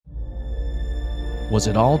Was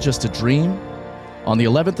it all just a dream? On the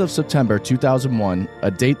 11th of September 2001, a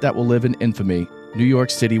date that will live in infamy, New York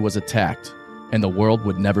City was attacked, and the world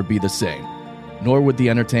would never be the same, nor would the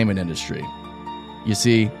entertainment industry. You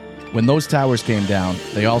see, when those towers came down,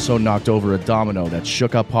 they also knocked over a domino that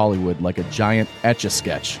shook up Hollywood like a giant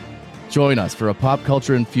Etch-a-Sketch. Join us for a pop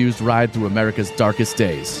culture-infused ride through America's darkest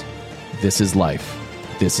days. This is life.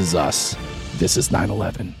 This is us. This is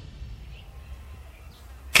 9/11.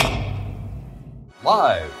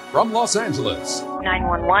 Live from Los Angeles.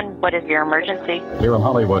 911, what is your emergency? Here in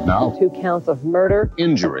Hollywood now. 2 counts of murder,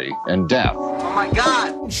 Injury and death. Oh my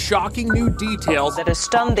God! Shocking new details That has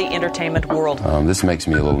stunned the entertainment world. This makes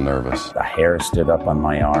me a little nervous. The hair stood up on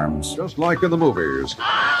my arms. Just like in the movies.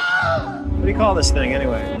 What do you call this thing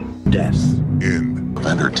anyway? Death. In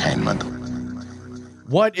entertainment.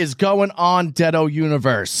 What is going on, Deado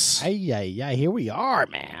Universe? Yeah, here we are,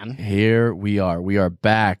 man. Here we are. We are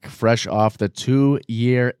back, fresh off the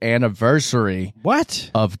 2-year anniversary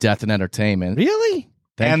What? of Death and Entertainment. Really?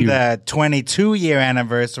 Thank you. The 22-year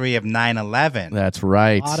anniversary of 9/11. That's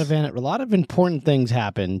right. A lot of important things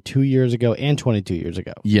happened 2 years ago and 22 years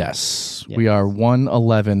ago. Yes. We are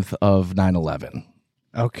 1/11th of 9/11.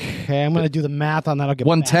 Okay, I'm going to do the math on that. I'll get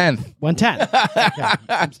 1/10. 1/10. Okay.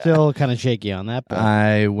 I'm still kind of shaky on that. But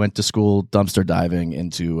I went to school dumpster diving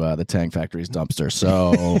into the Tang Factory's dumpster,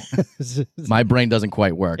 so my brain doesn't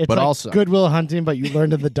quite work. It's But like also Goodwill Hunting, but you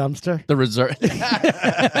learned in the dumpster. the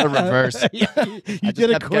the reverse. You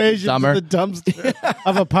did equations in the dumpster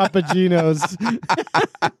of a Papagino's.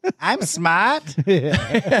 I'm smart.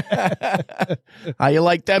 How you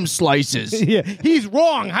like them slices? Yeah, he's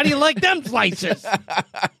wrong. How do you like them slices?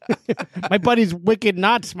 My buddy's wicked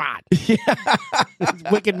not smart. He's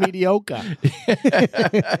wicked mediocre.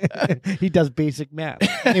 He does basic math.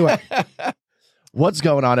 Anyway. What's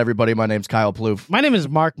going on, everybody? My name's Kyle Plouffe. My name is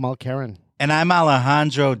Mark Mulcairn. And I'm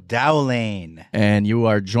Alejandro Dowlane. And you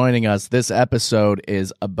are joining us. This episode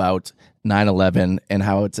is about 9/11 and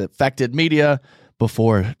how it's affected media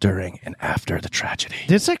before, during, and after the tragedy.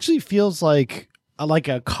 This actually feels like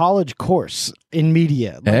a college course in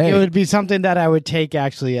media. Hey. It would be something that I would take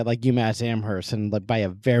actually at like UMass Amherst and by a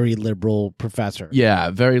very liberal professor.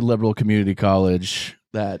 Yeah, very liberal community college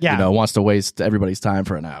that wants to waste everybody's time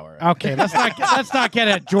for an hour. Okay, let's not get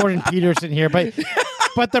at Jordan Peterson here, but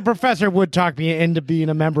the professor would talk me into being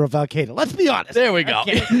a member of Al Qaeda. Let's be honest. There we go.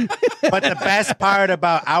 Okay. But the best part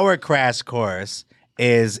about our crash course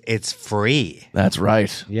is it's free. That's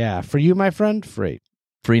right. Yeah, for you, my friend, free.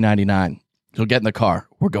 Free 99. So get in the car.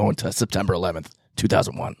 We're going to September 11th,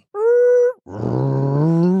 2001.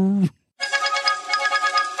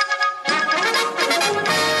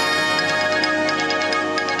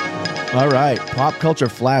 All right. Pop culture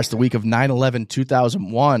flash the week of 9/11,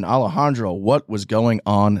 2001. Alejandro, what was going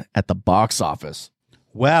on at the box office?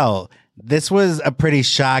 Well, this was a pretty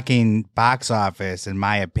shocking box office, in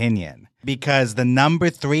my opinion, because the number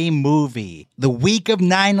 3 movie, the week of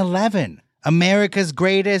 9/11, America's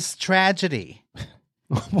Greatest Tragedy.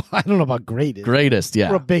 I don't know about greatest. Greatest,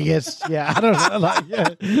 yeah. Or biggest. Yeah, I don't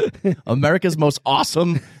know. Yeah. America's most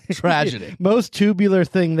awesome tragedy. Most tubular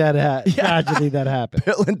thing tragedy that happened.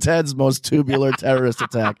 Bill and Ted's most tubular terrorist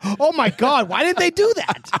attack. Oh my God, why did they do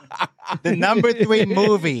that? The number 3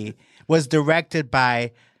 movie was directed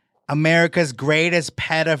by America's greatest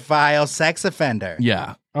pedophile sex offender.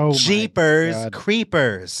 Yeah. Oh, Jeepers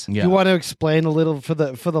Creepers. Yeah. You want to explain a little for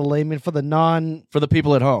the layman, for the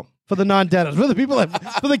people at home. For the non-debtors, for the people,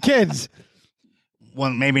 for the kids.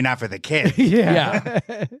 Well, maybe not for the kids. Yeah.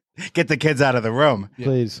 Get the kids out of the room.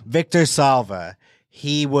 Please. Victor Salva.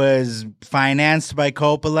 He was financed by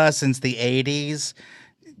Coppola since the 80s.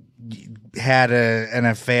 Had an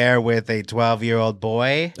affair with a 12-year-old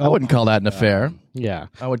boy. I wouldn't call that an affair. Yeah.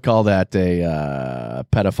 I would call that a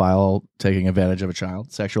pedophile taking advantage of a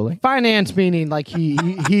child sexually. Finance meaning like he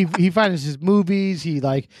finances movies. He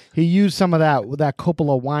used some of that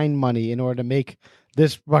Coppola wine money in order to make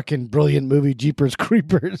this fucking brilliant movie, Jeepers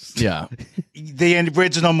Creepers. Yeah. The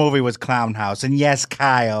original movie was Clown House. And yes,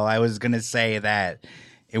 Kyle, I was going to say that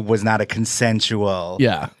it was not a consensual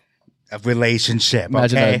relationship.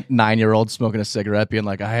 Imagine okay? a 9-year-old smoking a cigarette being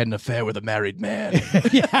like, I had an affair with a married man.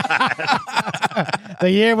 The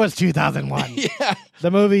year was 2001. Yeah.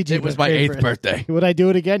 The movie It was my 8th birthday. Would I do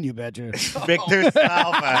it again? You betcha. Victor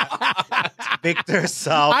Salva. Victor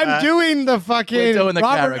Salva. I'm doing the fucking We're doing the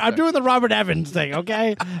character. I'm doing the Robert Evans thing,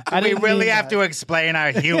 okay? We really have to explain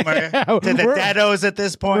our humor to the deados at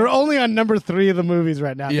this point. We're only on number 3 of the movies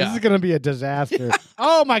right now. Yeah. This is going to be a disaster.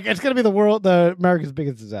 Oh my God, it's going to be America's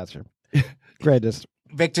biggest disaster. Greatest.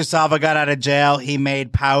 Victor Salva got out of jail. He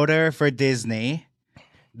made powder for Disney.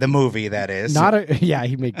 The movie, that is.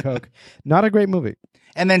 He made Coke. Not a great movie.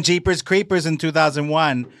 And then Jeepers Creepers in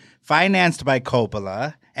 2001, financed by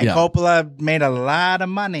Coppola. And Yeah. Coppola made a lot of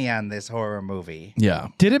money on this horror movie. Yeah.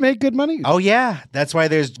 Did it make good money? Oh, yeah. That's why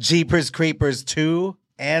there's Jeepers Creepers 2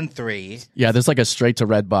 and 3. Yeah, there's like a straight to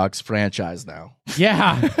Redbox franchise now.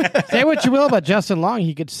 Yeah. Say what you will about Justin Long.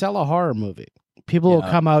 He could sell a horror movie. People will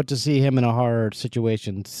come out to see him in a horror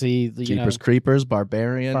situation. See the Jeepers Creepers,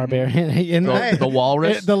 Barbarian. Barbarian. The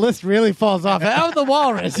Walrus. The list really falls off. Oh, the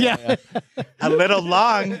Walrus. Yeah. A little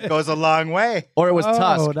long goes a long way. Or it was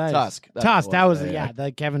Tusk. Nice. Tusk. Tusk. That was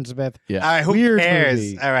the Kevin Smith. Yeah. All right, who Weird cares?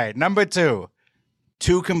 movie. All right, number 2.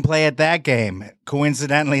 2 can play at that game.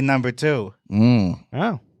 Coincidentally, number 2.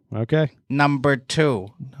 Oh, okay. Number 2.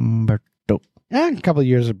 Number 2. A couple of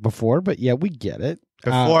years before, but yeah, we get it.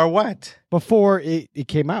 Before what? Before it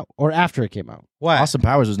came out or after it came out. What? Austin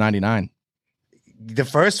Powers was 99. The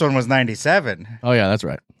first one was 97. Oh, yeah, that's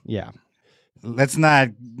right. Yeah. Let's not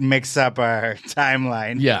mix up our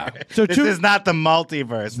timeline. Yeah. So This is not the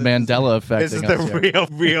multiverse. Mandela effect. This is the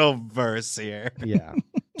real verse here. Yeah.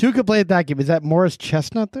 2 could play at that game. Is that Morris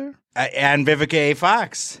Chestnut there? And Vivica A.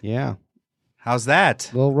 Fox. Yeah. How's that?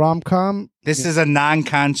 Little rom-com. This is a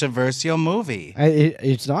non-controversial movie,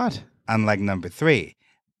 It's not. unlike number 3.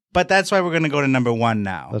 But that's why we're going to go to number 1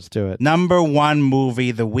 now. Let's do it. Number 1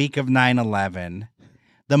 movie, the week of 9/11,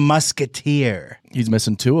 The Musketeer. He's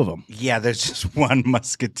missing 2 of them. Yeah, there's just one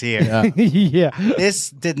Musketeer. Yeah. Yeah. This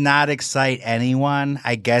did not excite anyone.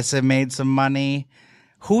 I guess it made some money.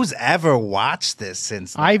 Who's ever watched this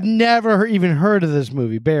since then? I've never even heard of this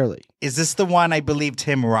movie. Barely. Is this the one I believe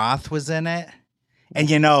Tim Roth was in it? And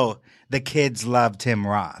you know, the kids love Tim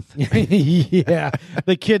Roth. Yeah.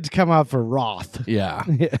 The kids come out for Roth. Yeah.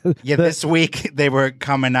 Yeah, this week they were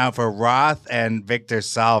coming out for Roth and Victor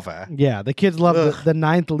Salva. Yeah. The kids love the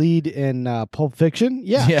ninth lead in Pulp Fiction.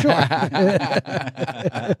 Yeah, sure.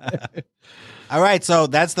 All right, so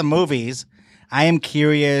that's the movies. I am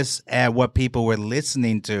curious at what people were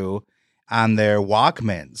listening to on their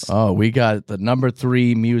Walkmans. Oh, we got the number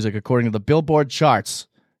 3 music according to the Billboard charts.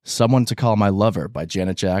 Someone to Call My Lover by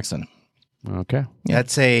Janet Jackson. Okay.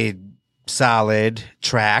 That's a solid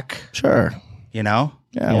track, Sure. you know?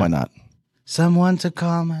 Yeah, why not? Someone to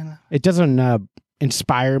call my love. It doesn't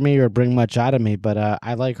inspire me or bring much out of me, but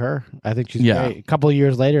I like her. I think she's Yeah. great. A couple of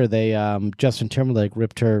years later, they Justin Timberlake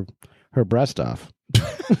ripped her breast off.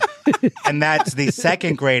 And that's the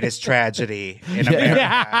second greatest tragedy in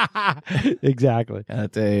America. Exactly.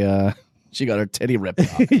 And she got her titty ripped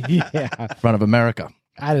off Yeah. in front of America.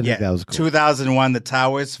 I didn't think that was cool. 2001, the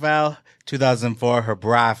towers fell. 2004, her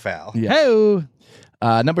bra fell. Yeah. Hey.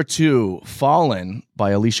 Number 2, Fallen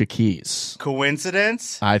by Alicia Keys.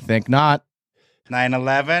 Coincidence? I think not.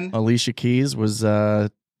 9/11? Alicia Keys was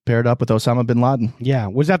paired up with Osama bin Laden. Yeah.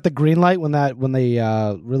 Was that the green light when they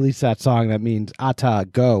released that song that means Ata,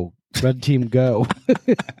 go. Red team, go.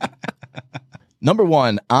 Number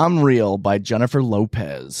 1, I'm Real by Jennifer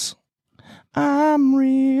Lopez. I'm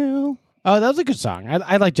real. Oh, that was a good song.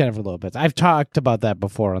 I like Jennifer Lopez. I've talked about that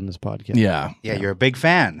before on this podcast. Yeah. Yeah, you're a big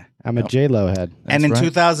fan. I'm a J-Lo head. And in right.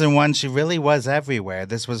 2001, she really was everywhere.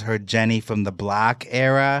 This was her Jenny from the Block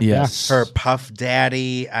era. Yes. Her Puff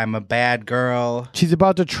Daddy, I'm a Bad Girl. She's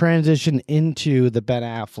about to transition into the Ben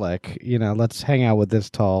Affleck, let's hang out with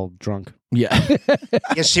this tall drunk. Yeah.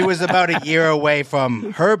 Yeah, she was about a year away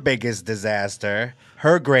from her biggest disaster,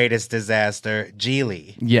 her greatest disaster,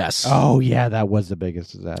 Geely. Yes. Oh, yeah, that was the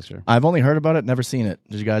biggest disaster. I've only heard about it, never seen it.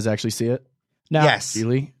 Did you guys actually see it? No. Yes,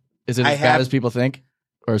 Really? Is it I as bad have- as people think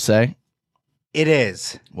or say? it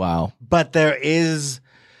is. Wow. But there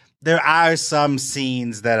are some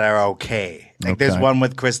scenes that are okay. Like there's Okay. one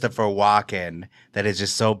with Christopher Walken that is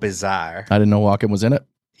just so bizarre. I didn't know Walken was in it.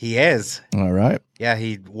 He is. All right. Yeah,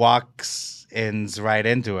 he walks right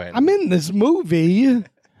into it. I'm in this movie.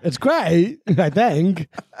 It's great, I think.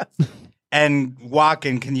 And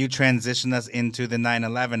Walken, can you transition us into the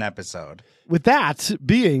 9/11 episode? With that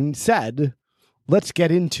being said, let's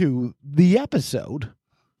get into the episode.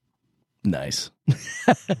 Nice.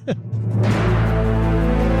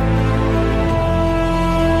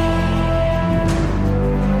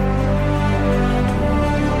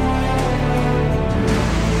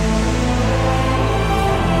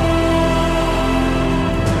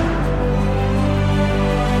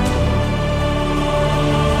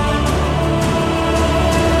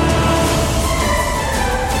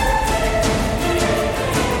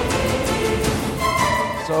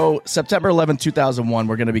 So, September 11, 2001,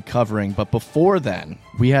 we're going to be covering. But before then,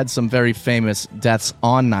 we had some very famous deaths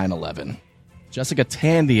on 9/11. Jessica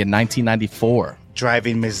Tandy in 1994.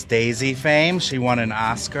 Driving Miss Daisy fame. She won an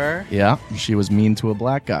Oscar. Yeah, she was mean to a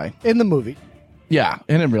black guy. In the movie. Yeah,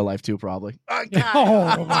 and in real life too, probably. Oh,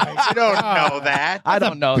 my! You don't know that. I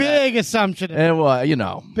don't know Big assumption. And well, you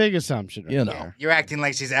know, Big assumption. you know. there. You're acting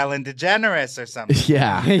like she's Ellen DeGeneres or something.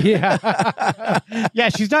 Yeah. Yeah. Yeah,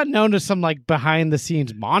 she's not known as some like behind the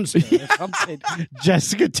scenes monster or something.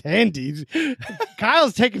 Jessica Tandy.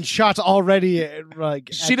 Kyle's taking shots already like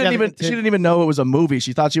She didn't even know it was a movie.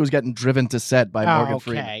 She thought she was getting driven to set by Morgan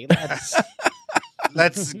Freeman. Okay.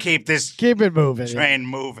 Let's keep this Keep it moving. train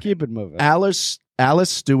moving. Keep it moving. Alice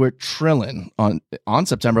Stewart Trillin on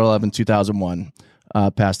September 11, 2001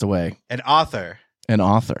 passed away. An author. An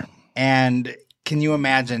author. And can you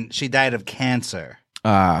imagine? She died of cancer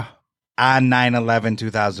Ah, on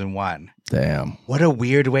 9/11/2001. damn. What a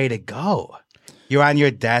weird way to go. You're on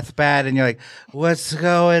your deathbed and you're like, what's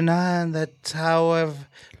going on? The Tower of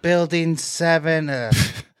Building 7.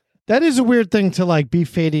 That is a weird thing to like be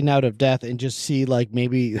fading out of death and just see like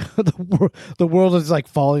maybe the world is like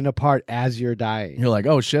falling apart as you're dying. You're like,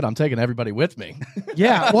 oh shit, I'm taking everybody with me.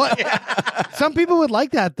 Yeah, well, some people would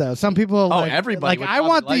like that though. Some people, like, everybody would like I probably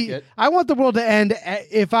want like the it. I want the world to end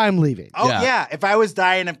if I'm leaving. Oh, Yeah. yeah. If I was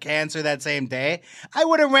dying of cancer that same day, I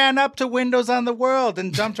would have ran up to Windows on the World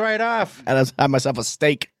and jumped right off. And I had myself a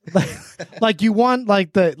steak. Like you want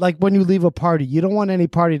like when you leave a party, you don't want any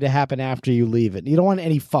party to happen after you leave it. You don't want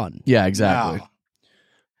any fun. Yeah, exactly.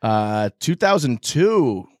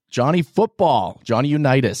 2002, Johnny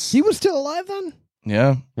Unitas. He was still alive then?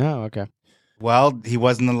 Yeah. Oh, okay. Well, he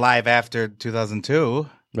wasn't alive after 2002.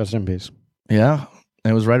 Rest in peace. Yeah.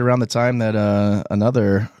 It was right around the time that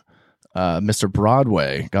another Mr.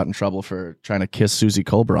 Broadway got in trouble for trying to kiss Susie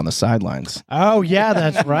Colbert on the sidelines. Oh yeah,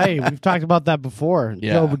 that's right. We've talked about that before.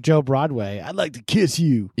 Yeah. Joe Broadway. I'd like to kiss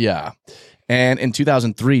you. Yeah. And in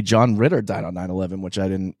 2003, John Ritter died on 9/11, which I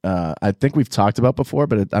think we've talked about before,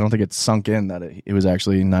 but I don't think it sunk in that it was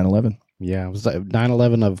actually 9/11. Yeah, it was like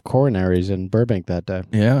 9/11 of coronaries in Burbank that day.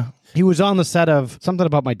 Yeah. He was on the set of something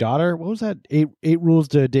about my daughter. What was that? Eight rules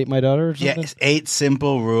to date my daughter or something? Yeah, 8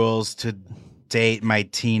 simple rules to date my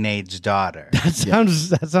teenage daughter. That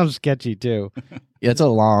sounds sketchy too. Yeah, it's a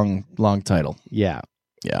long title. Yeah.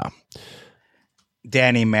 Yeah.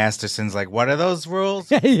 Danny Masterson's like, what are those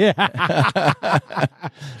rules? Yeah.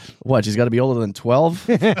 What, she's got to be older than 12?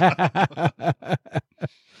 The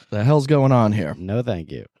hell's going on here? No,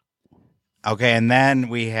 thank you. Okay, and then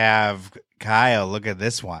we have Kyle. Look at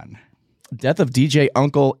this one. Death of DJ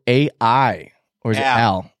Uncle AI. Or is it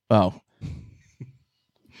Al? Oh.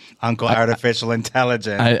 Uncle Artificial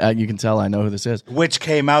Intelligence. You can tell I know who this is. Which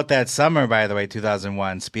came out that summer, by the way,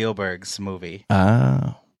 2001, Spielberg's movie.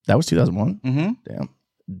 That was 2001? Mm-hmm. Damn.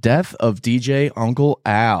 Death of DJ Uncle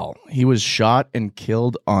Al. He was shot and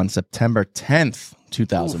killed on September 10th,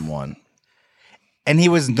 2001. And he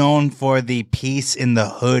was known for the Peace in the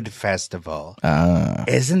Hood festival.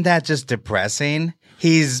 Isn't that just depressing?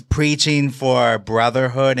 He's preaching for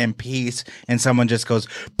brotherhood and peace, and someone just goes,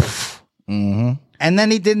 poof. Mm-hmm. And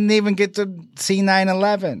then he didn't even get to see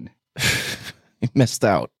 9/11. He missed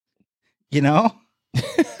out. You know?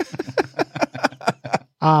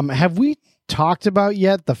 Have we talked about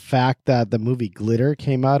yet the fact that the movie Glitter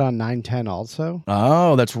came out on 9/10 also?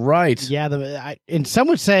 Oh, that's right. Yeah, and some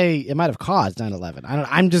would say it might have caused 9/11.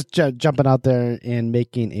 I'm just jumping out there and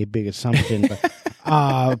making a big assumption,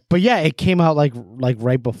 but yeah, it came out like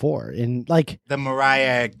right before in like The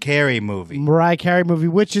Mariah Carey movie.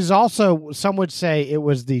 Which is also some would say it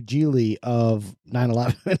was the Geely of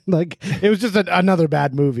 9/11. Like it was just another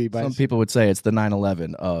bad movie. But Some people would say it's the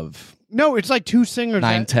 9/11 of no, it's like two singers.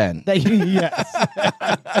 9/10.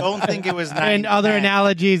 I don't think it was 9/10. And other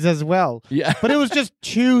analogies as well. Yeah. But it was just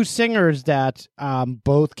two singers that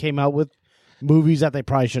both came out with movies that they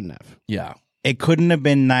probably shouldn't have. Yeah. It couldn't have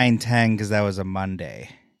been 9/10 because that was a Monday.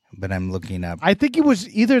 But I'm looking up. I think it was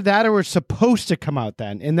either that or was supposed to come out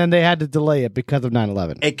then, and then they had to delay it because of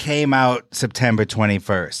 9/11. It came out September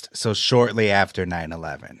 21st, so shortly after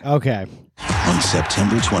 9/11. Okay. On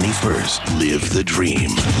September 21st, live the dream.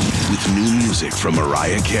 With new music from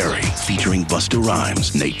Mariah Carey, featuring Busta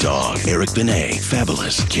Rhymes, Nate Dogg, Eric Benet,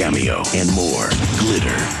 Fabulous, Cameo, and more.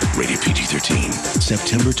 Glitter, rated PG-13,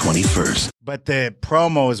 September 21st. But the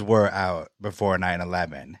promos were out before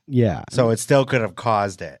 9/11. Yeah. So it still could have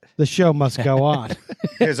caused it. The show must go on.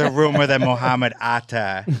 There's a rumor that Muhammad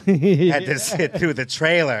Atta had to sit through the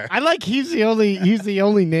trailer. I like he's the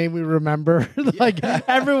only name we remember. Like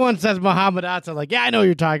everyone says Muhammad Atta, like, yeah, I know what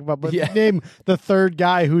you're talking about, but name the third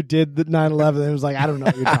guy who did the 9/11. It was like, I don't know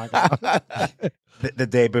what you're talking about. the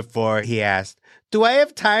day before, he asked, "Do I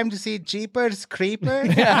have time to see Jeepers Creepers?"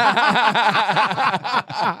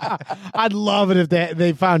 I'd love it if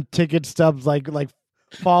they found ticket stubs like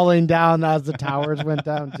falling down as the towers went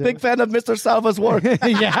down. Too. Big fan of Mr. Salva's work.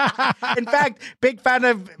 Yeah. In fact, big fan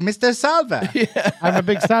of Mr. Salva. I'm a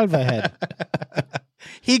big Salva head.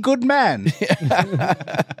 He good man.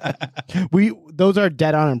 Those are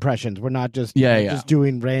dead on impressions. We're not just just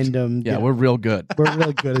doing random. Yeah, we're real good. We're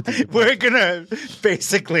really good at this. We're gonna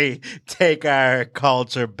basically take our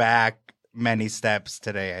culture back many steps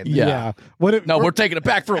today. I think. Yeah. We're taking it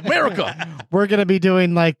back for America. We're gonna be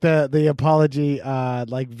doing like the apology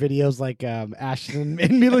like videos like Ashton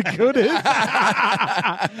and Mila Kunis.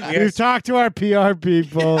 We've talked to our PR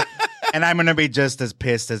people. And I'm gonna be just as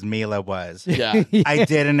pissed as Mila was. Yeah. I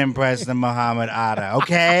didn't impress the Muhammad Atta,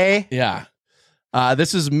 okay? Yeah.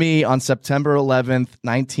 This is me on September 11th,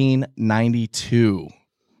 1992.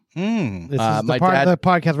 This is the part of the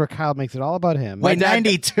podcast where Kyle makes it all about him. Wait,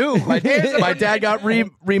 92? My dad got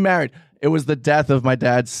remarried. It was the death of my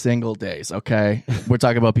dad's single days, okay? We're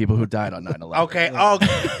talking about people who died on 9/11. Okay,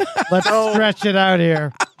 Let's stretch it out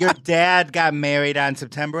here. Your dad got married on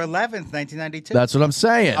September 11th, 1992. That's what I'm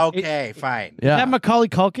saying. Okay, fine. Yeah. Is that Macaulay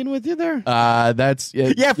Culkin with you there? That's...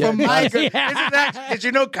 Yeah, from My Girl. Yeah. Did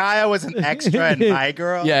you know Kyle was an extra in My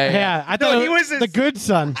Girl? Yeah, I thought he was the good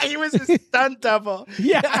son. He was a stunt double.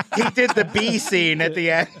 Yeah. He did the B scene at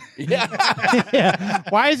the end. Yeah.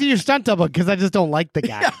 Why is he your stunt double? Because I just don't like the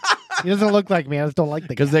guy. He doesn't look like me. I just don't like the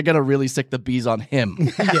guy. Because they're going to really sick the bees on him.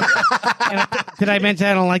 Did I mention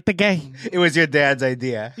I don't like the gay? It was your dad's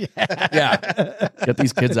idea. Yeah. Get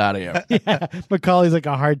these kids out of here. Yeah. Macaulay's like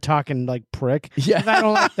a hard talking like prick. Yeah.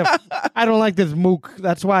 I don't like this mook.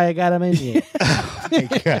 That's why I got him in here.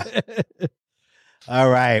 All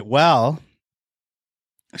right. Well,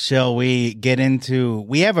 shall we get into...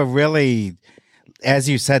 We have a really... As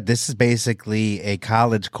you said, this is basically a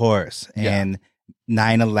college course in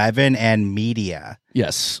 9/11 and media.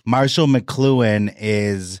 Yes. Marshall McLuhan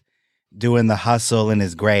is doing the hustle in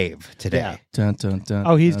his grave today. Yeah. Dun, dun, dun,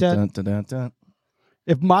 Oh, he's dun, dead? dun, dun, dun.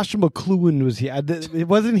 If Marshall McLuhan was here,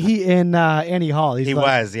 wasn't he in Annie Hall? He's He like,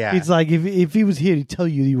 was, yeah. He's like, if he was here, he'd tell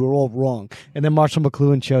you were all wrong. And then Marshall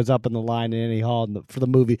McLuhan shows up in the line in Annie Hall for the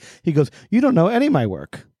movie. He goes, "You don't know any of my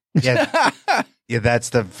work." Yeah, yeah, that's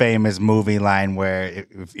the famous movie line where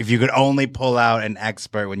if you could only pull out an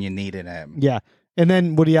expert when you needed him. Yeah. And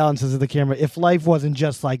then Woody Allen says to the camera, "If life wasn't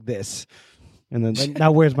just like this." And then, like,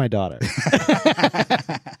 now where's my daughter?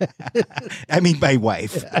 I mean, my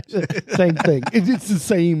wife. Same thing. It's the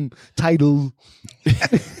same title.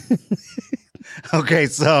 Okay,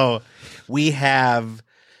 so we have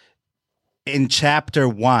in chapter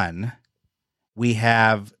 1, we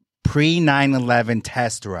have pre-9/11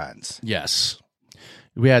 test runs. Yes.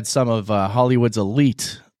 We had some of Hollywood's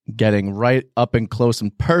elite getting right up and close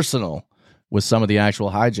and personal with some of the actual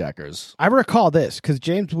hijackers. I recall this because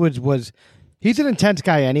James Woods he's an intense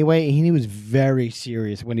guy anyway, and he was very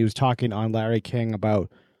serious when he was talking on Larry King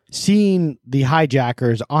about seeing the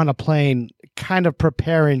hijackers on a plane, kind of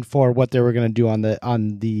preparing for what they were going to do on the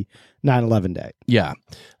 9/11 day. Yeah.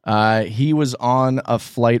 He was on a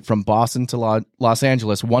flight from Boston to Los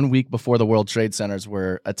Angeles 1 week before the World Trade Centers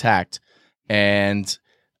were attacked. And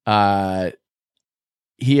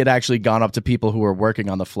he had actually gone up to people who were working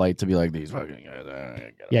on the flight to be like, "These fucking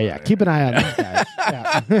guys." Yeah. Keep an eye on these guys.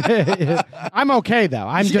 Yeah. I'm okay though.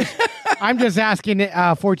 I'm just asking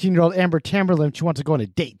 14-year-old Amber Tamberlin if she wants to go on a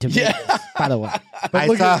date to me. By the way,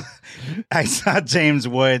 but I saw James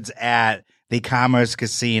Woods at the Commerce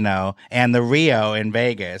Casino and the Rio in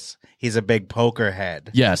Vegas. He's a big poker head.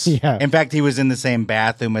 Yes. Yeah. In fact, he was in the same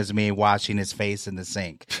bathroom as me, washing his face in the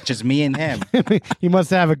sink. Just me and him. You must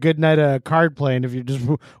have a good night of card playing if you're just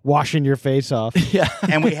washing your face off. Yeah.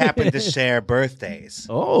 And we happened to share birthdays.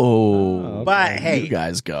 Oh. But hey, you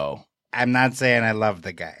guys go. I'm not saying I love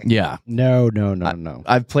the guy. Yeah. No.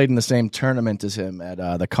 I've played in the same tournament as him at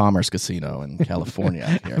the Commerce Casino in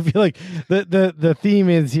California. I feel like the theme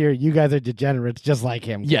is here, you guys are degenerates just like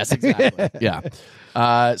him. Yes, exactly.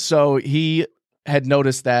 Yeah. So he had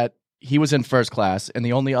noticed that he was in first class, and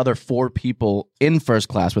the only other 4 people in first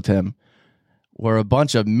class with him were a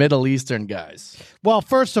bunch of Middle Eastern guys. Well,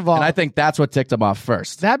 first of all, And I think that's what ticked him off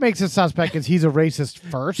first. that makes it suspect because he's a racist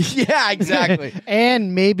first. Yeah, exactly.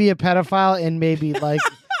 And maybe a pedophile, and maybe like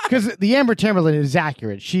because the Amber Tamberlin is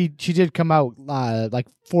accurate. She did come out like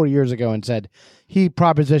 4 years ago and said he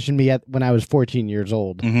propositioned me when I was 14 years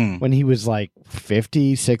old, when he was like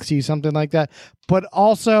 50, 60, something like that. But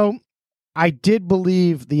also, I did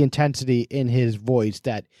believe the intensity in his voice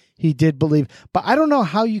that he did believe. But I don't know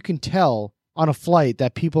how you can tell on a flight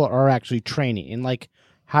that people are actually training? And like,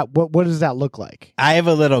 what does that look like? I have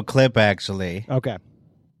a little clip actually. Okay.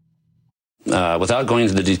 Without going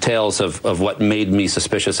into the details of what made me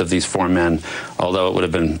suspicious of these four men, although it would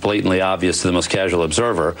have been blatantly obvious to the most casual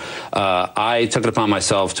observer, I took it upon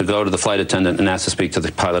myself to go to the flight attendant and ask to speak to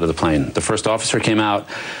the pilot of the plane. The first officer came out.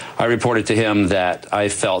 I reported to him that I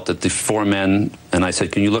felt that the four men, and I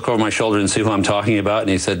said, can you look over my shoulder and see who I'm talking about? And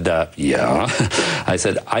he said, yeah. I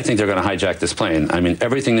said, I think they're going to hijack this plane. I mean,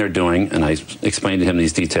 everything they're doing, and I explained to him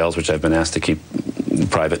these details, which I've been asked to keep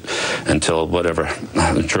private until whatever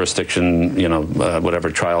jurisdiction,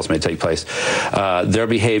 whatever trials may take place. Their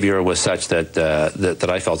behavior was such that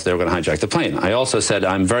I felt they were going to hijack the plane. I also said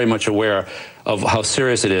I'm very much aware of how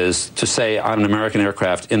serious it is to say on an American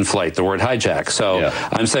aircraft in flight the word hijack. So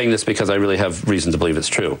I'm saying this because I really have reason to believe it's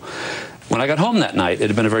true. When I got home that night, it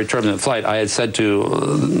had been a very turbulent flight. I had said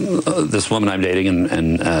to this woman I'm dating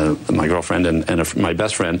and my girlfriend and my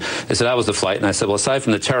best friend, they said, how was the flight? And I said, well, aside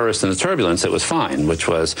from the terrorists and the turbulence, it was fine, which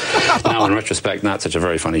was now in retrospect not such a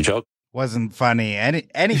very funny joke. Wasn't funny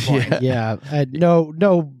any point. Yeah. At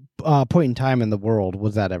no point in time in the world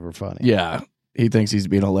was that ever funny. Yeah. He thinks he's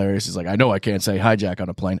being hilarious. He's like, I know I can't say hijack on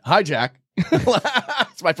a plane. Hijack?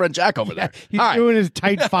 It's my friend Jack over there. He's doing his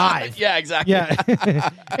tight five. Yeah, exactly. Yeah.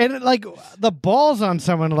 And like the balls on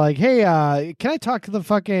someone like, hey, can I talk to the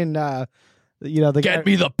fucking, the Get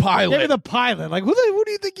me the pilot. Get me the pilot. Like, who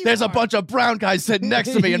do you think you There's are? a bunch of brown guys sitting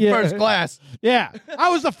next to me in first class. Yeah. I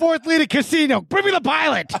was the fourth lead at casino. Bring me the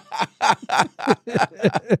pilot.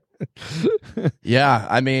 Yeah,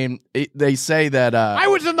 I mean, they say that... I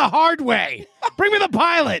was in the hard way. Bring me the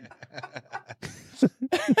pilot.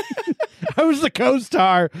 I was the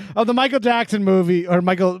co-star of the Michael Jackson movie, or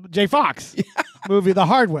Michael J. Fox movie, The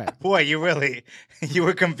Hard Way. Boy, you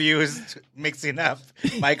were confused mixing up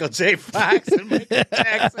Michael J. Fox and Michael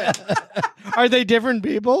Jackson. Are they different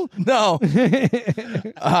people? No.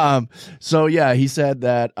 So, yeah, he said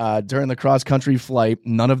that during the cross-country flight,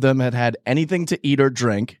 none of them had anything to eat or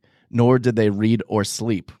drink, nor did they read or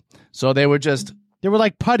sleep. So they were just... They were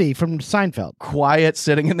like Putty from Seinfeld. Quiet,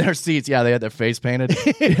 sitting in their seats. Yeah, they had their face painted.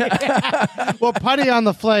 Well, Putty on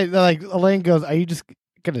the flight, they're like, Elaine goes, are you just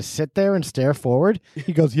going to sit there and stare forward?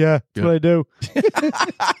 He goes, yeah, that's what I do.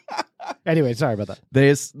 Anyway, sorry about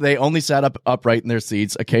that. They only sat upright in their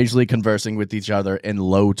seats, occasionally conversing with each other in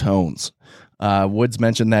low tones. Woods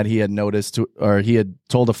mentioned that he had he had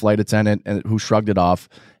told a flight attendant who shrugged it off,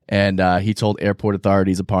 and he told airport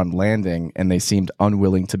authorities upon landing, and they seemed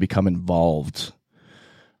unwilling to become involved.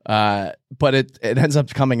 But it ends up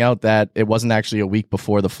coming out that it wasn't actually a week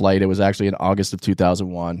before the flight. It was actually in August of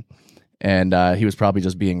 2001. And he was probably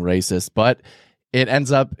just being racist. But it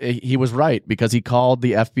ends up, he was right, because he called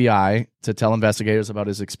the FBI to tell investigators about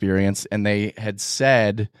his experience. And they had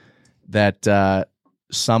said that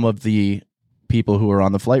some of the people who were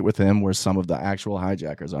on the flight with him were some of the actual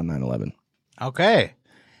hijackers on 9/11. Okay.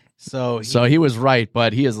 So he was right,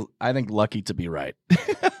 but he is, I think, lucky to be right.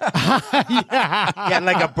 yeah,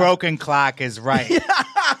 like a broken clock is right.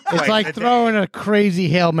 It's like throwing a crazy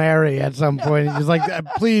Hail Mary at some point. It's like,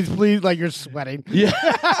 please, like you're sweating. Yeah.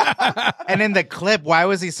 And in the clip, why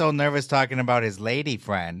was he so nervous talking about his lady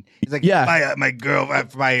friend? He's like, my girl, I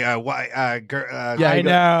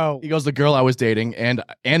know. He goes, the girl I was dating and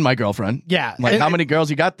my girlfriend. Yeah. I'm like, how many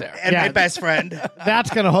girls you got there? And my best friend.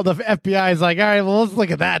 That's going to hold the FBI is like, all right, well, let's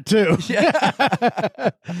look at that too.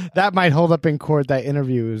 Yeah. That might hold up in court. That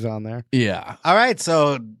interview is on there. Yeah. All right.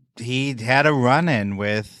 So he had a run-in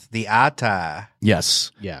with the Atta.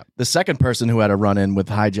 Yes. Yeah. The second person who had a run-in with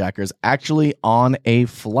hijackers actually on a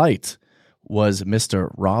flight was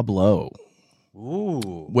Mr. Rob Lowe.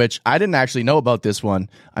 Ooh. Which I didn't actually know about this one.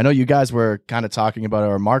 I know you guys were kind of talking about it,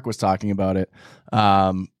 or Mark was talking about it.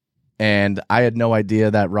 And I had no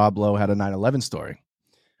idea that Rob Lowe had a 9/11 story.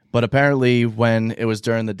 But apparently when it was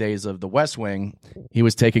during the days of the West Wing, he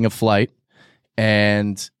was taking a flight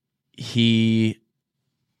and he,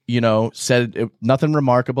 said nothing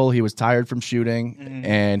remarkable. He was tired from shooting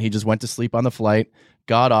and he just went to sleep on the flight,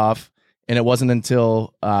 got off. And it wasn't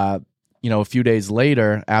until, a few days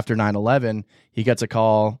later after 9/11, he gets a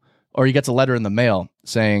call or he gets a letter in the mail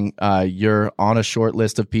saying you're on a short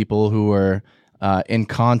list of people who were in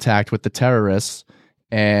contact with the terrorists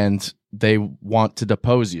and they want to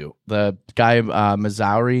depose you. The guy,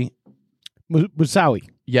 Moussaoui.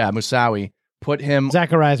 Yeah, Moussaoui.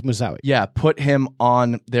 Zacharias Moussaoui. Yeah, put him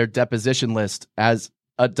on their deposition list as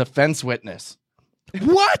a defense witness.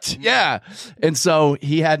 What? Yeah. And so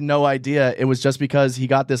he had no idea. It was just because he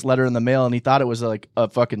got this letter in the mail and he thought it was like a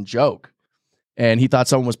fucking joke. And he thought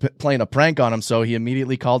someone was playing a prank on him. So he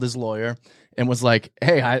immediately called his lawyer and was like,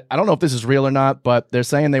 hey, I don't know if this is real or not, but they're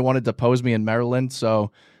saying they wanted to depose me in Maryland,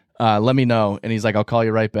 so let me know. And he's like, I'll call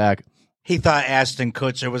you right back. He thought Ashton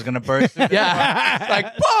Kutcher was going to burst. Yeah.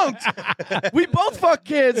 Like, punked. We both fuck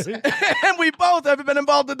kids, and we both have been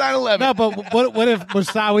involved in 9/11. No, but what if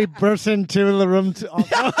Musawi bursts into the room?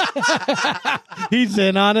 He's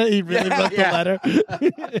in on it. He really wrote the letter.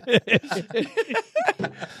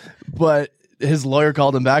 But his lawyer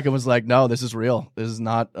called him back and was like, no, this is real. This is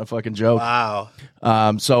not a fucking joke. Wow.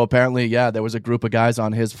 So apparently, there was a group of guys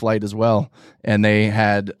on his flight as well, and they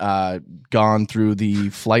had gone through the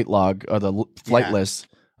flight log or the flight list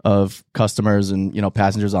of customers and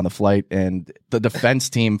passengers on the flight, and the defense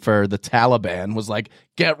team for the Taliban was like,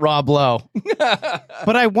 get Rob Lowe.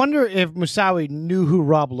 But I wonder if Musawi knew who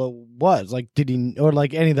Rob Lowe was. Like, did he, or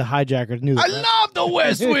like any of the hijackers knew? I love the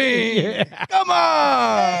West Wing. Come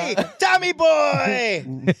on, hey, Tommy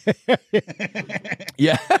boy.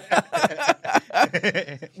 Yeah.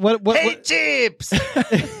 Hey, Chips.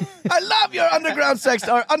 I love your underground sex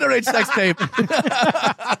or underage sex tape.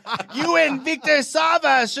 You and Victor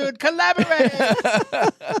Sava should collaborate.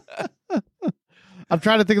 I'm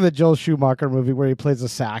trying to think of the Joel Schumacher movie where he plays the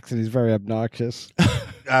sax and he's very obnoxious.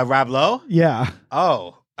 Rob Lowe? Yeah.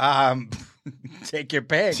 Oh, take your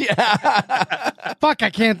pick. Yeah. Fuck, I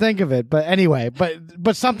can't think of it. But anyway,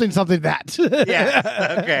 but something that.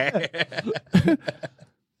 Yeah. Okay.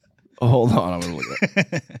 Hold on, I'm gonna look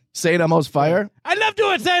at it. St. Elmo's Fire. I love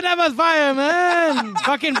doing St. Elmo's Fire, man.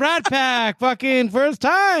 Fucking Brat Pack. Fucking first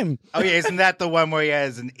time. Oh yeah, isn't that the one where he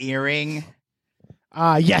has an earring?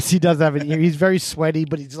 Yes, he does have an ear. He's very sweaty,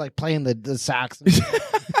 but he's like playing the sax.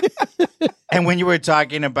 And when you were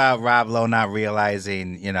talking about Rob Lowe not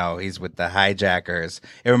realizing, he's with the hijackers,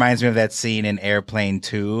 it reminds me of that scene in Airplane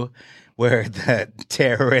 2 where the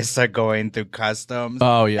terrorists are going through customs.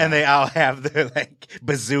 Oh, yeah. And they all have their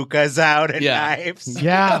bazookas out and knives.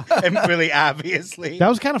 Yeah. And really obviously. That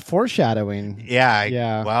was kind of foreshadowing. Yeah.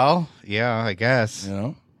 Yeah. Well, yeah, I guess.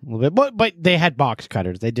 A little bit. But they had box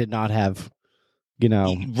cutters. They did not have,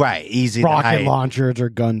 right, easy rocket to hide. launchers or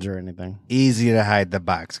guns or anything. Easy to hide the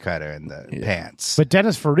box cutter in the pants. But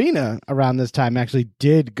Dennis Farina around this time actually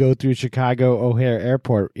did go through Chicago O'Hare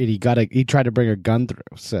Airport, and he tried to bring a gun through.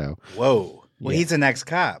 So whoa, well, he's an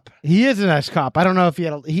ex-cop. He is an ex-cop. I don't know if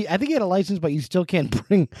I think he had a license, but you still can't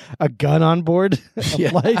bring a gun on board.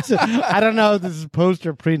 Flights. I don't know if this is post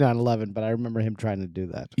or pre 9/11, but I remember him trying to do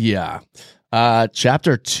that. Yeah.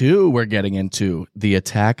 Chapter 2, we're getting into the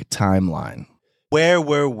attack timeline. Where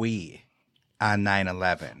were we on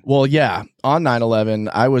 9/11? Well, yeah, on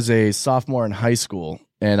 9/11, I was a sophomore in high school,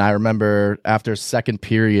 and I remember after second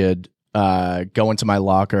period going to my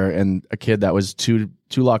locker, and a kid that was two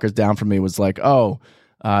lockers down from me was like, oh,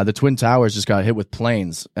 the Twin Towers just got hit with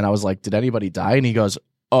planes. And I was like, did anybody die? And he goes,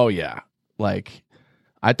 oh, yeah. Like,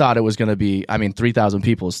 I thought it was going to be, 3,000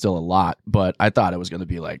 people is still a lot, but I thought it was going to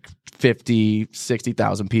be like 50,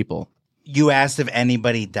 60,000 people. You asked if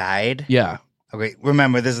anybody died? Yeah. Okay,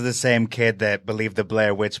 remember, this is the same kid that believed the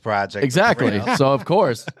Blair Witch Project. Exactly. So, of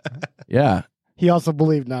course. Yeah. He also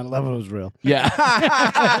believed 9/11 was real. Yeah.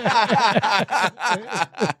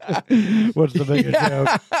 What's the bigger joke?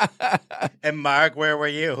 And Mark, where were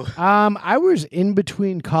you? I was in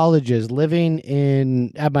between colleges, living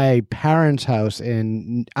at my parents' house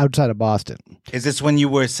outside of Boston. Is this when you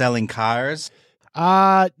were selling cars?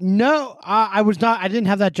 No, I was not. I didn't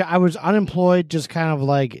have that job. I was unemployed, just kind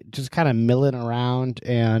of milling around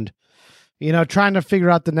and, trying to figure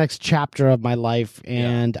out the next chapter of my life.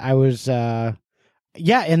 And I was, and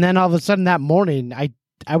then all of a sudden that morning,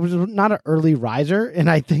 I was not an early riser, and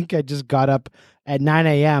I think I just got up at 9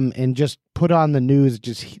 a.m. and just put on the news,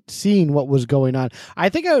 just seeing what was going on. I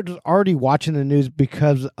think I was already watching the news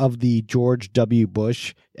because of the George W.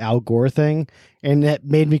 Bush, Al Gore thing, and it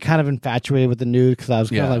made me kind of infatuated with the news because I was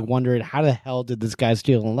kind of like wondering, how the hell did this guy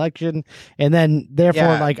steal an election? And then, therefore,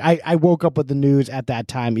 I woke up with the news at that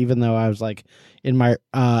time, even though I was like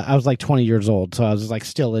I was like 20 years old, so I was like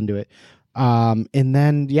still into it. And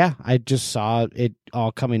then, I just saw it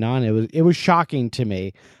all coming on. It was shocking to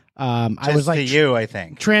me. I was like, to you, I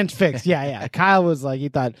think, transfixed. Yeah. Kyle was like, he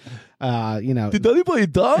thought, did anybody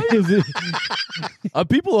die? Are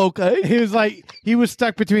people okay? He was like, he was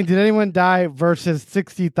stuck between did anyone die versus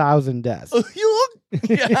 60,000 deaths. Oh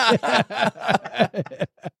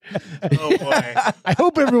boy! I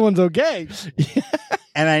hope everyone's okay.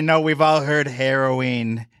 And I know we've all heard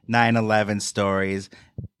harrowing 9/11 stories.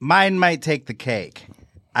 Mine might take the cake.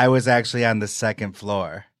 I was actually on the second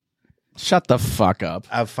floor. Shut the fuck up.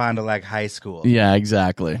 Of Fond du Lac High School. Yeah,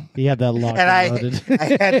 exactly. He had that lock. And I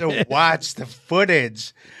had to watch the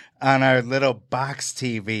footage on our little box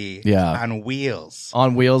TV on wheels.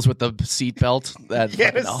 On wheels with the seatbelt that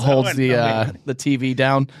holds the TV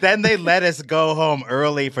down. Then they let us go home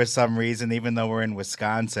early for some reason, even though we're in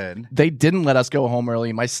Wisconsin. They didn't let us go home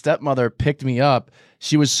early. My stepmother picked me up.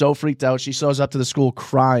 She was so freaked out. She shows up to the school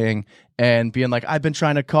crying and being like, I've been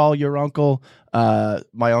trying to call your uncle, my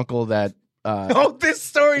uncle that this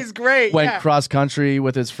story's great. Went cross country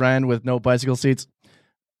with his friend with no bicycle seats.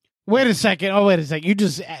 Wait a second. Oh, wait a second. You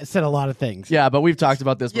just said a lot of things. Yeah, but we've talked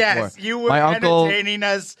about this before. Yes, you were my uncle entertaining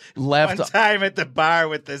us one time at the bar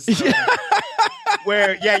with this story.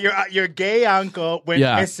 Where, your gay uncle went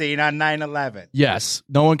missing on 9/11. Yes.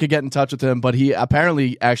 No one could get in touch with him, but he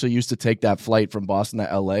apparently actually used to take that flight from Boston to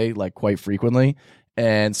L.A. like quite frequently.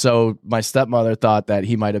 And so my stepmother thought that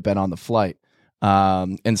he might have been on the flight.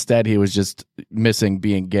 Instead, he was just missing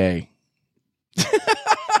being gay.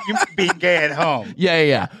 You being gay at home.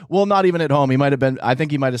 Yeah. Well, not even at home. He might have been. I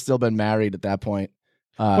think he might have still been married at that point.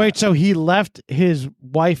 Wait, so he left his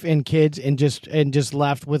wife and kids and just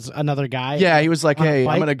left with another guy? Yeah, he was like, "Hey,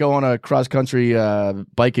 I'm going to go on a cross country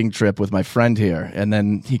biking trip with my friend here," and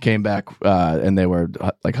then he came back, and they were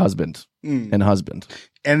like husband and husband.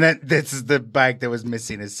 And then this is the bike that was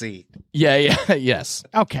missing a seat. Yeah, yes.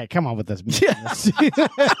 Okay, come on with this.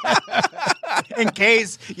 In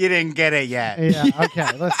case you didn't get it yet. Yeah,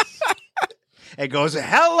 okay. It goes,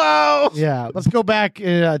 hello! Yeah, let's go back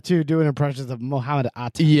to doing impressions of Muhammad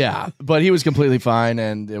Atta. Yeah, but he was completely fine,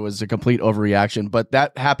 and it was a complete overreaction. But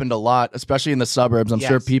that happened a lot, especially in the suburbs. I'm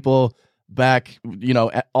sure people back,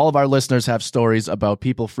 all of our listeners have stories about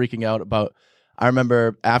people freaking out about. I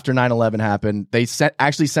remember after 9/11 happened, they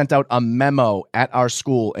actually sent out a memo at our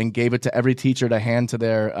school and gave it to every teacher to hand to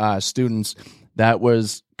their students that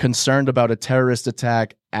was concerned about a terrorist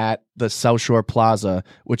attack at the South Shore Plaza,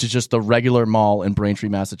 which is just the regular mall in Braintree,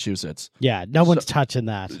 Massachusetts. Yeah, no one's touching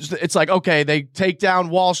that. It's like, okay, they take down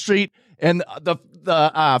Wall Street and the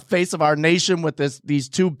face of our nation with these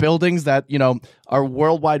two buildings that, are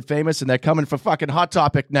worldwide famous, and they're coming for fucking Hot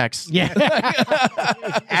Topic next. Yeah.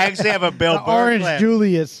 I actually have a Bill Burr Orange clip.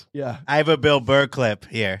 Julius. Yeah. I have a Bill Burr clip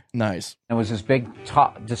here. Nice. There was this big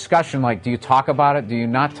discussion, like, do you talk about it? Do you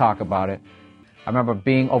not talk about it? I remember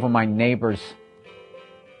being over my neighbor's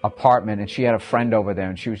apartment, and she had a friend over there,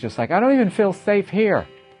 and she was just like, I don't even feel safe here.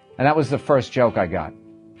 And that was the first joke I got.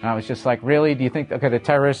 And I was just like, really? Do you think, the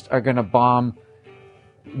terrorists are going to bomb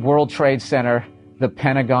World Trade Center, the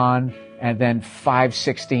Pentagon, and then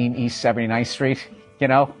 516 East 79th Street?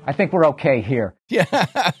 I think we're okay here. Yeah.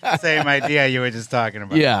 Same idea you were just talking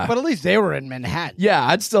about. Yeah. But at least they were in Manhattan. Yeah,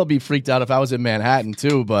 I'd still be freaked out if I was in Manhattan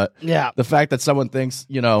too, but the fact that someone thinks,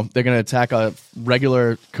 they're going to attack a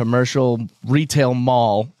regular commercial retail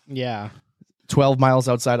mall 12 miles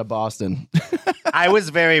outside of Boston. I was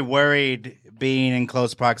very worried being in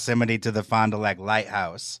close proximity to the Fond du Lac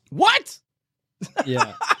Lighthouse. What?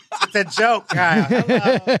 Yeah. It's a joke, Kyle.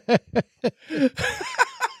 Hello.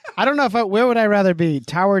 I don't know where would I rather be,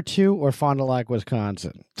 Tower 2 or Fond du Lac,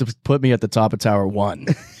 Wisconsin? To put me at the top of Tower 1.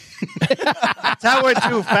 Tower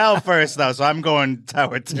 2 fell first, though, so I'm going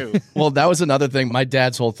Tower 2. Well, that was another thing. My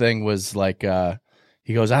dad's whole thing was like,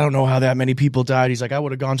 he goes, I don't know how that many people died. He's like, I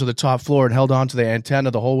would have gone to the top floor and held on to the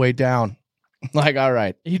antenna the whole way down. Like, all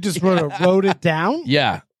right. He just wrote it down?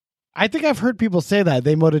 Yeah. I think I've heard people say that.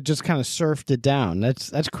 They might have just kind of surfed it down.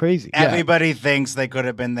 That's crazy. Everybody thinks they could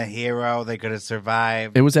have been the hero. They could have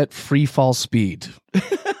survived. It was at free fall speed.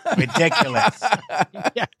 Ridiculous.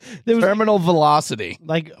 Yeah, there was terminal velocity.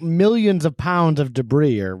 Like millions of pounds of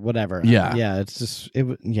debris or whatever. Yeah. Yeah, it's just,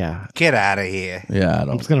 Get out of here. Yeah.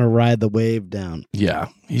 I'm just going to ride the wave down. Yeah.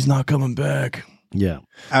 He's not coming back. Yeah.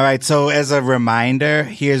 All right. So as a reminder,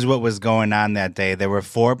 here's what was going on that day. There were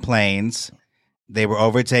 4 planes. They were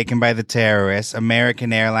overtaken by the terrorists.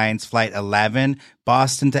 American Airlines Flight 11,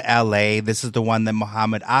 Boston to L.A. This is the one that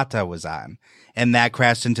Muhammad Atta was on. And that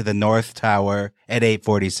crashed into the North Tower at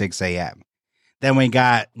 8:46 a.m. Then we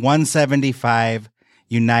got 175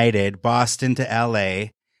 United, Boston to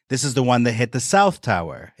L.A. This is the one that hit the South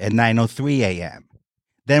Tower at 9:03 a.m.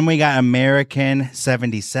 Then we got American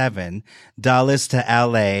 77, Dulles to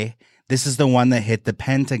L.A. This is the one that hit the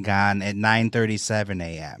Pentagon at 9:37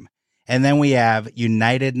 a.m. And then we have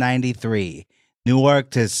United 93, Newark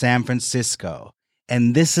to San Francisco.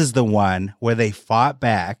 And this is the one where they fought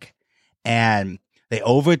back and they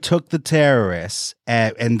overtook the terrorists.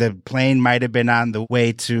 And the plane might have been on the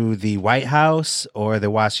way to the White House or the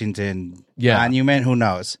Washington Monument. Who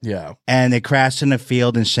knows? Yeah. And it crashed in a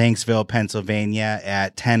field in Shanksville, Pennsylvania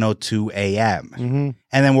at 10:02 a.m. Mm-hmm.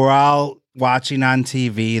 And then we're all watching on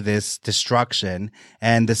TV this destruction.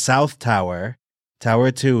 And the South Tower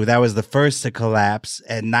Tower 2, that was the first to collapse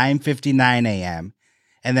at 9:59 a.m.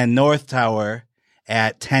 And then North Tower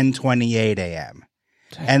at 10:28 a.m.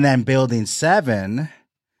 And then Building 7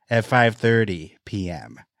 at 5:30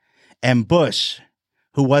 p.m. And Bush,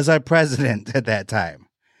 who was our president at that time,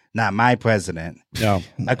 not my president, No.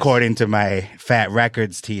 according to my Fat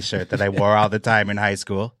Records t-shirt that I wore all the time in high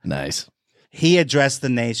school. Nice. He addressed the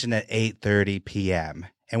nation at 8:30 p.m.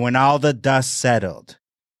 And when all the dust settled,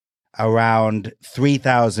 around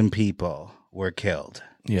 3,000 people were killed.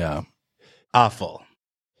 Yeah. Awful.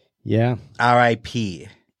 Yeah. R.I.P.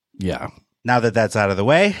 Yeah. Now that that's out of the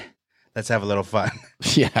way, let's have a little fun.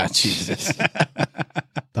 Yeah, Jesus.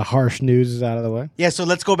 The harsh news is out of the way. Yeah, so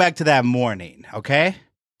let's go back to that morning, okay?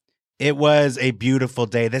 It was a beautiful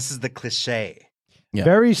day. This is the cliche. Yeah.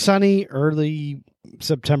 Very sunny, early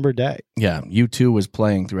September day. Yeah, U2 was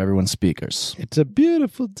playing through everyone's speakers. It's a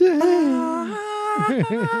beautiful day.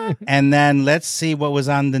 And then let's see what was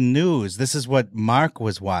on the news. This is what Mark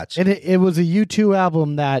was watching. And it was a U2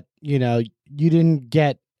 album that, you didn't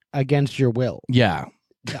get against your will Yeah.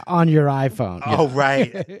 on your iPhone. Oh,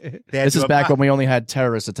 right. This is back when we only had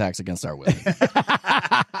terrorist attacks against our will.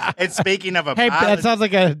 And speaking of Hey, that sounds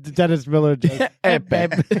like a Dennis Miller joke. Hey,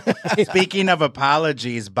 babe. Speaking of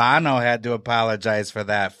apologies, Bono had to apologize for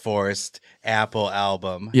that forced Apple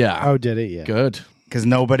album. Yeah. Oh, did it? Yeah. Good. Because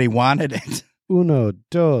nobody wanted it. Uno,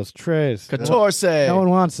 dos, tres. Catorce. No one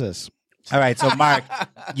wants this. All right, so Mark,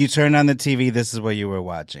 you turned on the TV. This is what you were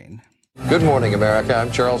watching. Good morning, America.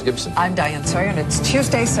 I'm Charles Gibson. I'm Diane Sawyer, and it's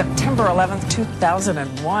Tuesday, September 11th,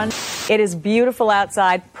 2001. It is beautiful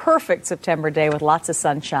outside. Perfect September day with lots of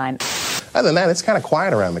sunshine. Other than that, it's kind of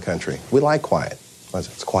quiet around the country. We like quiet.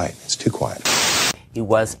 It's quiet. It's too quiet. He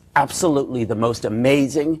was absolutely the most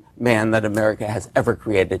amazing man that America has ever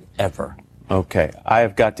created, ever. Okay, I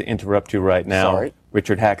have got to interrupt you right now. Sorry.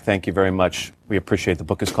 Richard Hack, thank you very much. We appreciate the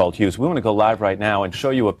book is called Hughes. We want to go live right now and show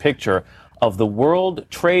you a picture of the World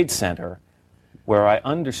Trade Center where I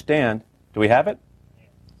understand, do we have it?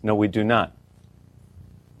 No, we do not.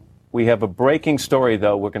 We have a breaking story,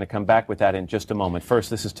 though. We're going to come back with that in just a moment. First,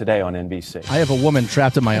 this is today on NBC. I have a woman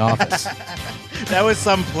trapped in my office. That was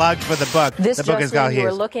some plug for the book. This, the book is called you were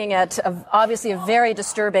Hughes. looking at obviously a very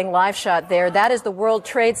disturbing live shot there. That is the World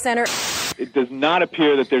Trade Center. It does not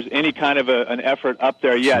appear that there's any kind of an effort up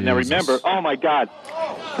there yet. Jesus. Now remember, oh my God.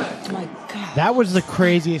 That was the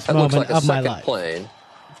craziest That looks moment like a of my second life. plane.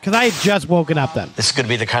 Because I had just woken up then. This is going to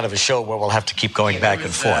be the kind of a show where we'll have to keep going back and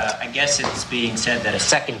forth. I guess it's being said that a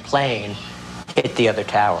second plane hit the other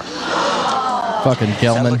tower. Fucking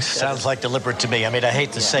Gelman. Sounds like deliberate to me. I mean, I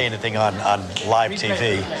hate to say anything on live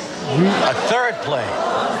TV. A third plane.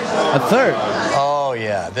 A third? Oh,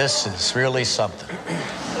 yeah. This is really something.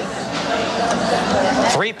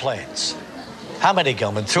 3 planes. How many,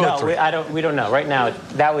 Gilman? 2 or 3? We don't know. Right now,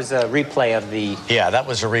 that was a replay of the... Yeah, that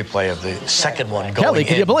was a replay of the second one going Kelly,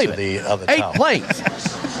 can you believe into it? the other 8 tower. planes.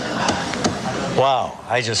 Wow,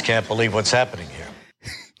 I just can't believe what's happening here.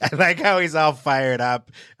 I like how he's all fired up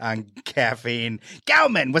on caffeine.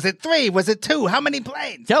 Gelman, was it 3? Was it 2? How many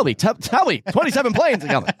planes? Kelby, tell me. 27 planes.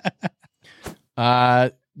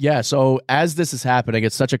 Yeah, so as this is happening,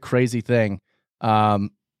 it's such a crazy thing.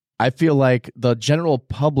 I feel like the general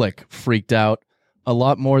public freaked out a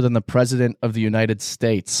lot more than the president of the United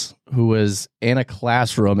States, who was in a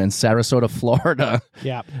classroom in Sarasota, Florida,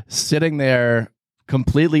 sitting there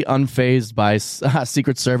completely unfazed by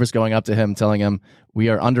Secret Service going up to him, telling him, "We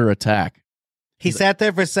are under attack." He sat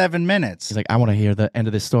there for 7 minutes. He's like, "I want to hear the end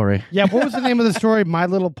of this story." Yeah, what was the name of the story? My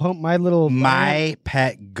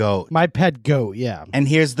Pet Goat. My Pet Goat, yeah. And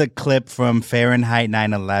here's the clip from Fahrenheit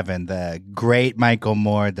 9/11, the great Michael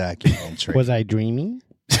Moore documentary. Was I dreaming?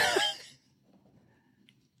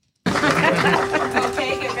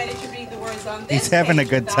 Okay, get ready to read the words on this. He's having a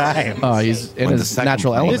good time. Oh, he's in his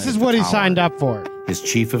natural element. This is what he signed up for. His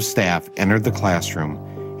chief of staff entered the classroom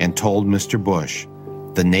and told Mr. Bush,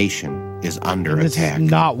 the nation is under This attack. is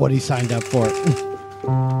not what he signed up for.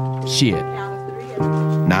 Shit.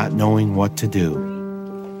 Not knowing what to do,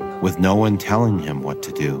 with no one telling him what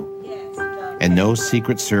to do, and no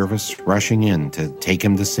Secret Service rushing in to take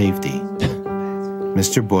him to safety.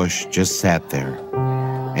 Mr. Bush just sat there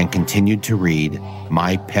and continued to read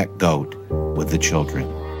My Pet Goat with the children.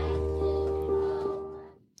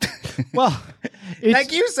 Well,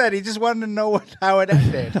 like you said, he just wanted to know how it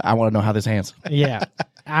ended. I want to know how this ends. Yeah.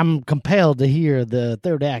 I'm compelled to hear the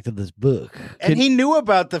third act of this book. And he knew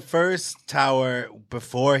about the first tower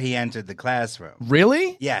before he entered the classroom.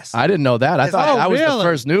 Really? Yes. I didn't know that. I thought that was the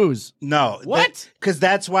first news. No. What? Because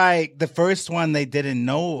that's why the first one they didn't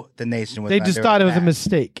know the nation was They just under thought it was a attack.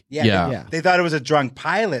 mistake. Yeah. They thought it was a drunk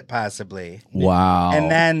pilot, possibly. Wow.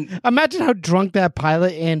 And then Imagine how drunk that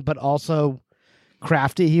pilot but also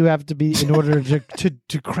crafty he would have to be in order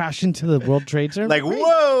to crash into the World Trade Center. like,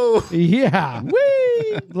 whoa. Yeah. Whee!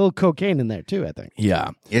 A little cocaine in there too, I think.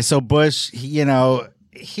 Yeah. Yeah, so Bush, he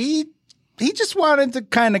just wanted to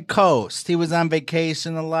kind of coast. He was on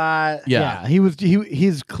vacation a lot. Yeah,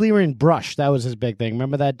 he's clearing brush. That was his big thing.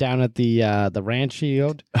 Remember that down at the ranch he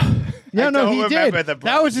owned? No, he did.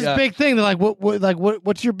 That was his big thing. They're like,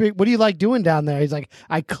 what's your big? What do you like doing down there? He's like,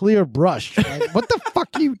 I clear brush. Like, what the fuck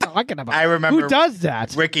are you talking about? I remember who does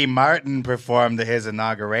that. Ricky Martin performed his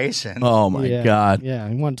inauguration. Oh my God. Yeah,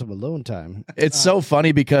 he wanted some alone time. It's so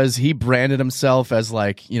funny because he branded himself as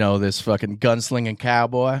like, this fucking gunslinging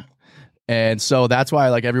cowboy. And so that's why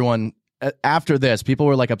like everyone after this, people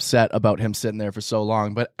were like upset about him sitting there for so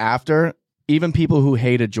long. But after, even people who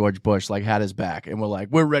hated George Bush like had his back and were like,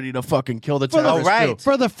 we're ready to fucking kill the terrorists. Too.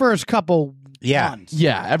 For the first couple months.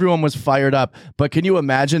 Yeah, everyone was fired up. But can you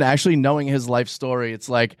imagine actually knowing his life story? It's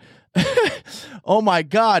like, oh my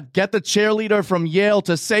God, get the cheerleader from Yale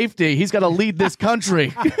to safety. He's got to lead this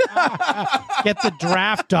country. Get the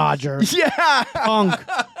draft dodger. Yeah. Punk.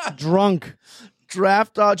 Drunk.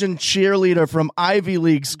 Draft dodging cheerleader from Ivy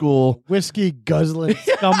League school. Whiskey guzzling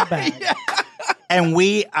scumbag. Yeah. And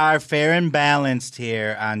we are fair and balanced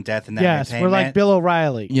here on Death and Yes, Entertainment. we're like Bill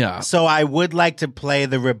O'Reilly. Yeah. So I would like to play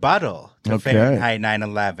the rebuttal to Fahrenheit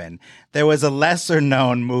 9/11. There was a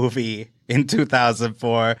lesser-known movie in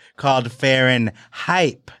 2004 called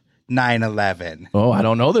Fahrenheit 9/11. Oh, I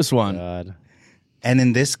don't know this one. God. And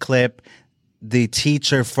in this clip, the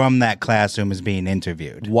teacher from that classroom is being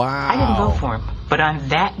interviewed. Wow. I didn't vote for him, but on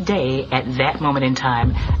that day, at that moment in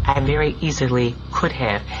time, I very easily could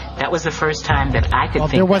have. That was the first time that I could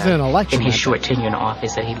think there wasn't of an election in his that short tenure in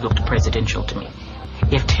office that he looked presidential to me.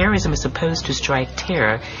 If terrorism is supposed to strike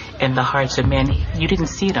terror in the hearts of men, you didn't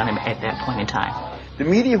see it on him at that point in time. The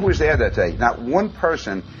media who was there that day, not one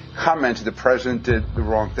person commented the president did the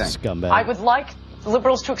wrong thing. Scumbag. I would like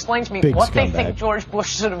liberals to explain to me Big what they scumbag. think George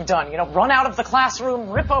Bush should have done. Run out of the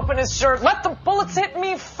classroom, rip open his shirt, let the bullets hit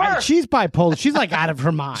me first. She's bipolar. She's like out of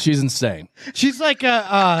her mind. She's insane. She's like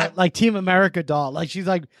a like Team America doll. Like she's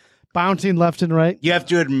like bouncing left and right. You have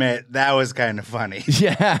to admit, that was kind of funny.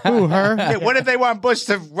 Yeah. Who, her? Yeah, what if they want Bush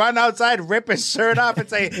to run outside, rip his shirt off, and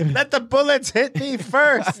say, let the bullets hit me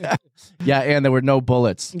first? Yeah, and there were no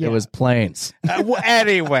bullets. Yeah. It was planes. Well,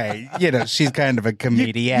 anyway, she's kind of a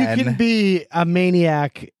comedian. You can be a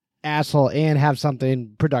maniac asshole and have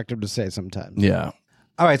something productive to say sometimes. Yeah.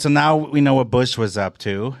 All right, so now we know what Bush was up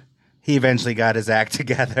to. He eventually got his act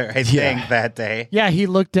together, I think, that day. Yeah, he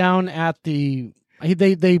looked down at they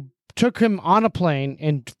took him on a plane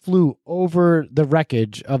and flew over the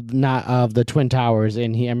wreckage of the Twin Towers,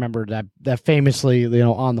 and I remember that famously,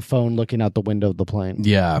 on the phone looking out the window of the plane.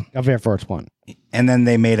 Yeah. Of Air Force One. And then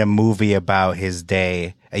they made a movie about his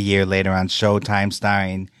day a year later on Showtime,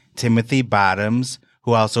 starring Timothy Bottoms,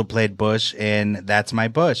 who also played Bush in That's My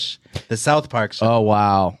Bush, the South Park show. Oh,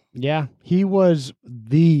 wow. Yeah, he was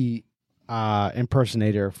the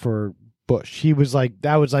impersonator for Bush. He was like,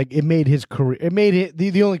 it made his career, it made it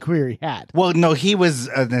the only career he had. Well, no, he was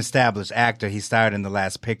an established actor. He starred in The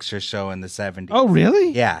Last Picture Show in the 70s. Oh,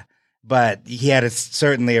 really? Yeah, but he had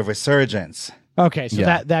certainly a resurgence. Okay, so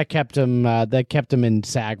that kept him in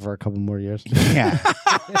SAG for a couple more years. Yeah.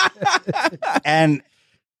 And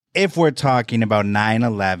if we're talking about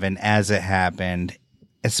 9/11 as it happened,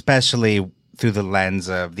 especially through the lens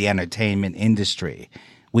of the entertainment industry,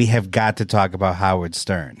 we have got to talk about Howard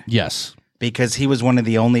Stern. Yes. Because he was one of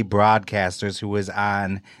the only broadcasters who was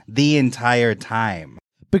on the entire time.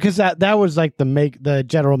 Because that was like the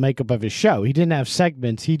general makeup of his show. He didn't have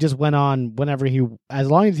segments. He just went on whenever as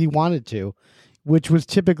long as he wanted to, which was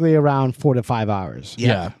typically around 4 to 5 hours.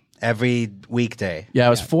 Yeah. Every weekday. Yeah, it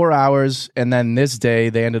was 4 hours, and then this day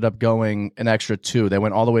they ended up going an extra 2. They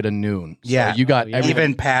went all the way to noon. So Yeah, you got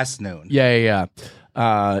even past noon. Yeah.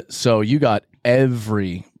 So you got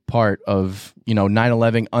every part of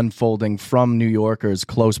 9/11 unfolding from New Yorkers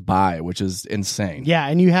close by, which is insane. Yeah,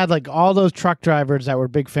 and you had like all those truck drivers that were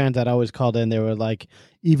big fans that always called in. They were like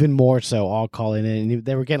even more so all calling in, and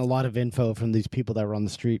they were getting a lot of info from these people that were on the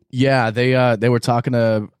street. Yeah, they were talking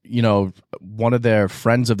to one of their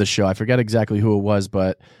friends of the show. I forget exactly who it was,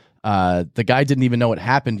 but The guy didn't even know what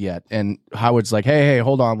happened yet. And Howard's like, hey,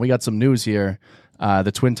 hold on. We got some news here.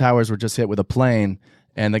 The Twin Towers were just hit with a plane.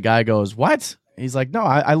 And the guy goes, what? He's like, no,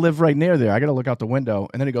 I live right near there. I got to look out the window.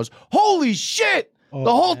 And then he goes, holy shit.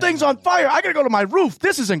 The whole thing's on fire. I got to go to my roof.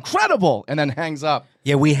 This is incredible. And then hangs up.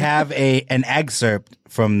 Yeah, we have an excerpt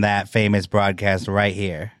from that famous broadcast right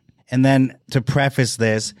here. And then to preface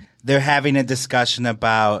this, they're having a discussion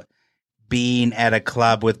about being at a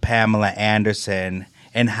club with Pamela Anderson,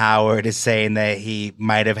 and Howard is saying that he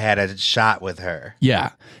might have had a shot with her.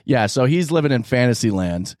 Yeah. So he's living in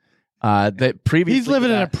Fantasyland. He's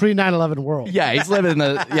living in a pre 9/11 world. Yeah, he's living in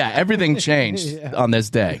everything changed on this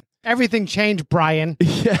day. Everything changed, Brian.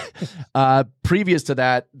 Previous to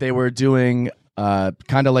that, they were doing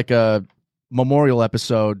kind of like a memorial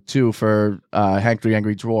episode too for Hank the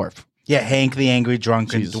Angry Dwarf. Yeah, Hank the Angry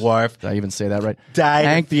Drunken Dwarf. Did I even say that right?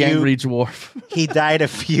 Hank the Angry Dwarf. He died a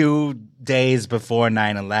few days before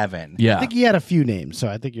 9/11. Yeah. I think he had a few names, so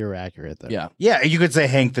I think you're accurate there. Yeah, you could say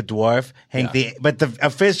Hank the Dwarf, but the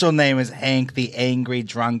official name is Hank the Angry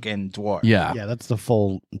Drunken Dwarf. Yeah, that's the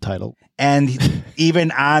full title. And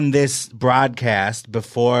even on this broadcast,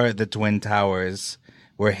 before the Twin Towers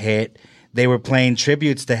were hit, they were playing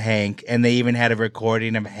tributes to Hank, and they even had a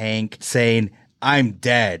recording of Hank saying, I'm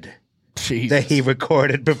dead. Jesus. That he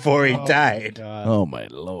recorded before he died. Oh, my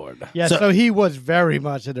Lord. Yeah, so he was very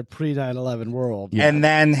much in a pre 9/11 world. Yeah. And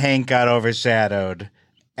then Hank got overshadowed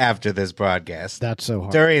after this broadcast. That's so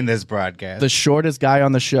hard. During this broadcast. The shortest guy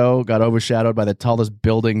on the show got overshadowed by the tallest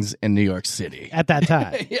buildings in New York City. At that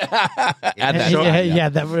time.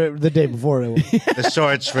 The day before. The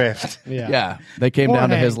short shrift. Yeah. They came Poor down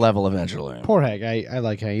to Hank. his level eventually. Poor Hank. I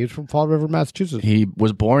like Hank. He's from Fall River, Massachusetts. He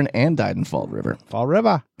was born and died in Fall River. Fall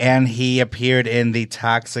River. And he appeared in the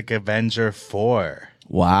Toxic Avenger 4.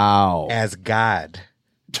 Wow. As God.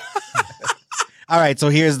 All right, so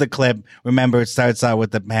here's the clip. Remember, it starts out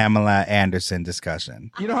with the Pamela Anderson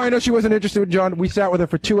discussion. You know how I know she wasn't interested with John? We sat with her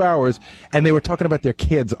for 2 hours, and they were talking about their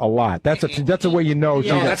kids a lot. That's a way you know.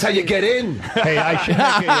 Yeah, that's how you get in. Hey,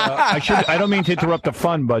 I don't mean to interrupt the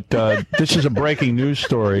fun, but this is a breaking news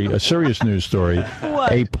story, a serious news story.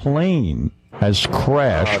 What? A plane has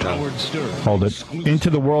crashed. Hold it into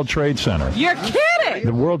the World Trade Center. You're kidding!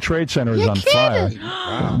 The World Trade Center is on fire,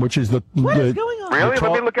 which is the What is going on? Really?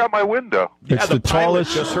 Let me look out my window. It's the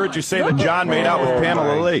tallest. Just heard you say that John made out with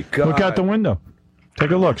Pamela Lee. Look out the window.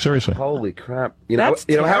 Take a look. Seriously. Holy crap! That's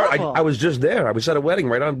Howard, terrible. I was just there. I was at a wedding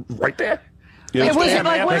right there. It was it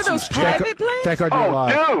like one of those private planes?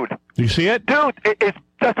 Dude! Do you see it? Dude, it's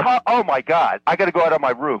just hot. Oh my God! I got to go out on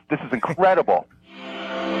my roof. This is incredible.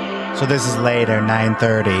 So this is later,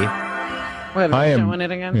 9:30. Wait, am I showing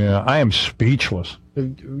it again? Yeah, I am speechless.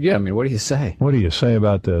 Yeah, I mean, what do you say? What do you say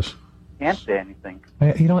about this? Can't say anything.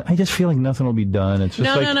 I just feel like nothing will be done. It's just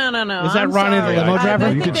No. Is that I'm Ronnie the sorry. limo driver? I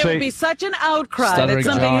You think could there say- would be such an outcry Stuttering that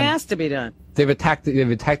something John. has to be done. They've attacked the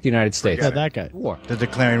United States. Yeah, that guy. War. They're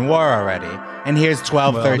declaring war already. And here's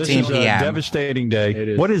 12:13 this is a p.m. devastating day. It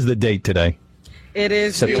is. What is the date today? It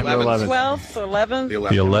is September 11th. 12th, 11th.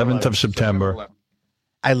 The 11th of September.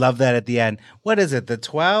 I love that at the end. What is it, the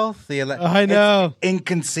 12th? The 11th? I know. It's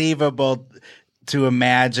inconceivable to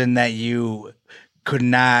imagine that you could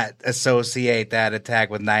not associate that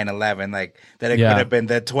attack with 9/11, like that it could have been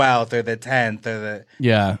the 12th or the 10th or the...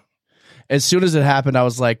 Yeah. As soon as it happened, I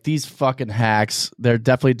was like, these fucking hacks, they're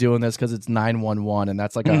definitely doing this because it's 911, and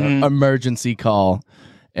that's like an emergency call.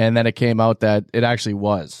 And then it came out that it actually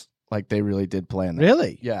was. Like, they really did plan that.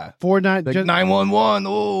 Really? Yeah. 911.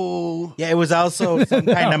 Oh. Yeah, it was also some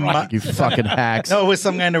kind of... You fucking hacks. No, it was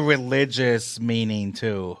some kind of religious meaning,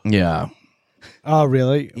 too. Yeah. Oh,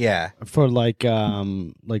 really? Yeah. For like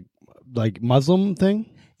Muslim thing?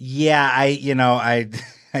 Yeah, I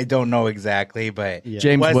don't know exactly, but... Yeah.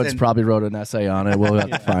 James wasn't- Woods probably wrote an essay on it. We'll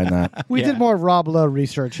have to find that. We did more Rob Lowe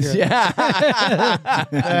research here. than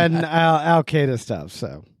Al Qaeda stuff,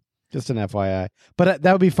 so just an FYI. But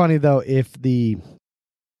that would be funny, though, if the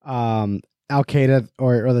Al Qaeda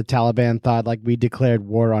or the Taliban thought like we declared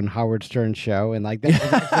war on Howard Stern's show, and like that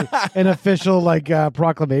was actually an official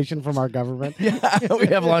proclamation from our government. Yeah, we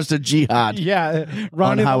have launched a jihad. Yeah,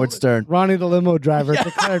 on Howard Stern. Ronnie the limo driver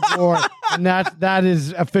declared war, and that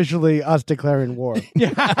is officially us declaring war.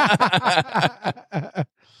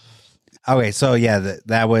 Okay, so yeah,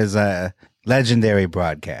 that was a legendary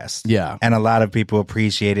broadcast. Yeah. And a lot of people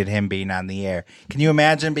appreciated him being on the air. Can you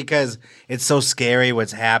imagine? Because it's so scary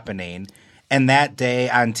what's happening. And that day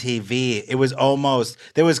on TV, it was almost,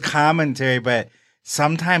 there was commentary, but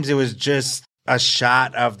sometimes it was just a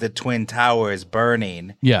shot of the Twin Towers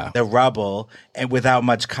burning, the rubble, and without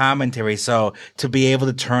much commentary. So to be able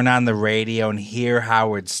to turn on the radio and hear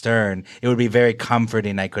Howard Stern, it would be very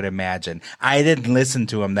comforting, I could imagine. I didn't listen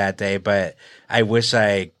to him that day, but I wish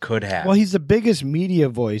I could have. Well, he's the biggest media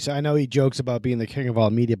voice. I know he jokes about being the king of all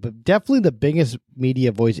media, but definitely the biggest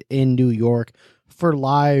media voice in New York for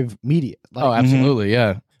live media. Absolutely,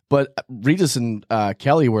 yeah. But Regis and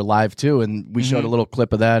Kelly were live too, and we showed a little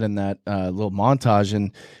clip of that in that little montage,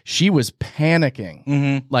 and she was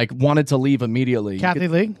panicking, like wanted to leave immediately. Kathy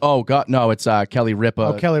Lee? Oh, God, no, it's Kelly Ripa.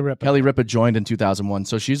 Oh, Kelly Ripa. Kelly Ripa joined in 2001,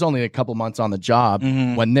 so she's only a couple months on the job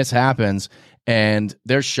when this happens, and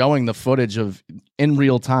they're showing the footage of in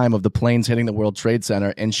real time of the planes hitting the World Trade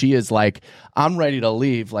Center, and she is like, I'm ready to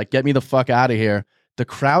leave, like, get me the fuck out of here. The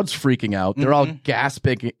crowd's freaking out. They're all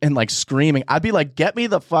gasping and like screaming. I'd be like, get me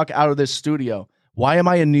the fuck out of this studio. Why am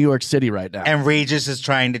I in New York City right now? And Regis is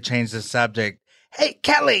trying to change the subject. Hey,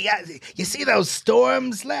 Kelly, you see those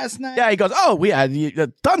storms last night? Yeah, he goes, oh, we had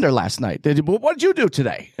thunder last night. What did you do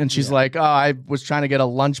today? And she's like, oh, I was trying to get a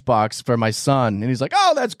lunchbox for my son. And he's like,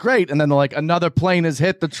 oh, that's great. And then they're like, another plane has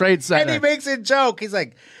hit the Trade Center. And he makes a joke. He's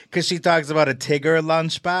like, because she talks about a Tigger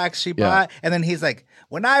lunchbox she bought. And then he's like,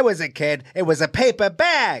 when I was a kid, it was a paper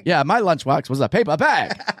bag. Yeah, my lunchbox was a paper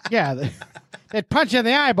bag. Yeah, they'd punch you in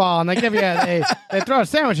the eyeball and they give you they throw a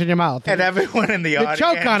sandwich in your mouth. And everyone in the audience, you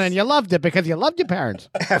choke on it and you loved it because you loved your parents.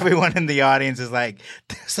 Everyone in the audience is like,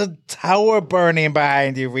 there's a tower burning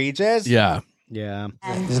behind you, Regis. Yeah. Yeah.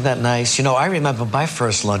 Isn't that nice? You know, I remember my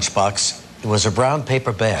first lunchbox. It was a brown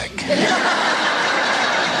paper bag.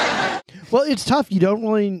 Well, it's tough. You don't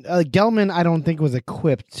really... Gelman, I don't think, was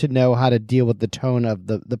equipped to know how to deal with the tone of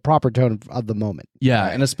the proper tone of the moment. Yeah,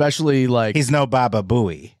 and especially like... He's no Baba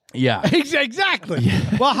Booey. Yeah. Exactly.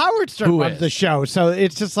 Yeah. Well, Howard Stern runs the show, so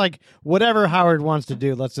it's just like whatever Howard wants to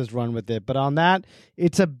do, let's just run with it. But on that,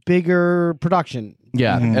 it's a bigger production.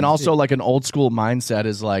 Yeah, and also like an old school mindset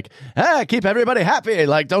is like, keep everybody happy.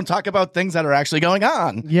 Like, don't talk about things that are actually going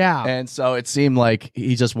on. Yeah. And so it seemed like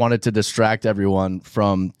he just wanted to distract everyone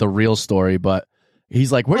from the real story, but he's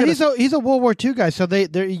like, he's a World War II guy, so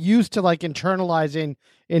they're used to like internalizing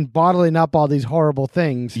and bottling up all these horrible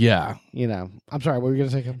things. Yeah. You know, I'm sorry, what were you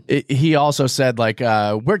going to say? He also said like,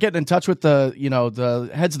 we're getting in touch with the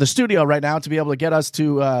heads of the studio right now to be able to get us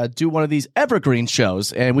to do one of these evergreen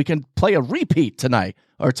shows, and we can play a repeat tonight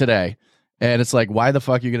or today. And it's like, why the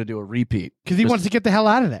fuck are you going to do a repeat? Because he wants to get the hell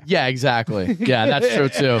out of there. Yeah, exactly. Yeah, that's true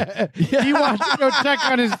too. He wants to go check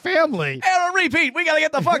on his family. And a repeat. We got to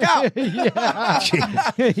get the fuck out.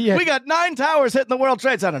 Yeah. We got 9 towers hitting the World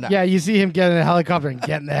Trade Center now. Yeah, you see him getting a helicopter and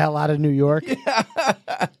getting the hell out of New York.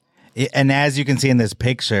 And as you can see in this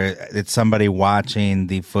picture, it's somebody watching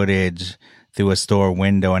the footage through a store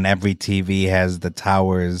window, and every TV has the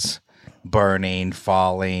towers burning,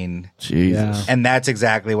 falling. Jesus. And that's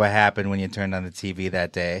exactly what happened when you turned on the TV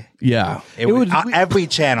that day. Yeah. It was every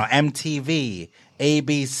channel, MTV,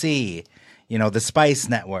 ABC, the Spice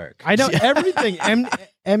Network. I know everything.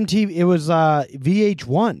 MTV, it was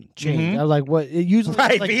VH1 changed. I was like, what? It usually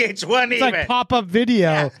right, like, VH1 it's like pop-up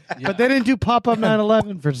video, but they didn't do pop-up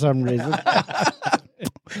 9/11 for some reason.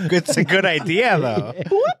 It's a good idea, though.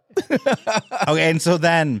 Okay, and so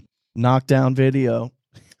then... Knockdown video.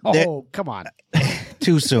 Oh, come on.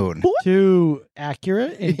 Too soon. Too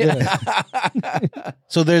accurate.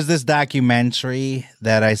 So there's this documentary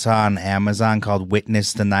that I saw on Amazon called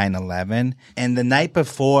Witness the 9/11. And the night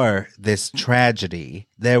before this tragedy,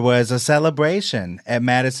 there was a celebration at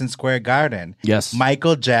Madison Square Garden. Yes.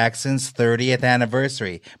 Michael Jackson's 30th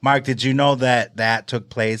anniversary. Mark, did you know that took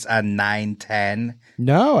place on 9/10?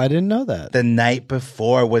 No, I didn't know that. The night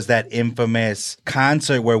before was that infamous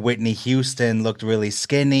concert where Whitney Houston looked really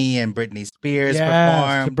skinny and Britney Spears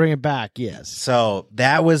performed. To bring it back, yes. So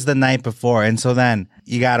that was the night before. And so then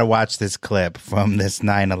you got to watch this clip from this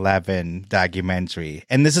 9/11 documentary.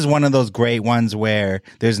 And this is one of those great ones where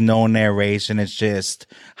there's no narration. It's just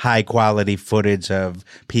high quality footage of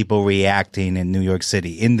people reacting in New York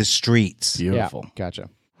City in the streets. Beautiful. Yeah, gotcha.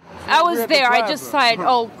 I was there. I just saw it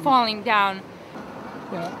all falling down.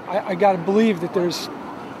 Yeah, I got to believe that there's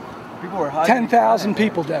 10,000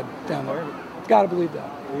 people dead down there. Got to believe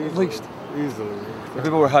that, at least. Easily.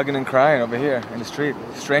 People were hugging and crying over here in the street.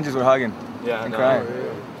 Strangers were hugging and crying.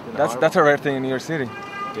 Yeah. That's a rare thing in New York City.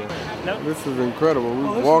 Yeah. This is incredible.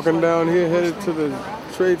 We're walking down here, headed to the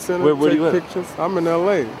Trade Center to take pictures. I'm in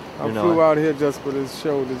L.A. I flew out here just for this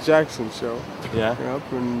show, the Jackson show. Yeah.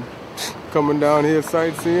 Yep, and coming down here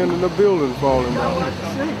sightseeing and the building falling down.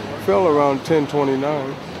 Fell around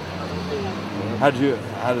 10:29. How'd you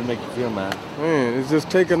How did it make you feel, man? Man, it's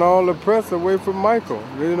just taking all the press away from Michael.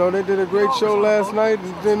 You know, they did a great show last night,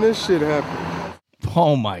 and then this shit happened.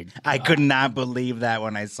 Oh my God. I could not believe that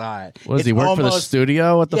when I saw it. What does he work for the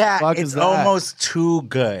studio? What the fuck is that? It's almost too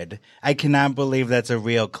good. I cannot believe that's a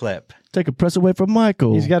real clip. Take a press away from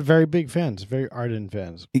Michael. He's got very big fans, very ardent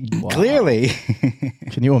fans. Wow. Clearly.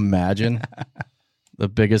 Can you imagine the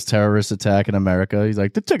biggest terrorist attack in America? He's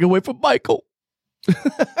like, take it away from Michael.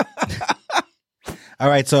 All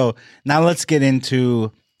right, so now let's get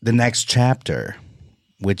into the next chapter,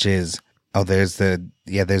 which is there's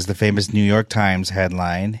the famous New York Times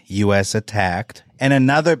headline, U.S. attacked, and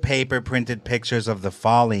another paper printed pictures of the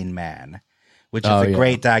falling man, which is a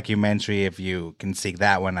great documentary if you can seek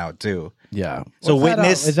that one out too. Yeah. So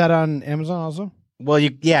is that on Amazon also? Well, you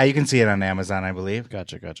can see it on Amazon, I believe.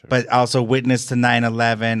 Gotcha. But also Witness to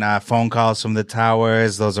 9/11, phone calls from the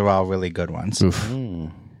towers. Those are all really good ones.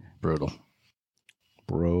 Brutal.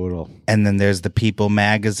 And then there's the People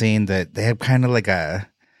magazine that they have kind of like a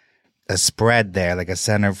spread there, like a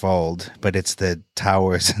centerfold, but it's the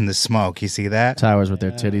towers and the smoke. You see that? Towers with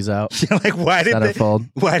their titties out. Like, why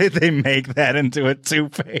did they make that into a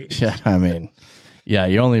 2-page? Yeah, I mean,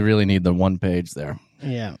 you only really need the 1 page there.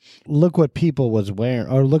 Yeah. Look what People was wearing,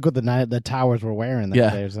 or look what the towers were wearing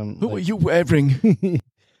that day. Who are you wearing?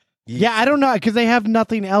 Yeah, I don't know, because they have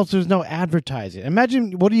nothing else. There's no advertising.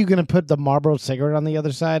 Imagine, what are you going to put the Marlboro cigarette on the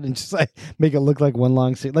other side and just like make it look like one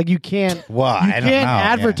long cigarette? Like, you can't. I don't know.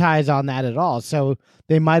 Advertise on that at all. So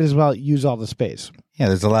they might as well use all the space. Yeah,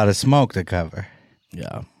 there's a lot of smoke to cover.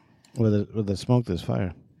 Yeah, with the smoke, there's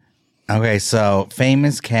fire. Okay, so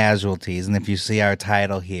famous casualties, and if you see our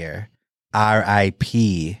title here,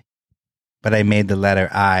 R.I.P. But I made the letter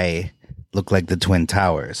I look like the Twin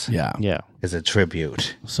Towers. Yeah. As a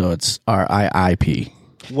tribute. So it's R.I.I.P.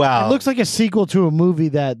 Well, it looks like a sequel to a movie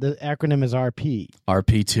that the acronym is RP.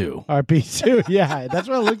 RP2. RP2, yeah. That's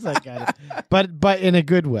what it looks like, kind of. But in a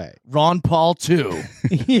good way. Ron Paul 2.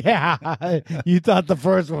 Yeah. You thought the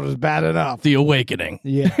first one was bad enough. The Awakening.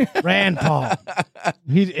 Yeah. Rand Paul.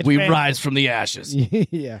 Rise from the ashes.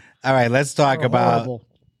 Yeah. All right, let's talk about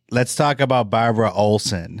Barbara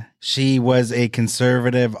Olson. She was a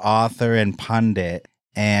conservative author and pundit,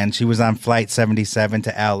 and she was on Flight 77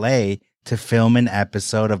 to L.A. to film an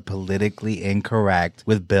episode of Politically Incorrect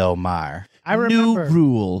with Bill Maher. I remember. New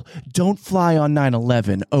rule. Don't fly on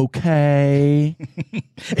 9/11, okay?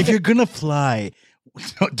 If you're going to fly,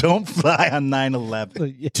 don't fly on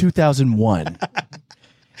 9/11. 2001.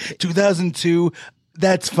 2002,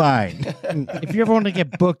 that's fine. If you ever want to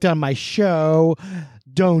get booked on my show,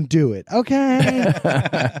 don't do it,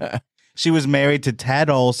 okay? She was married to Ted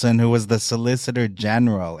Olson, who was the Solicitor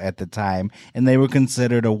General at the time, and they were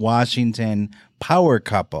considered a Washington power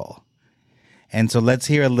couple. And so let's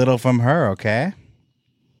hear a little from her, okay?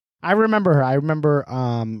 I remember her. I remember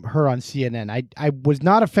her on CNN. I was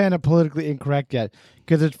not a fan of Politically Incorrect yet,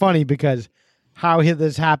 because it's funny because how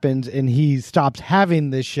this happens and he stops having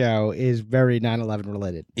this show is very 9/11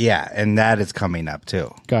 related. Yeah, and that is coming up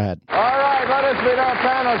too. Go ahead. All right, let us meet our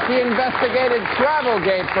panel. She investigated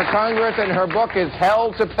Travelgate for Congress, and her book is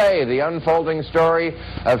Hell to Pay, the unfolding story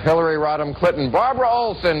of Hillary Rodham Clinton. Barbara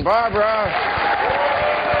Olson. Barbara.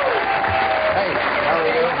 Hey, how are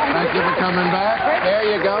you? Thank you for coming back. There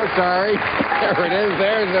you go. Sorry. There it is.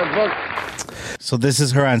 There's her book. So this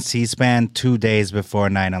is her on C-SPAN 2 days before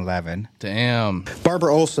 9/11. Damn.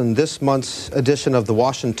 Barbara Olson, this month's edition of the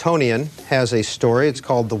Washingtonian has a story. It's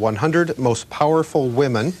called The 100 Most Powerful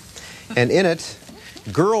Women. And in it,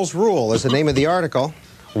 Girls Rule is the name of the article.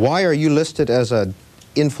 Why are you listed as an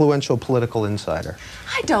influential political insider?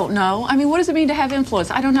 I don't know. I mean, what does it mean to have influence?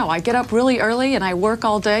 I don't know. I get up really early and I work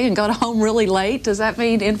all day and go home really late. Does that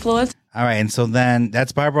mean influence? All right, and so then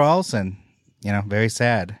that's Barbara Olson. You know, very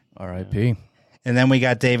sad. R.I.P. And then we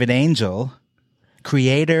got David Angel,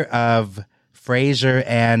 creator of Frasier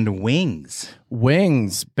and Wings.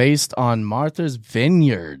 Wings, based on Martha's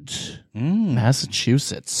Vineyard,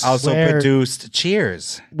 Massachusetts. Also produced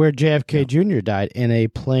Cheers. Where JFK Jr. died in a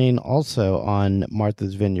plane also on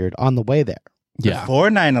Martha's Vineyard on the way there. Yeah. Before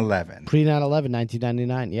 9/11. Pre 9/11,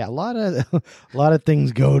 1999. Yeah, a lot of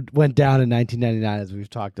things went down in 1999 as we've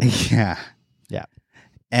talked about. Yeah. Yeah.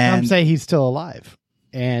 And some say he's still alive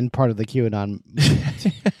and part of the QAnon.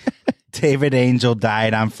 David Angel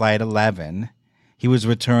died on Flight 11. He was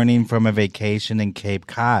returning from a vacation in Cape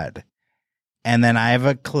Cod. And then I have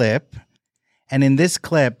a clip. And in this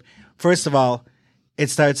clip, first of all, it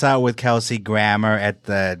starts out with Kelsey Grammer at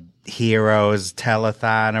the Heroes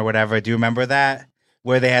Telethon or whatever. Do you remember that?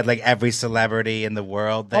 Where they had like every celebrity in the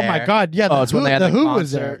world there. Oh my God. Yeah. It's when they had the Who concert.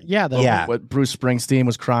 was there. Yeah. Yeah. What Bruce Springsteen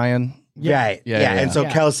was crying. Right. Yeah. And so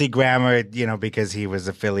Kelsey Grammer, because he was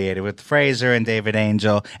affiliated with Fraser and David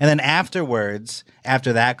Angel. And then afterwards,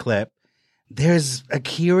 after that clip, there's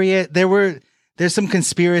some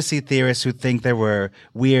conspiracy theorists who think there were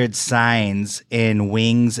weird signs in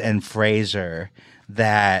Wings and Fraser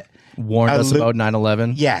that warned us about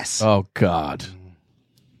 9/11. Yes. Oh God.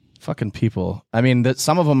 Fucking people. I mean,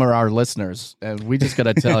 some of them are our listeners, and we just got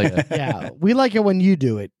to tell you. Yeah, we like it when you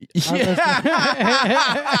do it. Yes,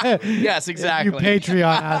 exactly. You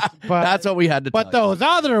Patreon us. But, that's what we had to tell But those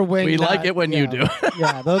other wings. We like it when you do.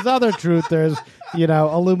 Yeah, those other truthers,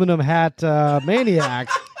 aluminum hat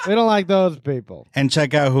maniacs. We don't like those people. And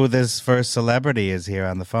check out who this first celebrity is here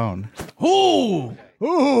on the phone. Ooh!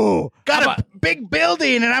 Got a big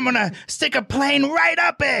building, and I'm going to stick a plane right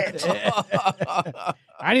up it.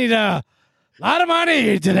 I need a lot of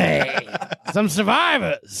money today. Some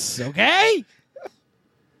survivors, okay?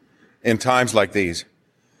 In times like these,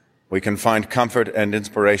 we can find comfort and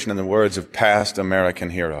inspiration in the words of past American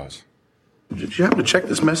heroes. Did you happen to check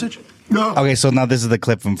this message? No. Okay, so now this is the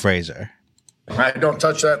clip from Fraser. I don't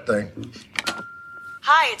touch that thing.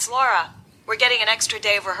 Hi, it's Laura. We're getting an extra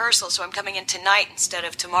day of rehearsal, so I'm coming in tonight instead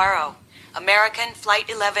of tomorrow. American, Flight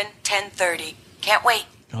 11, 10:30. Can't wait.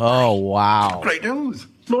 Oh, wow. Great news.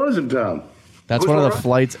 Laura's in town. That's one of the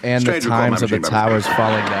flights and the times of the towers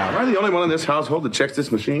falling down. Am I the only one in this household that checks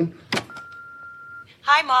this machine?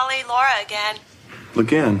 Hi, Molly. Laura again.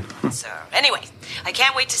 Again? So, anyway, I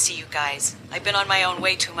can't wait to see you guys. I've been on my own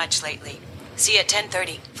way too much lately. See you at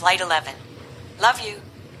 10:30, Flight 11. Love you.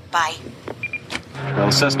 Bye.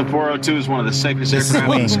 Well, Cessna 402 is one of the safest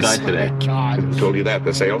aircraft in the sky today. Who told you that?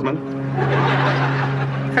 The salesman?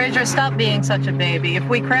 Fraser, stop being such a baby. If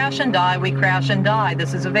we crash and die, we crash and die.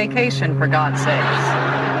 This is a vacation, for God's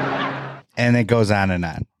sakes. And it goes on and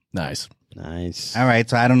on. Nice. All right,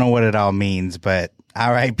 so I don't know what it all means, but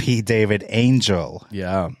R.I.P. David Angel.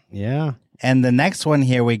 Yeah. Yeah. And the next one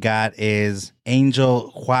here we got is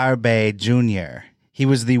Angel Huarbe Jr. He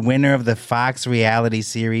was the winner of the Fox reality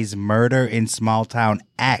series Murder in Small Town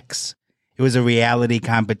X. It was a reality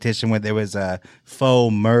competition where there was a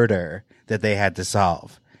faux murder that they had to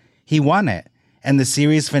solve. He won it, and the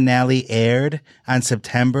series finale aired on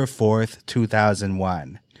September 4th,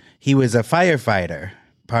 2001. He was a firefighter,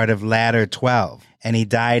 part of Ladder 12, and he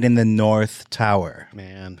died in the North Tower.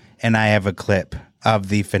 Man. And I have a clip of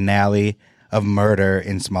the finale of Murder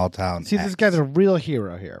in Small Town See, X. this guy's a real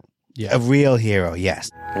hero here. Yeah. A real hero, yes.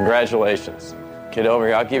 Congratulations. Get over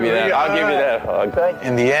here. I'll give you that. I'll give you that hug.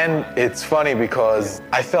 In the end, it's funny because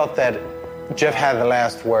I felt that Jeff had the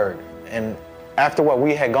last word. And after what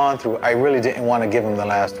we had gone through, I really didn't want to give him the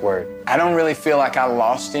last word. I don't really feel like I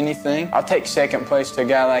lost anything. I'll take second place to a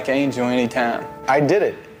guy like Angel anytime. I did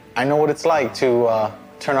it. I know what it's like to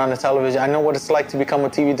turn on the television. I know what it's like to become a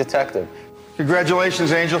TV detective.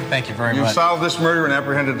 Congratulations, Angel. Thank you very You've much. solved this murder and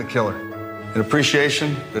apprehended the killer. In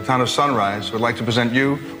appreciation, the town of Sunrise would like to present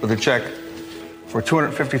you with a check for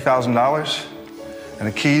 $250,000 and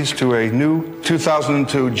the keys to a new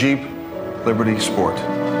 2002 Jeep Liberty Sport.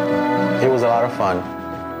 It was a lot of fun,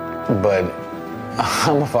 but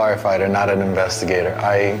I'm a firefighter, not an investigator.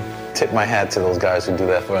 I tip my hat to those guys who do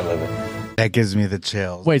that for a living. That gives me the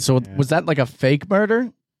chills. Wait, so was that like a fake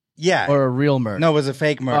murder? Yeah. Or a real murder? No, it was a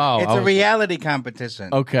fake murder. Oh, it's a reality competition.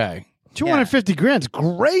 Okay. 250 grand's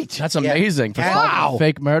great. That's amazing. For solving a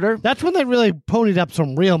fake murder? That's when they really ponied up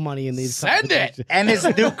some real money in these. Send it. And his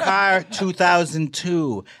new car,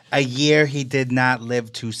 2002, a year he did not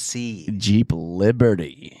live to see. Jeep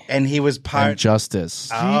Liberty. And he was part And Justice.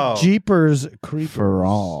 Oh. Jeepers Creepers. For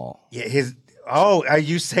all. Yeah, are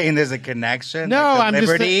you saying there's a connection? No, Like the I'm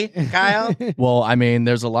Liberty, just Kyle? Well, I mean,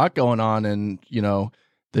 there's a lot going on in,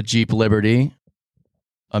 the Jeep Liberty.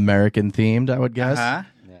 American themed, I would guess.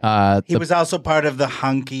 He was also part of the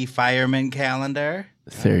hunky fireman calendar.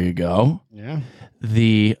 There you go. Yeah.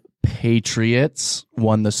 The Patriots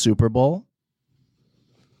won the Super Bowl.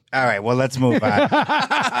 All right, well, let's move on.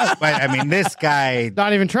 But, I mean, this guy...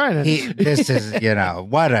 Not even trying to. This is,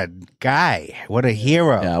 what a guy. What a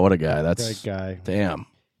hero. Yeah, what a guy. That's Great guy. Damn.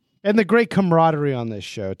 And the great camaraderie on this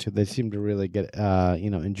show, too. They seem to really get,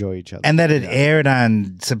 enjoy each other. And that it aired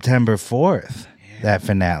on September 4th, that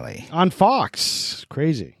finale. On Fox.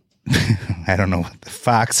 Crazy. I don't know what the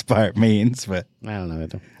Fox part means, but... I don't know.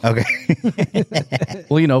 Okay.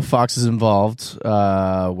 Well, Fox is involved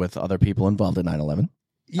with other people involved in 9/11.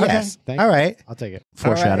 Yes. Okay, All right. I'll take it.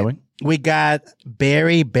 Foreshadowing. All right. We got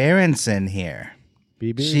Barry Berenson here.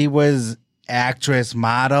 BB. She was actress,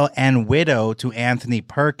 model, and widow to Anthony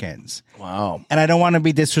Perkins. Wow. And I don't want to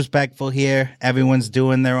be disrespectful here. Everyone's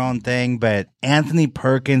doing their own thing, but Anthony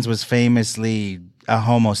Perkins was famously a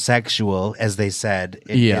homosexual, as they said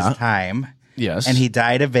in his time. Yes. And he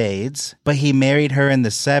died of AIDS, but he married her in the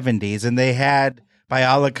 70s, and they had, by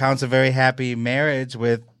all accounts, a very happy marriage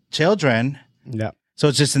with children. Yeah. So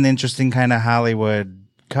it's just an interesting kind of Hollywood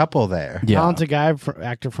couple there. Talented guy,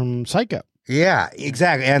 actor from Psycho. Yeah,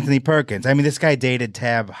 exactly. Anthony Perkins. I mean, this guy dated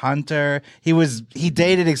Tab Hunter. He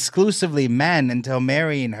dated exclusively men until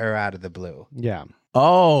marrying her out of the blue. Yeah.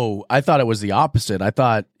 Oh, I thought it was the opposite. I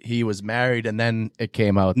thought he was married and then it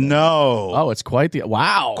came out. No. Oh, it's quite the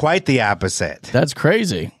Quite the opposite. That's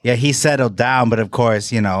crazy. Yeah, he settled down, but of course,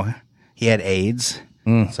 he had AIDS.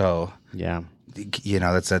 So, yeah.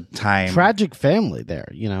 That's a time. Tragic family there,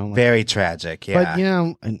 Very tragic,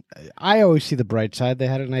 yeah. But, I always see the bright side. They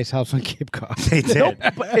had a nice house on Cape Cod. They did.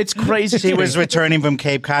 But it's crazy. She was returning from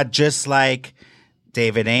Cape Cod just like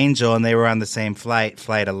David Angel, and they were on the same flight,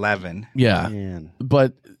 Flight 11. Yeah. Man.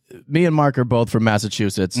 But me and Mark are both from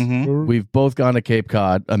Massachusetts. We've both gone to Cape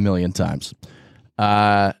Cod a million times.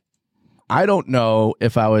 I don't know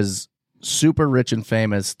if I was super rich and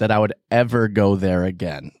famous that I would ever go there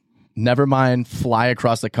again. Never mind fly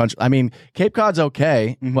across the country. I mean, Cape Cod's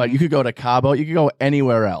okay, but you could go to Cabo. You could go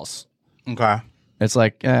anywhere else. Okay. It's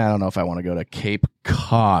like, I don't know if I want to go to Cape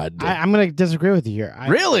Cod. I'm going to disagree with you here.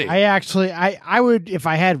 Really? I would, if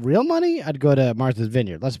I had real money, I'd go to Martha's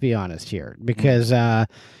Vineyard. Let's be honest here. Because, no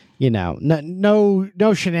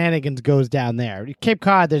shenanigans goes down there. Cape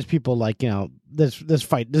Cod, there's people like, this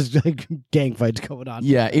fight, this like gang fights going on.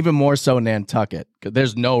 Yeah, even more so Nantucket. 'Cause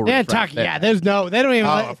there's no Nantucket. Yeah, there's no. They don't even.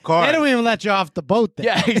 Of course. They don't even let you off the boat there.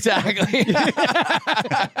 Yeah, exactly.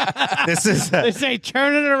 This is. They say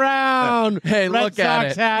turn it around. Hey, Red look at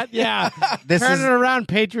Sox it. hat. Yeah. This turn is it around.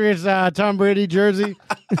 Patriots. Tom Brady jersey.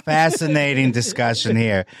 fascinating discussion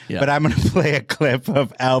here. Yeah. But I'm going to play a clip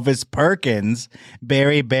of Elvis Perkins,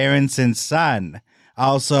 Barry Berenson's son.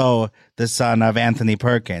 Also the son of Anthony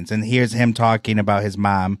Perkins. And here's him talking about his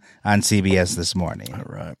mom on CBS this morning. All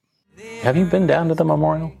right. Have you been down to the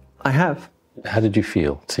memorial? I have. How did you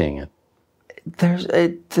feel seeing it?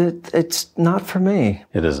 It's not for me.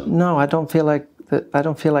 It isn't. No, I don't feel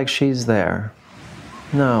like she's there.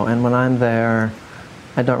 No, and when I'm there,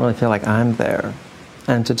 I don't really feel like I'm there.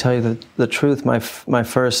 And to tell you the truth, my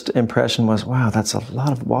first impression was, wow, that's a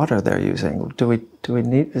lot of water they're using. Do we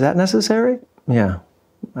need? Is that necessary? Yeah,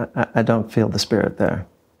 I don't feel the spirit there.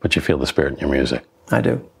 But you feel the spirit in your music. I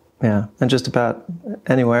do. Yeah, and just about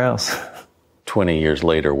anywhere else. 20 years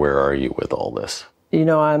later, where are you with all this?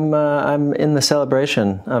 I'm in the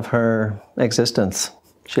celebration of her existence.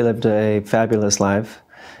 She lived a fabulous life,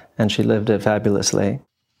 and she lived it fabulously.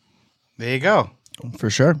 There you go.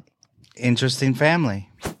 For sure. Interesting family.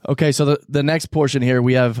 Okay, so the next portion here,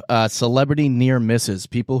 we have celebrity near misses,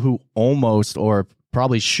 people who almost or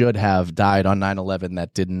probably should have died on 9/11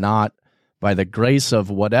 that did not, by the grace of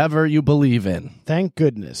whatever you believe in. Thank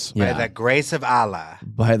goodness. By the grace of Allah.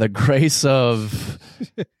 By the grace of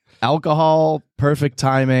alcohol, perfect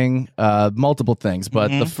timing, multiple things. But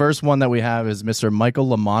the first one that we have is Mr. Michael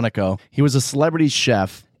LaMonaco. He was a celebrity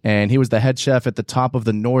chef, and he was the head chef at the top of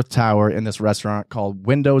the North Tower in this restaurant called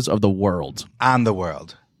Windows of the World. On the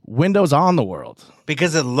world. Windows on the world.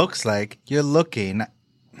 Because it looks like you're looking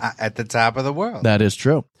at the top of the world. That is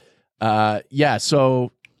true.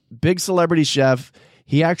 So big celebrity chef.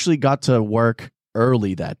 He actually got to work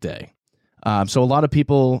early that day. So a lot of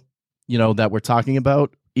people, that we're talking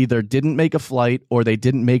about either didn't make a flight or they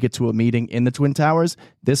didn't make it to a meeting in the Twin Towers.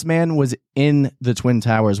 This man was in the Twin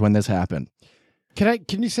Towers when this happened.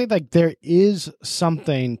 Can you say like there is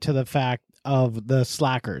something to the fact of the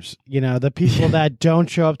slackers, the people that don't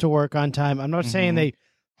show up to work on time? I'm not saying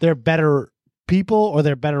they're better people or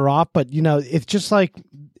they're better off, but it's just like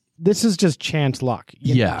this is just chance luck.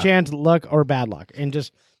 Chance luck or bad luck. And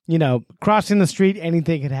just, crossing the street,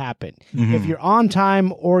 anything could happen. If you're on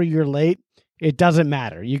time or you're late, it doesn't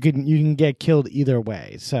matter. You can get killed either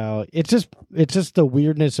way. So it's just the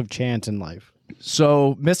weirdness of chance in life.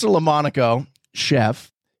 So Mr. LaMonaco,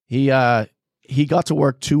 chef, he got to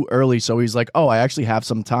work too early, so he's like, oh, I actually have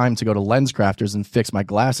some time to go to Lens Crafters and fix my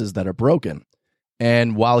glasses that are broken.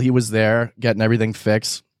 And while he was there getting everything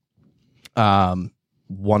fixed,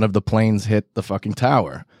 one of the planes hit the fucking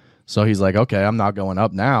tower. So he's like, okay, I'm not going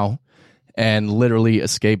up now. And literally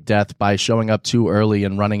escaped death by showing up too early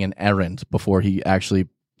and running an errand before he actually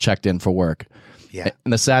checked in for work. Yeah.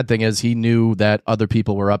 And the sad thing is he knew that other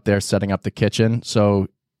people were up there setting up the kitchen. So,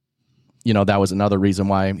 that was another reason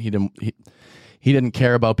why he didn't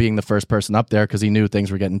care about being the first person up there, because he knew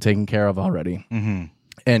things were getting taken care of already.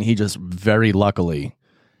 And he just very luckily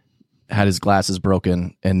had his glasses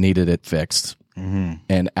broken and needed it fixed.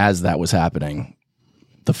 And as that was happening,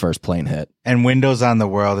 the first plane hit. And Windows on the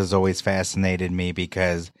World has always fascinated me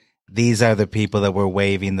because these are the people that were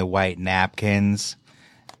waving the white napkins.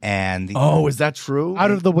 And oh, is that true? Out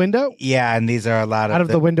of the window? Yeah, and these are a lot of out of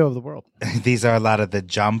the window of the world. These are a lot of the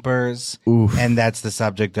jumpers. Oof. And that's the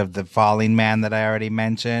subject of the falling man that I already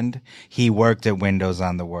mentioned. He worked at Windows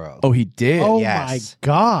on the World. Oh, he did? Oh, yes. my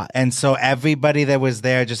God. And so everybody that was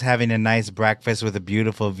there just having a nice breakfast with a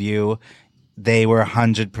beautiful view, they were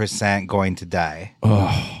 100% going to die.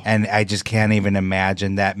 Oh. And I just can't even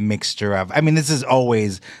imagine that mixture of, I mean, this is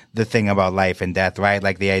always the thing about life and death, right?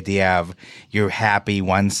 Like the idea of you're happy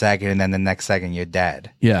 1 second and then the next second you're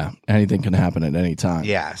dead. Yeah, anything can happen at any time.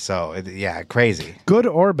 Yeah, so, crazy. Good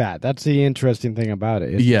or bad. That's the interesting thing about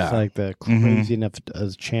it. It's just like the crazy enough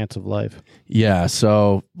chance of life. Yeah,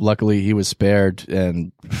 so luckily he was spared,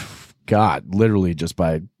 and God, literally just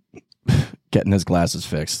by getting his glasses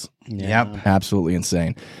fixed. Yep. Absolutely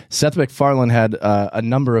insane. Seth MacFarlane had a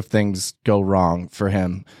number of things go wrong for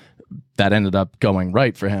him that ended up going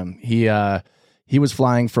right for him. He was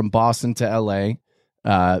flying from Boston to LA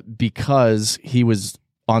because he was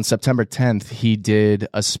on September 10th. He did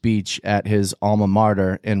a speech at his alma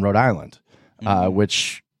mater in Rhode Island,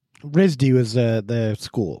 which RISD was the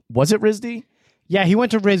school. Was it RISD? Yeah, he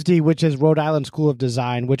went to RISD, which is Rhode Island School of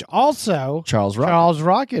Design, which also Charles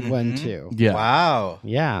Rocket went to. Yeah. Wow.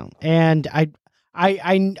 Yeah, and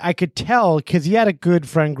I could tell because he had a good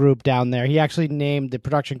friend group down there. He actually named the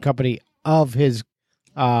production company of his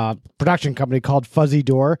production company called Fuzzy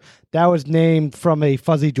Door. That was named from a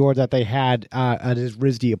fuzzy door that they had at his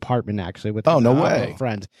RISD apartment, actually. With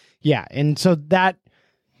friends. Yeah, and so that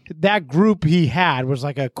group he had was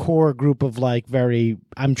like a core group of like very,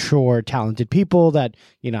 I'm sure, talented people that,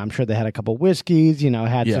 I'm sure they had a couple whiskeys,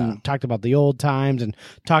 talked about the old times and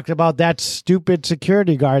talked about that stupid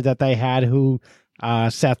security guard that they had who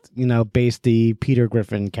Seth, based the Peter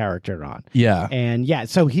Griffin character on. Yeah. And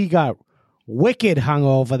so he got wicked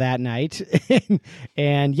hungover that night.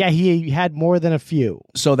 and he had more than a few.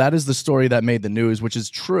 So that is the story that made the news, which is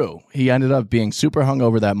true. He ended up being super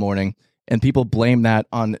hungover that morning. And people blame that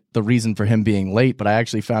on the reason for him being late. But I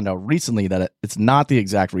actually found out recently that it's not the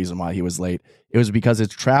exact reason why he was late. It was because his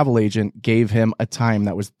travel agent gave him a time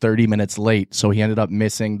that was 30 minutes late. So he ended up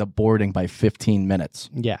missing the boarding by 15 minutes.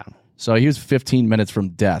 Yeah. So he was 15 minutes from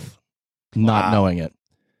death, not knowing it.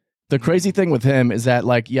 The crazy thing with him is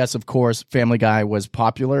that, yes, of course, Family Guy was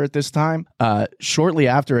popular at this time. Shortly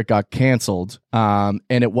after it got canceled, and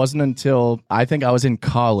it wasn't until I think I was in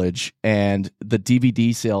college and the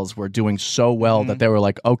DVD sales were doing so well that they were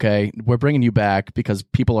like, okay, we're bringing you back because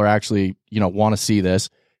people are actually, want to see this.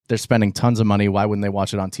 They're spending tons of money. Why wouldn't they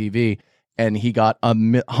watch it on TV? And he got a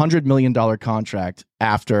 $100 million contract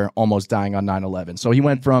after almost dying on 9/11. So he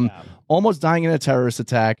went from almost dying in a terrorist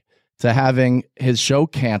attack to having his show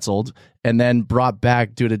canceled and then brought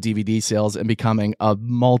back due to DVD sales and becoming a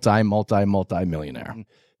multi-millionaire.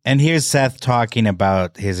 And here's Seth talking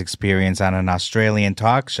about his experience on an Australian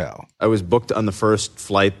talk show. I was booked on the first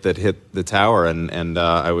flight that hit the tower, and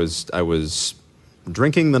I was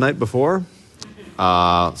drinking the night before,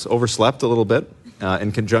 so overslept a little bit,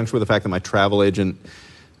 in conjunction with the fact that my travel agent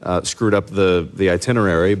screwed up the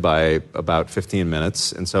itinerary by about 15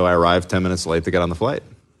 minutes, and so I arrived 10 minutes late to get on the flight.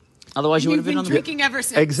 Otherwise, you would have been on the drinking ever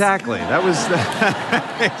since. Exactly. That was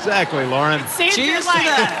exactly, Lauren. Cheers to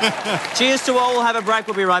that. Cheers to all. We'll have a break.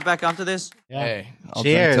 We'll be right back after this. Yeah. Hey, I'll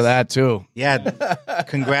Cheers drink to that too. Yeah.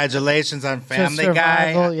 Congratulations on Family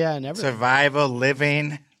survival, Guy. Yeah, and everything. Survival,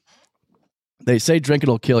 living. They say drink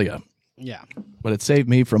it'll kill you. Yeah. But it saved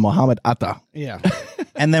me from Muhammad Atta. Yeah.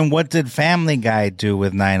 And then what did Family Guy do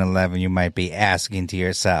with 9/11, you might be asking to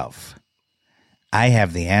yourself? I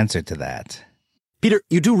have the answer to that. Peter,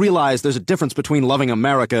 you do realize there's a difference between loving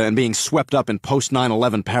America and being swept up in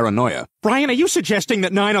post-9/11 paranoia. Brian, are you suggesting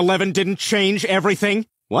that 9/11 didn't change everything?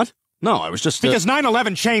 What? No, I was just... Because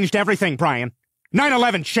 9/11 changed everything, Brian.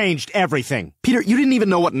 9/11 changed everything. Peter, you didn't even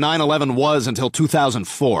know what 9/11 was until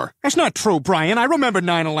 2004. That's not true, Brian. I remember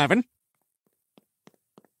 9/11.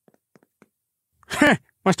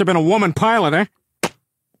 Must have been a woman pilot, eh?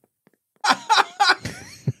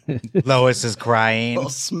 Lois is crying. Little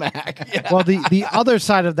smack. Yeah. Well, the other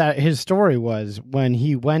side of that, his story was when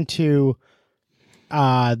he went to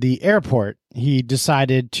the airport, he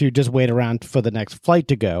decided to just wait around for the next flight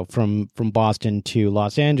to go from Boston to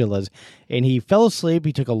Los Angeles. And he fell asleep.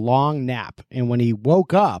 He took a long nap. And when he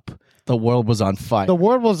woke up, the world was on fire. The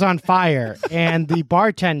world was on fire. And the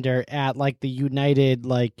bartender at the United,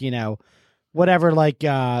 whatever, like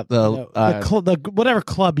whatever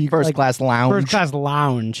club you First class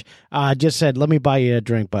lounge. Just said, "Let me buy you a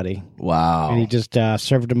drink, buddy." Wow. And he just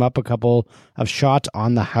served him up a couple of shots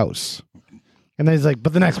on the house. And then he's like,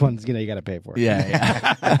 "But the next one's, you got to pay for it."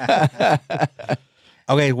 Yeah.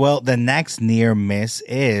 Okay, well, the next near miss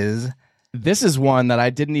is... This is one that I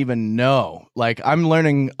didn't even know. Like, I'm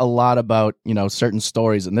learning a lot about, certain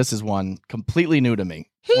stories, and this is one completely new to me.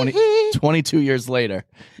 22 years later.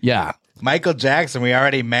 Yeah. Michael Jackson, we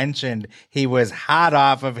already mentioned he was hot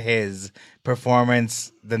off of his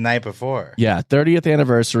performance the night before. Yeah, 30th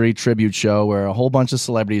anniversary tribute show where a whole bunch of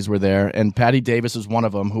celebrities were there, and Patty Davis was one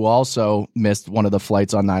of them, who also missed one of the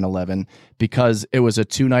flights on 9/11 because it was a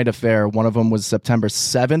 2-night affair. One of them was September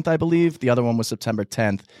 7th, I believe. The other one was September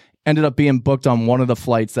 10th. Ended up being booked on one of the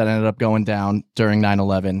flights that ended up going down during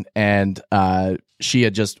 9/11, and she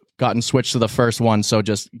had just gotten switched to the first one, so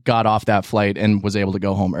just got off that flight and was able to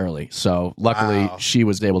go home early. So luckily, she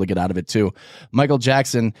was able to get out of it too. Michael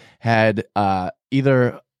Jackson had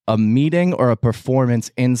either a meeting or a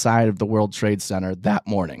performance inside of the World Trade Center that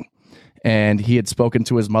morning, and he had spoken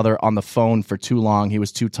to his mother on the phone for too long. He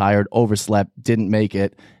was too tired, overslept, didn't make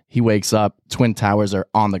it. He wakes up, Twin Towers are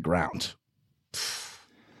on the ground.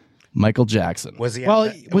 Michael Jackson. Was he on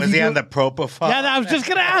the propofol? Yeah, I was just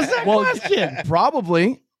going to ask that question.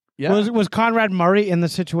 Probably. Yeah. Was Conrad Murray in the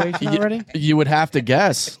situation already? You would have to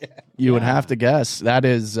guess. You would have to guess. That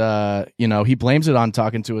is, he blames it on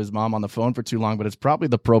talking to his mom on the phone for too long, but it's probably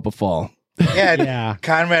the propofol. Yeah.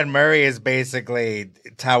 Conrad Murray is basically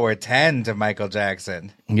Tower 10 to Michael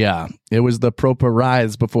Jackson. Yeah. It was the proper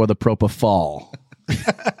rise before the proper fall.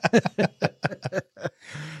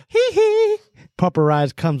 Hee. Proper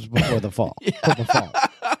rise comes before the fall. Proper fall.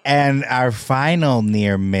 And our final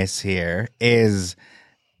near miss here is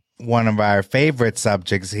one of our favorite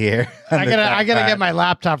subjects here. I gotta get my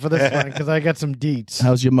laptop for this one because I got some deets.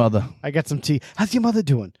 How's your mother? I got some tea. How's your mother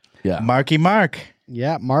doing? Yeah. Marky Mark.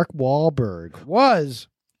 Yeah, Mark Wahlberg was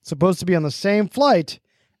supposed to be on the same flight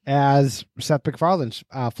as Seth MacFarlane's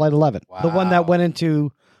Flight 11. Wow. The one that went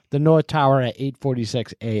into the North Tower at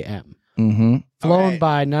 8:46 a.m. Mm-hmm. Flown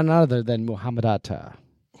by none other than Muhammad Atta.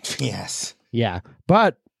 Yes. Yeah.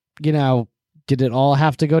 But, did it all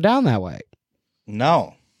have to go down that way?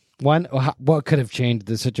 No. What could have changed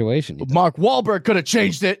the situation? Mark Wahlberg could have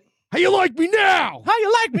changed it. How you like me now? How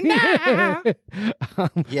you like me now?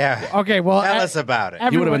 Yeah. Okay, well, tell us about it.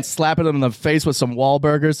 You would have been slapping him in the face with some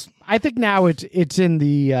Wahlburgers. I think now it's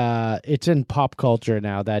in pop culture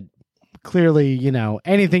now that clearly,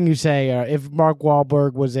 anything you say, or if Mark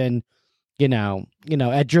Wahlberg was in, at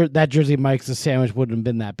that Jersey Mike's, the sandwich wouldn't have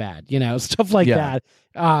been that bad, stuff like that.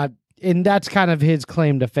 And that's kind of his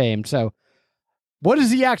claim to fame. So what is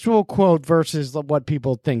the actual quote versus what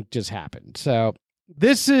people think just happened? So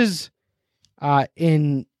this is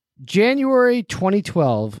in January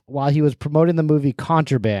 2012, while he was promoting the movie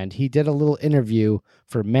Contraband, he did a little interview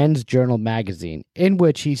for Men's Journal magazine in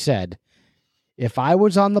which he said, "If I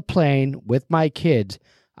was on the plane with my kids,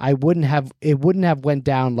 it wouldn't have went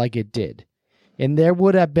down like it did. And there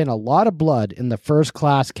would have been a lot of blood in the first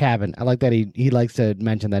class cabin." I like that he likes to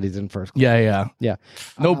mention that he's in first class. Yeah.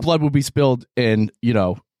 No blood would be spilled in,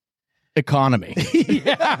 economy.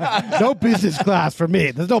 Yeah. No business class for me.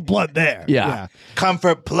 There's no blood there. Yeah.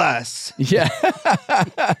 Comfort plus. Yeah.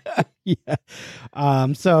 Yeah.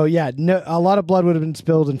 So yeah, a lot of blood would have been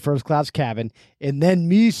spilled in first class cabin, and then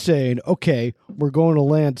me saying, "Okay, we're going to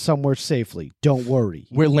land somewhere safely. Don't worry.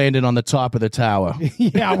 We're landing on the top of the tower."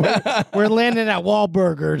 Yeah, we're landing at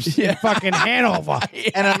Wahlburgers in fucking Hanover.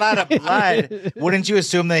 And a lot of blood. Wouldn't you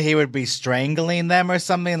assume that he would be strangling them or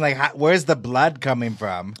something? Like, where's the blood coming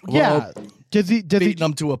from? Yeah. Does he beating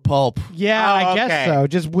them to a pulp? Yeah, I guess so.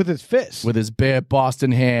 Just with his fist. With his bare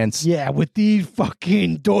Boston hands. Yeah, with these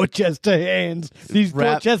fucking Dorchester hands. These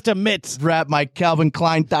Dorchester mitts. Wrap my Calvin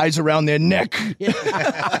Klein thighs around their neck.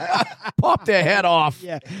 Pop their head off.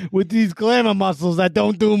 Yeah, with these glamour muscles that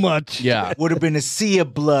don't do much. Yeah. Would have been a sea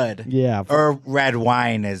of blood. Yeah. Or red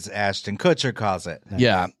wine, as Ashton Kutcher calls it.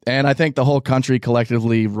 Yeah, and I think the whole country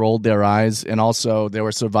collectively rolled their eyes, and also there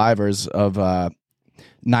were survivors of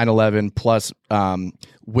 9/11 plus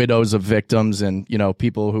widows of victims and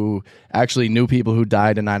people who actually knew people who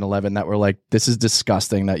died in 9/11 that were like, this is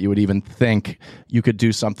disgusting that you would even think you could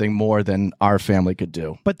do something more than our family could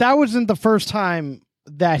do. But that wasn't the first time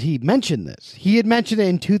that he mentioned this. He had mentioned it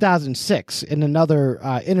in 2006 in another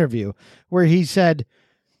interview where he said,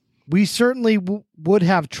 "We certainly would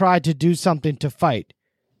have tried to do something to fight.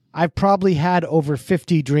 I've probably had over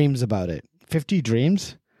 50 dreams about it." 50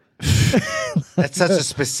 dreams? That's such a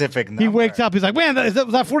specific number. He wakes up. He's like, man, was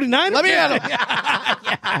that 49? Let me at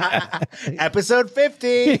him. Episode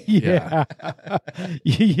 50. Yeah.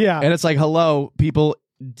 Yeah. And it's like, hello, people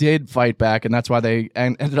did fight back, and that's why they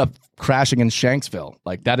ended up crashing in Shanksville.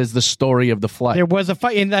 Like, that is the story of the flight. There was a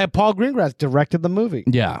fight, and Paul Greengrass directed the movie.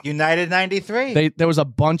 Yeah. United 93. There was a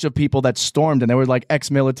bunch of people that stormed, and they were like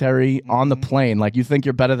ex-military on the plane. Like, you think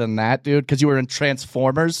you're better than that, dude? Because you were in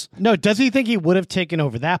Transformers? No, does he think he would have taken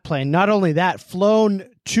over that plane? Not only that, flown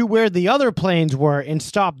to where the other planes were and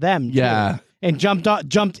stopped them. Yeah. Too. And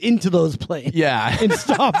jumped into those planes. Yeah. And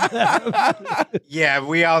stopped them. Yeah,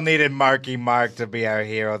 we all needed Marky Mark to be our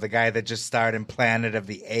hero, the guy that just starred in Planet of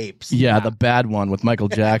the Apes. Yeah, the bad one with Michael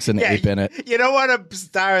Jackson ape in it. You don't want to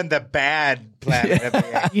star in the bad Planet of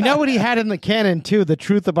the Apes. You know what he had in the canon, too? The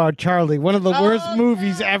Truth About Charlie. One of the worst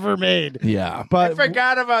movies ever made. Yeah. But I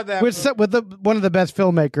forgot about that. with one of the best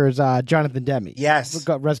filmmakers, Jonathan Demme. Yes.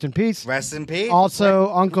 Rest in peace. Rest in peace.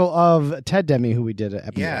 Also, uncle of Ted Demme, who we did an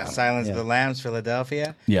episode. Yeah, Silence of the Lambs,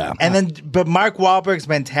 Philadelphia. Yeah. And then, but Mark Wahlberg's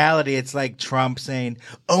mentality, it's like Trump saying,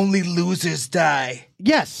 only losers die.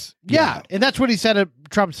 Yes. Yeah. And that's what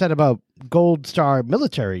Trump said about Gold Star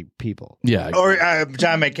military people. Yeah. Or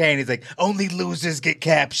John McCain, he's like, only losers get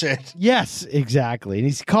captured. Yes, exactly. And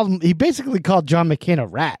he basically called John McCain a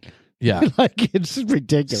rat. Yeah. Like, it's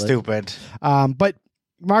ridiculous. Stupid. But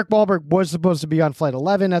Mark Wahlberg was supposed to be on Flight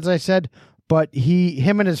 11, as I said, but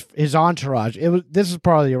him and his entourage, this is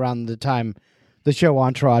probably around the time the show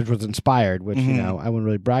Entourage was inspired, which, you know, I wouldn't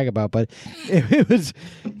really brag about, but it was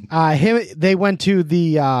him. They went to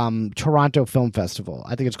the Toronto Film Festival.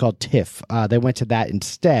 I think it's called TIFF. They went to that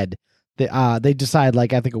instead. They decided,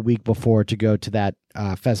 like, I think a week before to go to that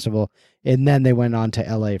festival, and then they went on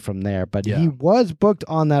to LA from there. But he was booked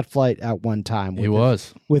on that flight at one time. He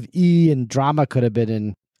was. With E, and drama could have been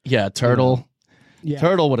in. Yeah, Turtle. You know, yeah.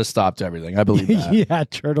 Turtle would have stopped everything. I believe that. Yeah,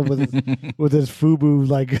 Turtle with his FUBU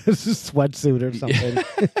like sweatsuit or something.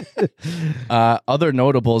 Other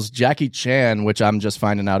notables, Jackie Chan, which I'm just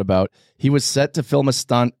finding out about, he was set to film a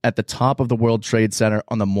stunt at the top of the World Trade Center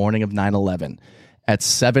on the morning of 9/11. At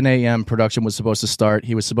 7 a.m., production was supposed to start.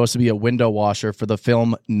 He was supposed to be a window washer for the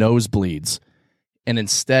film Nosebleeds. And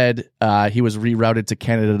instead, he was rerouted to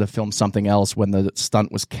Canada to film something else when the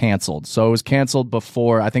stunt was canceled. So it was canceled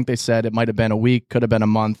before, I think they said it might have been a week, could have been a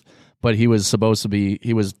month, but he was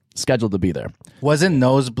scheduled to be there. Wasn't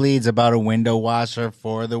Nosebleeds about a window washer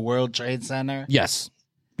for the World Trade Center? Yes.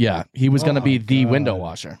 Yeah, he was going to be the window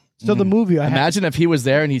washer. So the movie, imagine if he was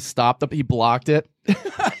there and he stopped up, he blocked it.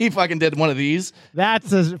 He fucking did one of these.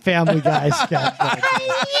 That's a Family Guy sketch.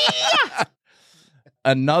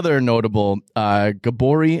 Another notable,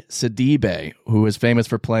 Gabori Sidibe, who is famous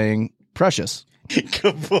for playing Precious.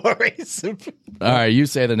 Gabori Sidibe. All right, you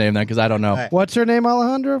say the name then, because I don't know. What's her name,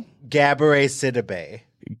 Alejandro? Gabori Sidibe.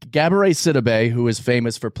 Gabori Sidibe, who is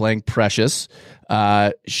famous for playing Precious.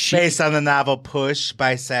 Based on the novel Push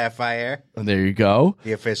by Sapphire. There you go.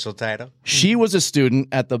 The official title. She was a student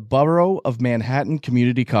at the Borough of Manhattan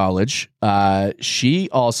Community College. She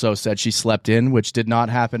also said she slept in, which did not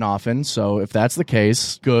happen often. So if that's the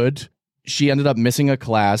case, good. She ended up missing a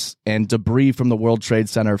class, and debris from the World Trade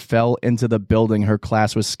Center fell into the building her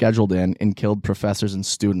class was scheduled in and killed professors and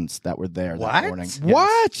students that were there that morning. Yes.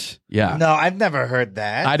 What? Yeah. No, I've never heard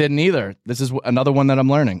that. I didn't either. This is another one that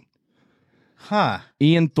I'm learning. Huh.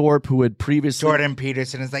 Ian Thorpe, who had previously... Jordan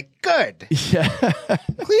Peterson is like, good. Yeah.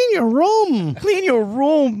 Clean your room. Clean your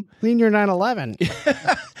room. Clean your 9/11.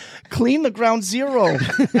 Clean the ground zero.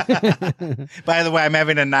 By the way, I'm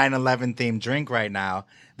having a 9/11 themed drink right now.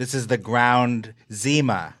 This is the Ground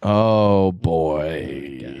Zima. Oh,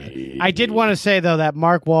 boy. I did want to say, though, that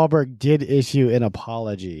Mark Wahlberg did issue an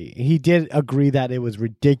apology. He did agree that it was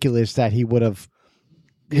ridiculous that he would have...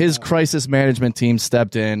 His crisis management team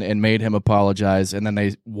stepped in and made him apologize, and then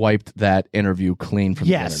they wiped that interview clean from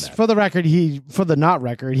the internet. For the record, he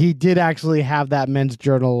did actually have that Men's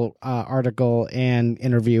Journal article and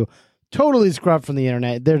interview totally scrubbed from the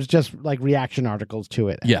internet. There's just like reaction articles to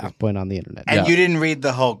it at this point on the internet. And you didn't read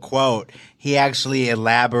the whole quote. He actually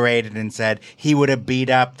elaborated and said he would have beat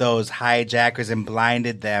up those hijackers and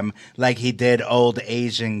blinded them like he did old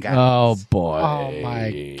Asian guys. Oh, boy. Oh,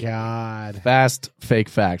 my God. Fast fake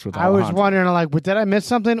facts with I Alejandro. was wondering, like, did I miss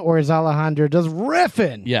something, or is Alejandro just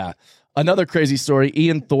riffing? Yeah. Another crazy story,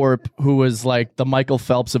 Ian Thorpe, who was like the Michael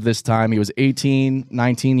Phelps of this time. He was 18,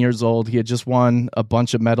 19 years old. He had just won a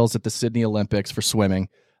bunch of medals at the Sydney Olympics for swimming.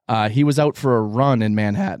 He was out for a run in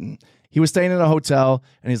Manhattan. He was staying in a hotel,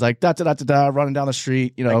 and he's like, da-da-da-da-da, running down the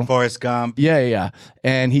street, you know. Like Forrest Gump. Yeah.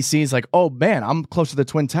 And he sees like, oh, man, I'm close to the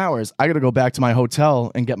Twin Towers. I got to go back to my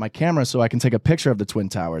hotel and get my camera so I can take a picture of the Twin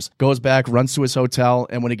Towers. Goes back, runs to his hotel,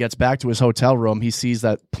 and when he gets back to his hotel room, he sees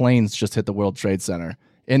that planes just hit the World Trade Center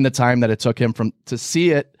in the time that it took him to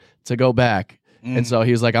see it to go back. And so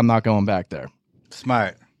he was like, I'm not going back there.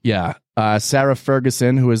 Smart. Yeah. Sarah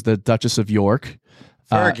Ferguson, who is the Duchess of York.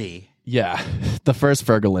 Fergie. Yeah, the first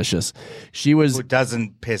Fergalicious. She was... Who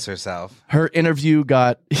doesn't piss herself. Her interview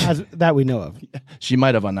got... that we know of. She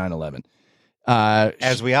might have on 9/11.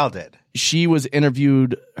 As we all did. She was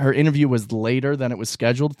interviewed... Her interview was later than it was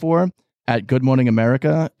scheduled for at Good Morning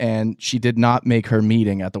America, and she did not make her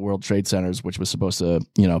meeting at the World Trade Centers, which was supposed to,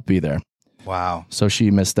 be there. Wow. So she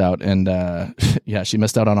missed out, and she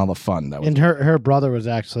missed out on all the fun. And her brother was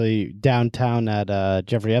actually downtown at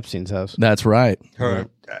Jeffrey Epstein's house. That's right.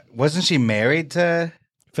 Wasn't she married to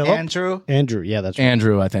Philip? Andrew? Andrew, yeah, that's right.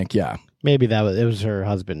 Andrew, I think, yeah. Maybe it was her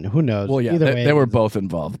husband. Who knows? Well, yeah, Either way, they were both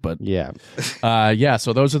involved, but yeah.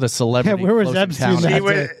 So those are the celebrity. Where was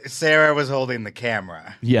Epstein? Sarah was holding the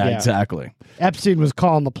camera. Yeah, exactly. Epstein was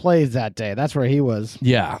calling the plays that day. That's where he was.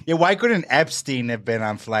 Yeah. Yeah, why couldn't Epstein have been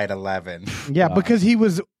on Flight 11? Yeah, because he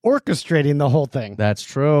was orchestrating the whole thing. That's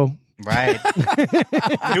true. Right.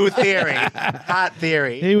 New theory. Hot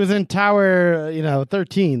theory. He was in Tower,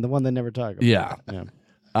 13, the one they never talk about.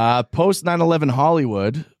 Yeah. Post 9/11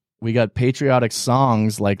 Hollywood, we got patriotic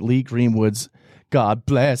songs like Lee Greenwood's God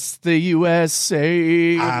Bless the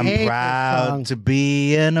USA. I'm proud to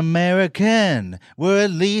be an American, where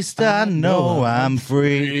at least I know I'm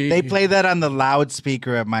free. They played that on the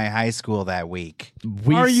loudspeaker at my high school that week.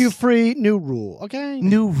 Are you free? New rule, okay?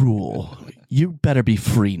 New rule. You better be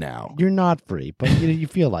free now. You're not free, but you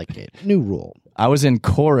feel like it. New rule. I was in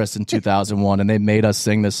chorus in 2001, and they made us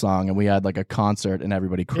sing this song, and we had like a concert, and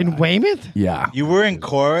everybody cried. In Weymouth? Yeah. You were in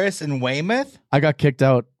chorus in Weymouth? I got kicked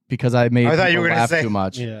out because I made thought you people were laugh say, too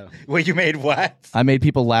much. Yeah. Well, you made what? I made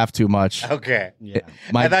people laugh too much. Okay. Yeah.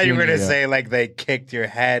 I thought you were going to junior say like they kicked your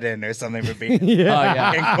head in or something for being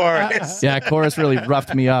yeah. in chorus. Yeah, chorus really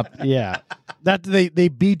roughed me up. Yeah. That they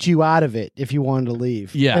beat you out of it if you wanted to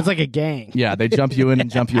leave. Yeah. It's like a gang. Yeah, they jump you in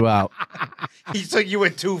and jump you out. So you were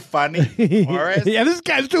too funny, Horace? Yeah, this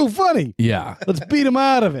guy's too funny. Yeah. Let's beat him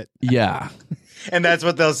out of it. Yeah. And that's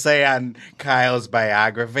what they'll say on Kyle's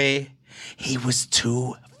biography. He was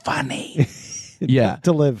too funny. Yeah.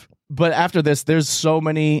 To live. But after this, there's so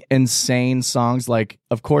many insane songs. Like,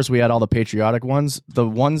 of course, we had all the patriotic ones. The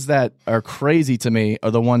ones that are crazy to me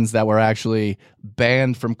are the ones that were actually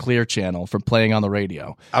banned from Clear Channel from playing on the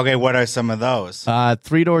radio. Okay, what are some of those?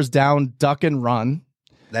 3 Doors Down, Duck and Run.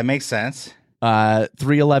 That makes sense.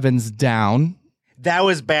 311's Down. That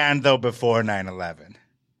was banned, though, before 9/11.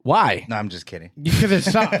 Why? No, I'm just kidding. Because it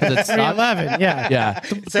sucked. 311, yeah. Yeah.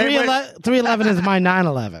 311 is my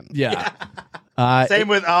 9/11. Yeah. Same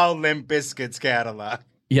with all Limp Bizkit's catalog.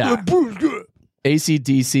 Yeah.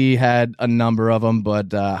 AC/DC had a number of them,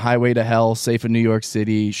 but Highway to Hell, Safe in New York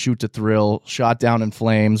City, Shoot to Thrill, Shot Down in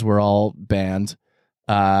Flames were all banned.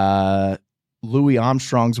 Louis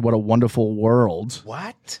Armstrong's What a Wonderful World.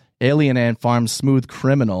 What? Alien Ant Farm's Smooth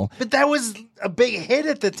Criminal. But that was a big hit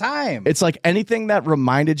at the time. It's like anything that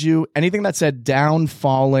reminded you, anything that said down,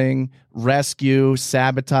 falling, rescue,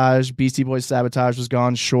 sabotage, Beastie Boys Sabotage was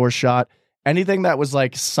gone, Sure Shot. Anything that was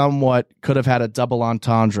like somewhat could have had a double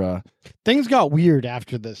entendre. Things got weird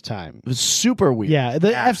after this time. It was super weird. Yeah,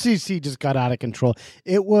 the FCC just got out of control.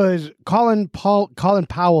 It was Colin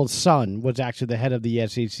Powell's son was actually the head of the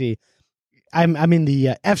SEC. I mean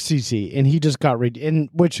the FCC, and he just got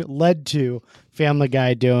which led to Family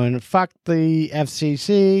Guy doing "fuck the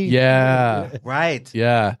FCC." Yeah, right.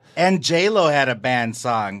 Yeah, and J-Lo had a band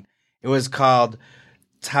song. It was called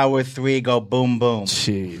Tower 3 Go Boom Boom.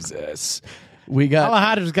 Jesus. We got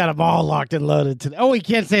Alejandro's got them all locked and loaded today. Oh, we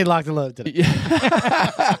can't say locked and loaded today.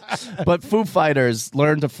 But Foo Fighters,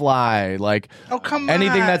 Learn to Fly. Like, come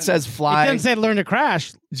anything on. that says fly. It didn't say learn to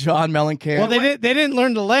crash. John Mellencamp. Well, they didn't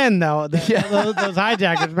learn to land, though. Those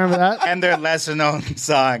hijackers, remember that? And their lesser known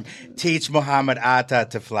song, Teach Muhammad Atta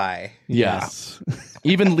to Fly. Yeah. Yes.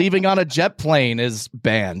 Even leaving on a jet plane is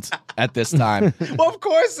banned at this time. Well, of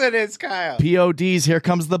course it is, Kyle. PODs, Here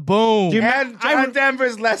Comes the Boom. And John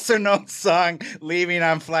Denver's lesser known song, Leaving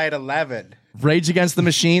on Flight 11. Rage Against the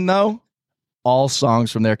Machine, though, all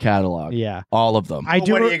songs from their catalog. Yeah. All of them. What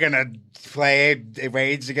are you going to play,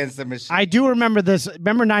 Rage Against the Machine? I do remember this.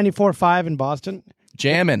 Remember 94.5 in Boston?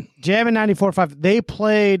 Jammin' 94.5. They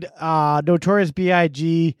played Notorious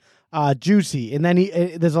B.I.G., Juicy, and then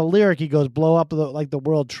there's a lyric he goes, blow up the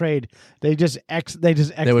world trade. They just X They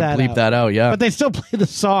would bleep that out, yeah. but they still play the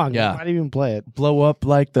song. Yeah. Why do you even play it? Blow up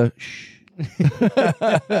like the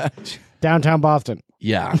Downtown Boston.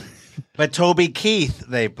 Yeah. But Toby Keith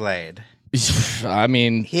they played. I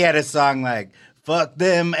mean, he had a song like "Fuck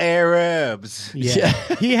them Arabs." Yeah.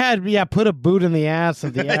 He had put a boot in the ass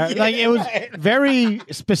of the Arab. Like it was very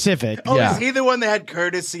specific. Oh, is he the one that had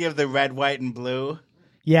courtesy of the red, white, and blue?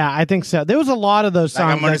 Yeah, I think so. There was a lot of those songs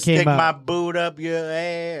Like, I'm gonna that came stick out. my boot up your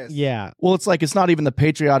ass. Yeah. Well, it's like it's not even the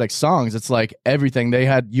patriotic songs. It's like everything. They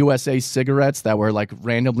had USA cigarettes that were like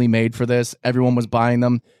randomly made for this. Everyone was buying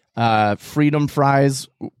them. Freedom fries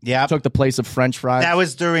took the place of French fries. That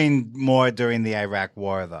was during the Iraq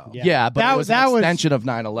War, though. Yeah, but it was an extension of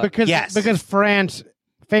 9/11. Because France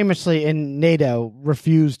famously in NATO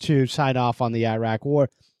refused to sign off on the Iraq War.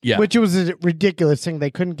 Yeah. Which was a ridiculous thing. They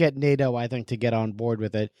couldn't get NATO, I think, to get on board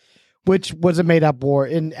with it, which was a made-up war.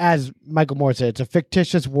 And as Michael Moore said, it's a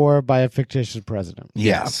fictitious war by a fictitious president.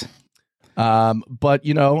 Yes. But,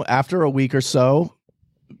 after a week or so,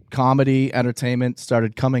 comedy, entertainment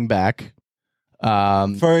started coming back.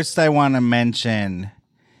 First, I want to mention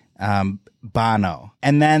Bono.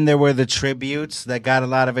 And then there were the tributes that got a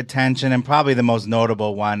lot of attention. And probably the most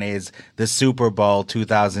notable one is the Super Bowl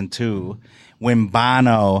 2002, when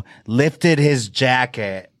Bono lifted his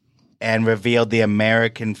jacket and revealed the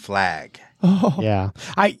American flag. Oh. Yeah.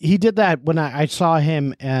 He did that when I saw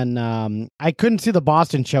him, and I couldn't see the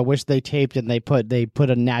Boston show, which they taped and they put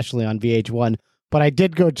it nationally on VH1. But I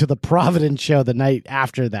did go to the Providence show the night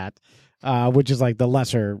after that, which is like the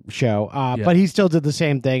lesser show. But he still did the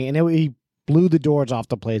same thing, and he blew the doors off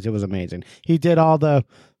the place. It was amazing. He did all the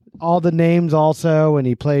names also, and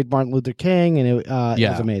he played Martin Luther King, and it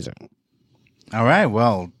was amazing. All right.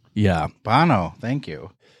 Well, yeah. Bono, thank you.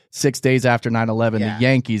 6 days after 9/11, the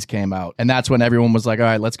Yankees came out. And that's when everyone was like, all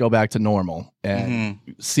right, let's go back to normal and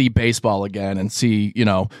see baseball again and see,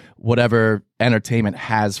 whatever entertainment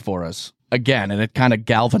has for us again. And it kind of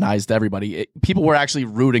galvanized everybody. People were actually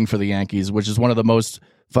rooting for the Yankees, which is one of the most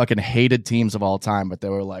fucking hated teams of all time. But they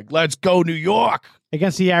were like, let's go New York.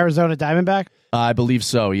 Against the Arizona Diamondback? I believe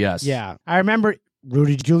so, yes. Yeah. I remember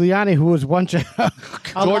Rudy Giuliani, who was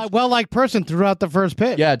a well-liked person throughout the first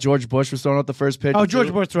pitch. Yeah, George Bush was throwing out the first pitch. Oh,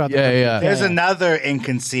 George Bush threw out the first pitch. There's another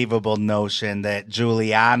inconceivable notion that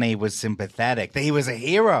Giuliani was sympathetic, that he was a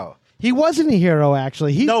hero. He wasn't a hero,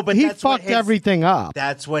 actually. He fucked everything up.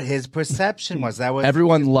 That's what his perception was. That was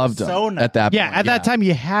everyone loved him at that point. Yeah, at that time,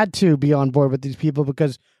 you had to be on board with these people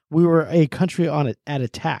because we were a country at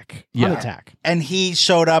attack. On attack. And he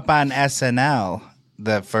showed up on SNL,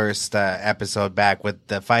 the first episode back with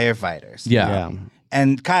the firefighters. Yeah.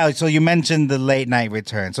 And Kyle, so you mentioned the late night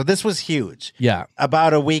return. So this was huge. Yeah.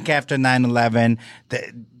 About a week after 9/11,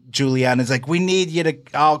 Giuliani's like, we need you to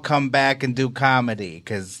all come back and do comedy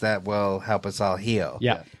because that will help us all heal.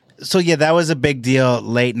 Yeah. So that was a big deal,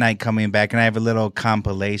 late night coming back. And I have a little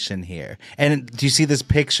compilation here. And do you see this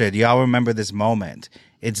picture? Do y'all remember this moment?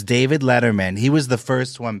 It's David Letterman. He was the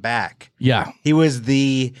first one back. Yeah. He was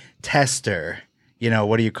the tester.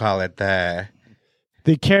 What do you call it? The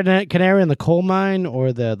canary in the coal mine,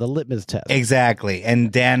 or the litmus test? Exactly.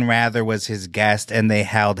 And Dan Rather was his guest, and they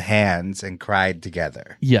held hands and cried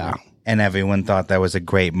together. Yeah. And everyone thought that was a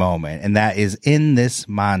great moment. And that is in this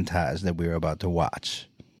montage that we were about to watch.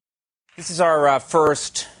 This is our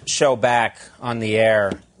first show back on the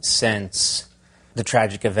air since the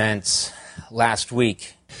tragic events last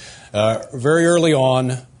week. Very early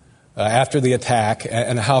on, after the attack,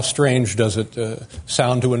 and how strange does it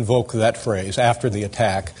sound to invoke that phrase, after the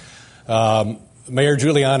attack, Mayor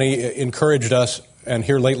Giuliani encouraged us, and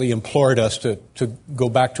here lately implored us to go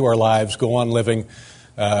back to our lives, go on living,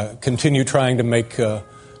 continue trying to make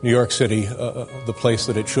New York City the place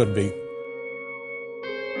that it should be.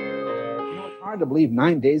 It's hard to believe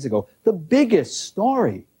 9 days ago, the biggest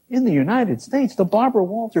story in the United States, the Barbara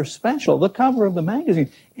Walters special, the cover of the magazine,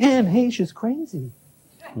 Anne Heche is crazy.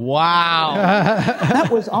 Wow. That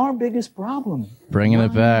was our biggest problem. Bringing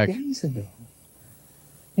it back. 9 days ago.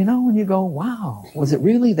 And you go, wow, was it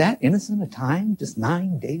really that innocent a time just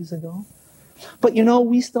 9 days ago? But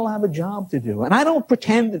we still have a job to do. And I don't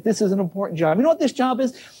pretend that this is an important job. You know what this job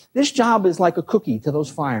is? This job is like a cookie to those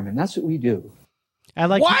firemen. That's what we do. I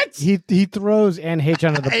like what? He throws Anne Heche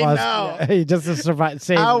under the bus. I know. Just to survive.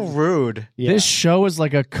 How rude. Yeah. This show is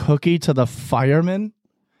like a cookie to the firemen?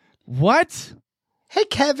 What? Hey,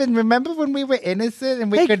 Kevin, remember when we were innocent and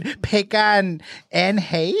we could pick on Anne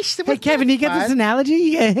Heche? Hey, Kevin, you get this analogy?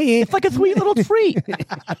 Yeah, it's like a sweet little treat.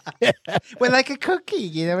 We're like a cookie,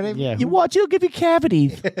 you know what I mean? Yeah. You watch, it'll give you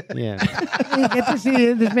cavities. Yeah. You get to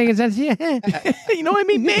see this making sense? Yeah. You know what I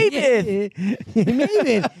mean? Maybe.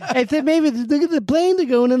 Maybe. I said maybe. Look at the plane they're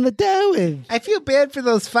going in the tower. I feel bad for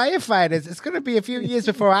those firefighters. It's going to be a few years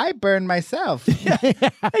before I burn myself. Hey,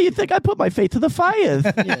 you think I put my faith to the fires?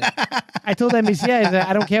 I told NBC,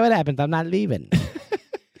 I don't care what happens. I'm not leaving.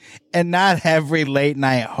 And not every late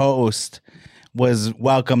night host was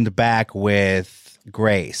welcomed back with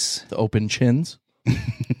grace. The open chins?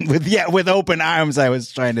 with open arms, I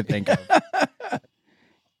was trying to think of.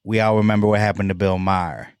 We all remember what happened to Bill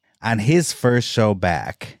Maher. On his first show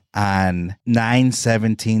back on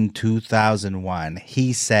 9/17/2001,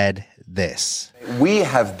 he said this. We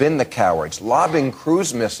have been the cowards, lobbing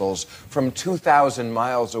cruise missiles from 2,000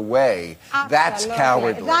 miles away. That's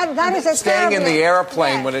cowardly. That is a Staying in the terrible-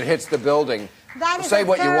 airplane yes. when it hits the building. That is Say a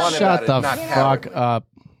what you want Shut about the it, not fuck cowardly. up.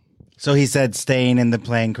 So he said staying in the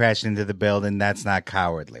plane, crashing into the building, that's not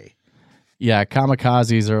cowardly. Yeah,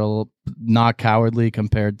 kamikazes are a little not cowardly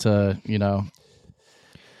compared to, you know.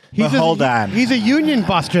 But hold on. He's a union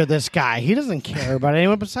buster, this guy. He doesn't care about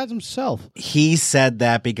anyone besides himself. He said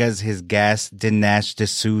that because his guest, Dinesh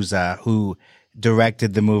D'Souza, who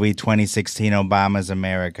directed the movie 2016 Obama's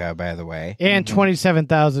America, by the way. And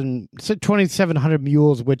 2,700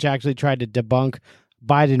 mules, which actually tried to debunk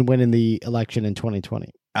Biden winning the election in 2020.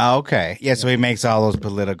 Oh, okay. Yeah, so he makes all those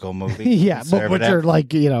political movies. Yeah, but which are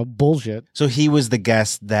like, bullshit. So he was the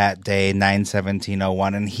guest that day,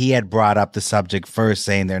 9/17/01, and he had brought up the subject first,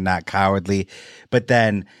 saying they're not cowardly. But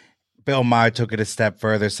then Bill Maher took it a step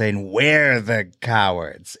further, saying we're the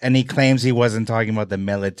cowards. And he claims he wasn't talking about the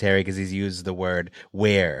military because he's used the word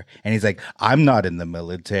we're. And he's like, I'm not in the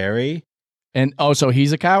military. And so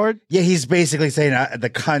he's a coward? Yeah, he's basically saying the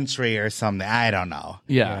country or something. I don't know.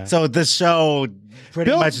 Yeah. So the show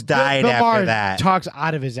pretty much died Bill after Maher that. talks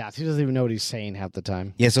out of his ass. He doesn't even know what he's saying half the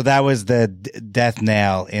time. Yeah, so that was the death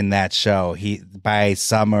nail in that show. By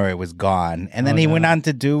summer it was gone, and then he went on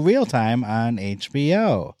to do Real Time on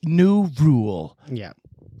HBO. New rule. Yeah.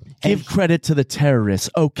 Give credit to the terrorists,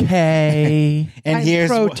 okay? And I'm here's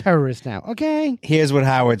pro-terrorist now, okay? Here's what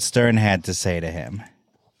Howard Stern had to say to him.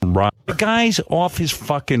 The guy's off his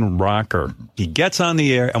fucking rocker. He gets on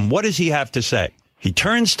the air, and what does he have to say? He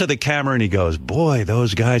turns to the camera and he goes, boy,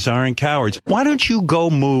 those guys aren't cowards. Why don't you go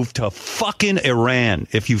move to fucking Iran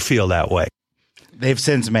if you feel that way? They've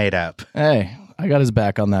since made up. Hey, I got his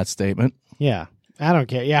back on that statement. Yeah, I don't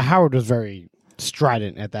care. Yeah, Howard was very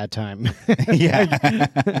strident at that time.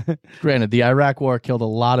 Yeah. Granted, the Iraq War killed a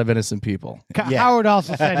lot of innocent people. Howard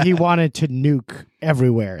also said he wanted to nuke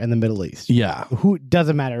everywhere in the Middle East. Yeah. Who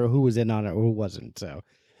doesn't matter who was in on it or who wasn't. So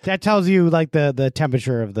that tells you like the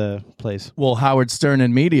temperature of the place. Well, Howard Stern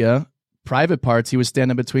in media, private parts, he was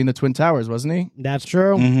standing between the Twin Towers, wasn't he? That's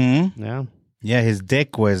true. Mm-hmm. Yeah. Yeah, his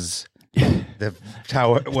dick was the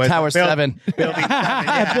tower. Was Tower 7. Building 7.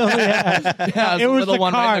 Yeah. Yeah, it was was the little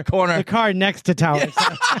one right in the corner. The car next to Tower 7.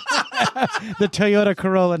 The Toyota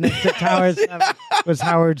Corolla next to Tower 7 was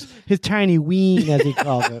his tiny ween, as he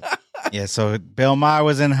called it. Yeah, so Bill Maher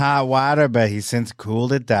was in hot water, but he's since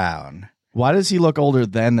cooled it down. Why does he look older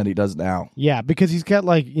then than he does now? Yeah, because he's got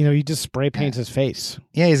he just spray paints his face.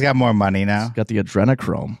 Yeah, he's got more money now. He's got the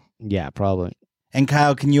adrenochrome. Yeah, probably. And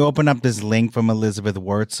Kyle, can you open up this link from Elizabeth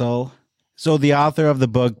Wurtzel? So the author of the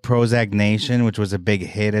book Prozac Nation, which was a big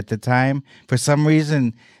hit at the time, for some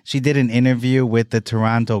reason, she did an interview with the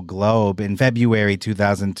Toronto Globe in February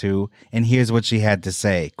 2002, and here's what she had to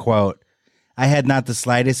say, quote, I had not the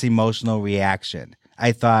slightest emotional reaction.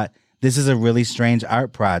 I thought, this is a really strange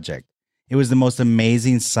art project. It was the most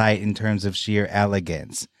amazing sight in terms of sheer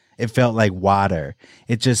elegance. It felt like water.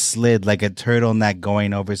 It just slid like a turtleneck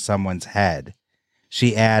going over someone's head.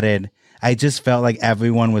 She added, I just felt like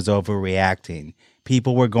everyone was overreacting.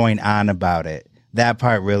 People were going on about it. That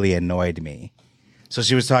part really annoyed me. So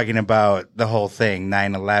she was talking about the whole thing,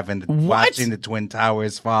 9/11, watching the Twin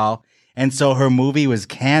Towers fall. And so her movie was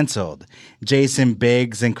canceled. Jason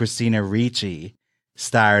Biggs and Christina Ricci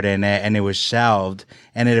starred in it, and it was shelved.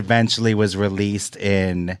 And it eventually was released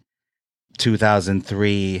in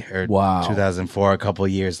 2003 or 2004, a couple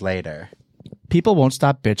years later. People won't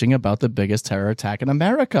stop bitching about the biggest terror attack in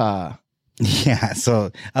America. Yeah,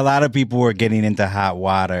 so a lot of people were getting into hot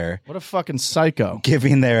water. What a fucking psycho.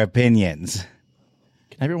 Giving their opinions.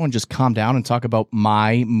 Can everyone just calm down and talk about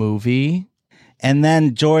my movie? And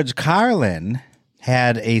then George Carlin,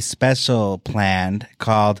 had a special planned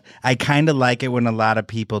called I Kinda Like It When a Lot of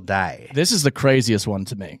People Die. This is the craziest one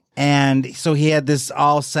to me. And so he had this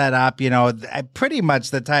all set up, pretty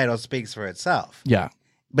much the title speaks for itself. Yeah.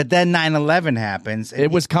 But then 9/11 happens.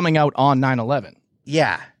 It was coming out on 9/11.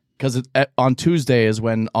 Yeah. Because on Tuesday is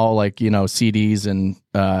when all CDs and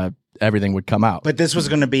everything would come out. But this was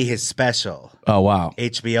going to be his special. Oh, wow.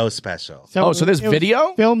 HBO special. So there's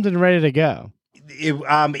video? Filmed and ready to go.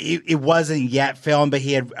 It wasn't yet filmed, but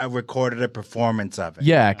he had recorded a performance of it.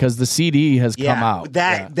 Yeah, because the CD has come out.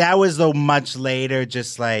 That was though much later,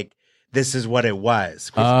 just like this is what it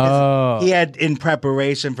was. Oh. He had, in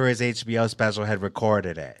preparation for his HBO special, had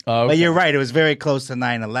recorded it. Oh, okay. But you're right, it was very close to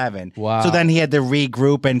 9/11. Wow. So then he had to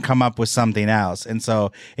regroup and come up with something else. And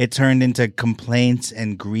so it turned into Complaints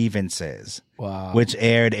and Grievances, Wow. which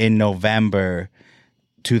aired in November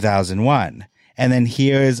 2001. And then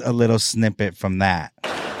here's a little snippet from that.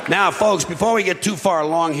 Now, folks, before we get too far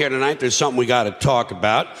along here tonight, there's something we got to talk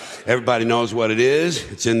about. Everybody knows what it is.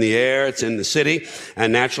 It's in the air. It's in the city.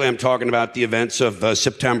 And naturally, I'm talking about the events of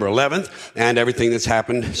September 11th and everything that's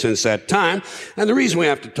happened since that time. And the reason we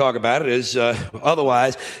have to talk about it is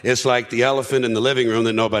otherwise, it's like the elephant in the living room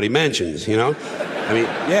that nobody mentions, I mean,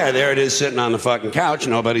 yeah, there it is sitting on the fucking couch.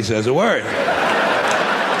 Nobody says a word.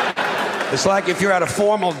 It's like if you're at a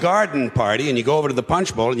formal garden party and you go over to the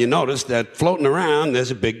punch bowl and you notice that floating around there's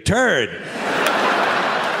a big turd.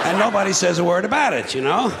 And nobody says a word about it,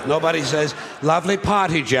 Nobody says, lovely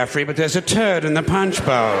party, Jeffrey, but there's a turd in the punch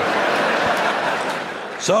bowl.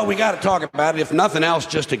 So we got to talk about it, if nothing else,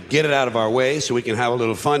 just to get it out of our way so we can have a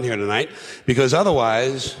little fun here tonight, because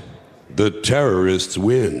otherwise, the terrorists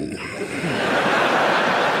win.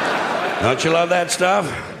 Don't you love that stuff?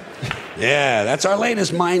 Yeah, that's our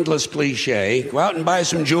latest mindless cliche. Go out and buy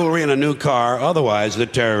some jewelry and a new car, otherwise the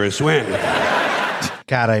terrorists win.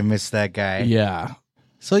 God, I miss that guy. Yeah.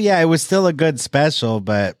 So yeah, it was still a good special,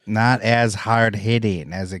 but not as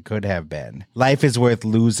hard-hitting as it could have been. Life is Worth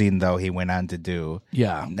Losing, though, he went on to do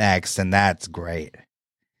next, and that's great.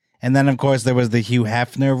 And then, of course, there was the Hugh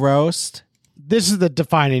Hefner roast. This is the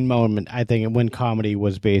defining moment, I think, when comedy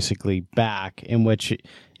was basically back, in which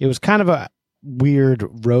it was kind of a weird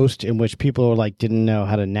roast in which people didn't know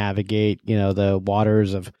how to navigate, the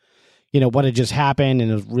waters of, what had just happened,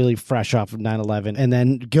 and it was really fresh off of 9/11. And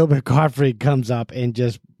then Gilbert Gottfried comes up and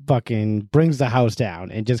just fucking brings the house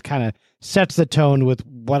down and just kind of sets the tone with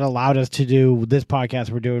what allowed us to do this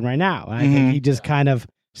podcast we're doing right now. And I think he just kind of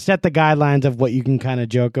set the guidelines of what you can kind of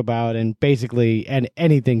joke about, and basically, and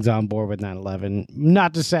anything's on board with 9/11.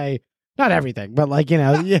 Not to say not everything, but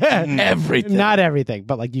everything. Not everything,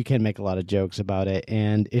 but you can make a lot of jokes about it,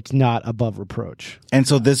 and it's not above reproach. And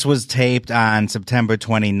so this was taped on September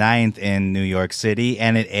 29th in New York City,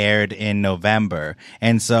 and it aired in November.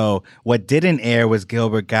 And so what didn't air was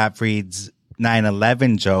Gilbert Gottfried's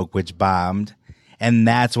 9/11 joke, which bombed. And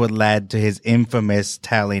that's what led to his infamous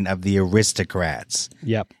telling of the aristocrats.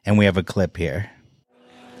 Yep. And we have a clip here.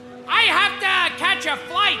 I have to catch a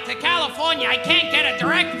flight to California. I can't get a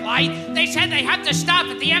direct flight. They said they have to stop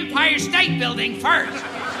at the Empire State Building first.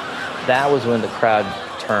 That was when the crowd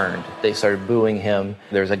turned. They started booing him.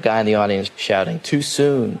 There was a guy in the audience shouting, "Too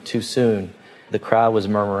soon, too soon." The crowd was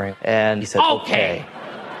murmuring, and he said, okay.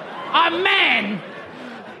 A man,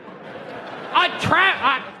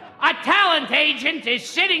 a talent agent is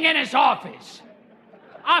sitting in his office.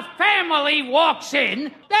 A family walks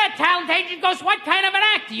in. That talent agent goes, "What kind of an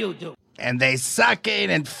act do you do?" And they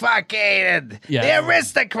sucking and fucking and the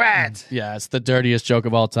aristocrats. Yeah, it's the dirtiest joke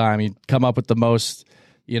of all time. You come up with the most,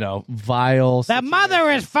 vile. The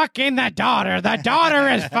mother is fucking the daughter. The daughter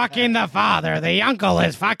is fucking the father. The uncle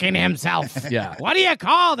is fucking himself. Yeah. What do you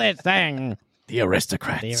call this thing? The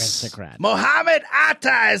aristocrats. The aristocrats. Mohammed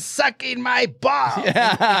Atta is sucking my balls.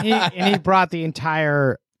 Yeah. And he brought the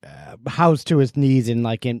entire house to his knees, and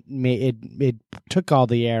it took all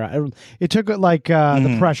the air. It took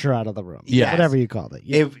the pressure out of the room. Yeah, whatever you called it.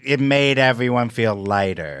 Yeah. It made everyone feel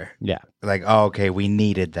lighter. Yeah, okay, we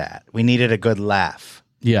needed that. We needed a good laugh.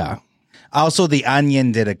 Yeah. Also, The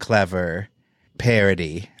Onion did a clever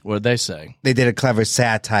parody. What did they say? They did a clever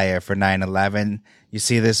satire for 9/11. You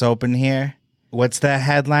see this open here? What's that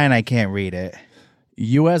headline? I can't read it.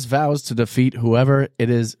 U.S. vows to defeat whoever it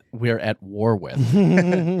is we're at war with.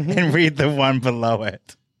 And read the one below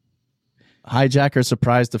it. Hijackers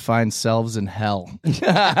surprised to find selves in hell.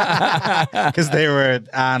 Because they were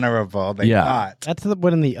honorable, they thought. That's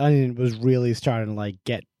when The Onion was really starting to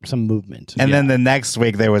get some movement. And then the next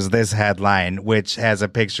week there was this headline, which has a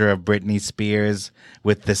picture of Britney Spears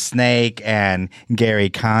with the snake and Gary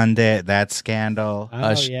Condit, that scandal.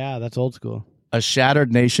 Oh, yeah, that's old school. A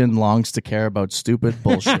shattered nation longs to care about stupid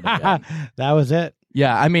bullshit again. That was it.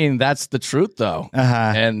 Yeah, I mean, that's the truth, though.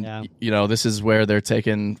 And, this is where they're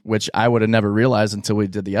taking, which I would have never realized until we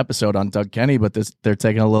did the episode on Doug Kenny, but they're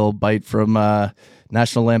taking a little bite from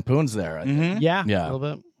National Lampoon's there. I think. Yeah, Yeah. a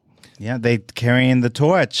little bit. Yeah, they carrying the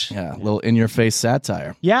torch. Yeah, a little in-your-face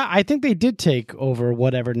satire. Yeah, I think they did take over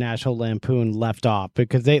whatever National Lampoon left off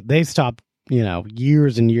because they stopped,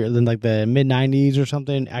 years and years in like the mid-'90s or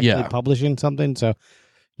something, actually publishing something. So,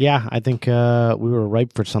 yeah, I think we were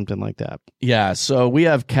ripe for something like that. Yeah, so we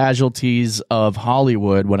have casualties of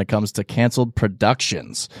Hollywood when it comes to canceled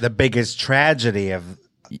productions. The biggest tragedy of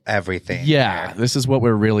everything. Yeah, this is what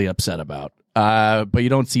we're really upset about. But you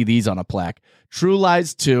don't see these on a plaque. True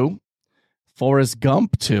Lies 2, Forrest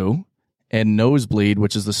Gump 2, and Nosebleed,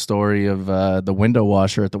 which is the story of the window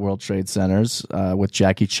washer at the World Trade Centers with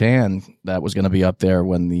Jackie Chan that was going to be up there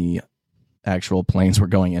when the actual planes were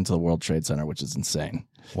going into the World Trade Center, which is insane.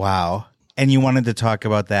 Wow. And you wanted to talk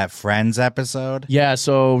about that Friends episode? Yeah,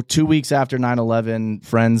 so 2 weeks after 9/11,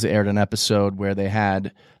 Friends aired an episode where they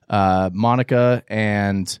had Monica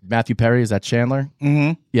and Matthew Perry, is that Chandler?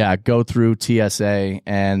 Mm-hmm. Yeah, go through TSA,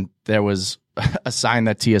 and there was a sign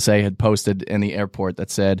that TSA had posted in the airport that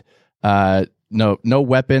said, no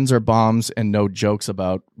weapons or bombs and no jokes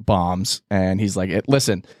about bombs. And he's like,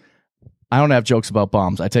 listen, I don't have jokes about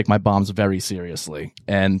bombs. I take my bombs very seriously.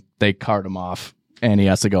 And they cart him off, and he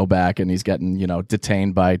has to go back, and he's getting,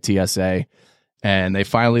 detained by TSA. And they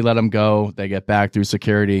finally let him go. They get back through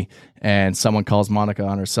security, and someone calls Monica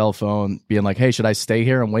on her cell phone being like, hey, should I stay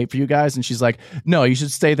here and wait for you guys? And she's like, no, you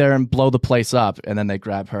should stay there and blow the place up. And then they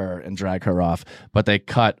grab her and drag her off. But they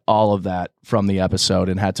cut all of that from the episode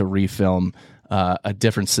and had to refilm a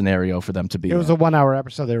different scenario for them to be It was in. a 1 hour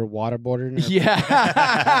episode. They were waterboarding.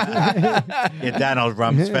 Yeah. Donald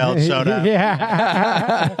Rumsfeld showed up.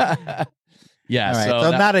 Yeah. Yeah. All right, So,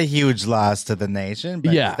 so not a huge loss to the nation,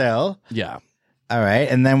 but still. Yeah. All right.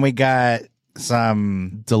 And then we got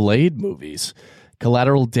some delayed movies.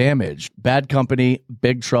 Collateral Damage, Bad Company,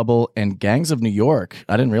 Big Trouble, and Gangs of New York.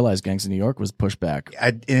 I didn't realize Gangs of New York was pushed back.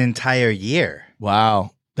 An entire year.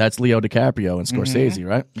 Wow. That's Leo DiCaprio and Scorsese,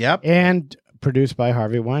 right? Yep. And produced by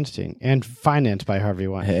Harvey Weinstein and financed by Harvey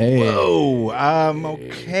Weinstein. Hey. Whoa.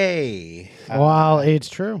 Okay. Well, it's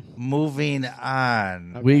true. Moving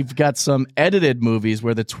on. We've got some edited movies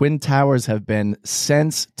where the Twin Towers have been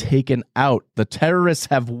since taken out. The terrorists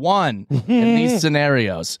have won in these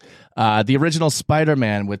scenarios. The original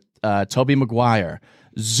Spider-Man with Tobey Maguire,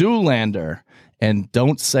 Zoolander, and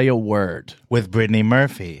Don't Say a Word. With Brittany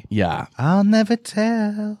Murphy. Yeah. I'll never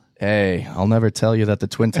tell. Hey, I'll never tell you that the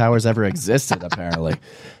Twin Towers ever existed, apparently.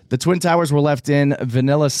 The Twin Towers were left in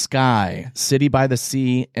Vanilla Sky, City by the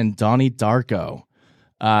Sea, and Donnie Darko.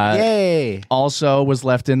 Yay! Also was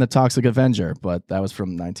left in The Toxic Avenger, but that was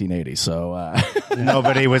from 1980, so...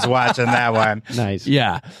 Nobody was watching that one. Nice.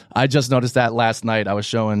 Yeah, I just noticed that last night. I was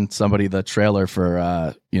showing somebody the trailer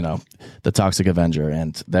for, The Toxic Avenger,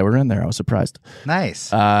 and they were in there. I was surprised.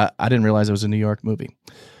 Nice. I didn't realize it was a New York movie.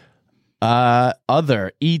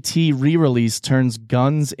 Other E.T. re-release turns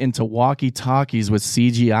guns into walkie-talkies with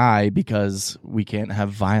CGI because we can't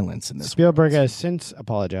have violence in this. Spielberg has since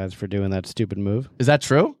apologized for doing that stupid move. Is that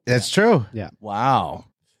true? That's true. Yeah. Wow.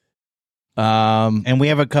 And we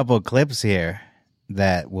have a couple of clips here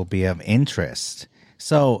that will be of interest.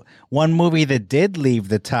 So, one movie that did leave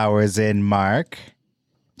the towers in, Mark.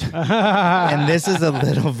 And this is a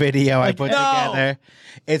little video I put together.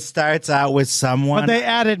 It starts out with someone. But they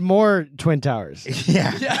added more Twin Towers.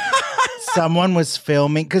 Yeah. Someone was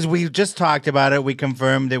filming, because we just talked about it. We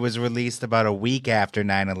confirmed it was released about a week after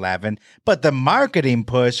 9/11. But the marketing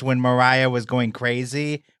push when Mariah was going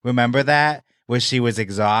crazy, remember that? Where she was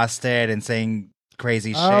exhausted and saying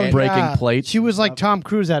crazy shit. Breaking plates. She was like Tom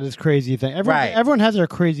Cruise at his crazy thing. Everyone has their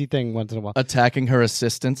crazy thing once in a while. Attacking her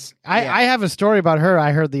assistants. I have a story about her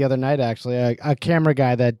I heard the other night, actually. A camera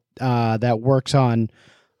guy that works on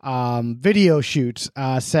video shoots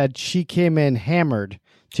said she came in hammered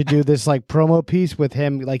to do this like promo piece with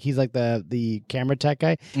him, like he's like the camera tech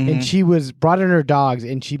guy, and she brought in her dogs,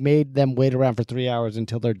 and she made them wait around for 3 hours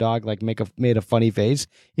until their dog like made a funny face,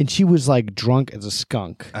 and she was like drunk as a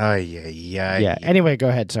skunk. Oh yeah. Yeah. Anyway, go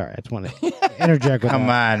ahead. Sorry, I just want to interject with Come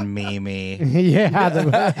that. on, Mimi.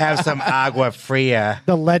 Yeah, have some agua fria.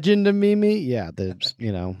 The legend of Mimi. Yeah,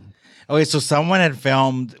 Okay, so someone had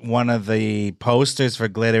filmed one of the posters for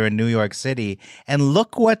Glitter in New York City, and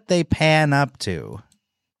look what they pan up to.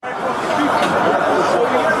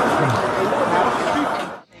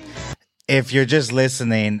 If you're just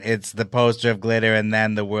listening, it's the poster of glitter and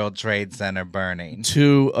then the World Trade Center burning.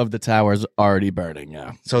 2 of the towers already burning,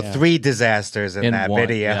 yeah. So 3 disasters in that one,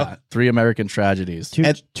 video. yeah. 3 American tragedies.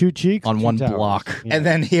 Two cheeks on 1 towers. block. And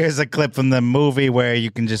then here's a clip from the movie where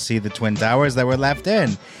you can just see the Twin Towers that were left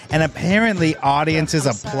in. And apparently audiences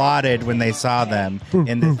applauded when they saw them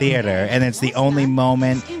in the theater. And it's the only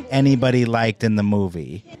moment anybody liked in the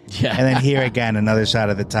movie. Yeah. And then here again, another shot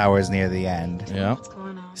of the towers near the end. Yeah.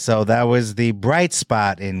 So that was the bright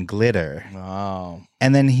spot in glitter. Wow.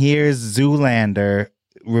 And then here's Zoolander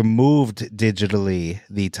removed digitally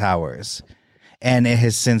the towers. And it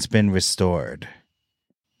has since been restored.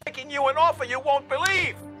 Making you an offer you won't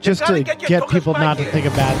believe. Just to get people not to think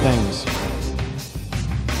of bad things.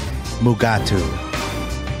 Mugatu.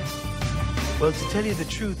 Well, to tell you the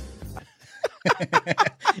truth,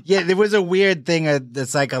 Yeah, there was a weird thing, the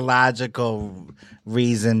psychological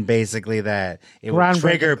reason, basically, that it would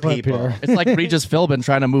trigger people. It's like Regis Philbin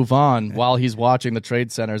trying to move on while he's watching the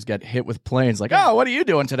trade centers get hit with planes. Like, oh, what are you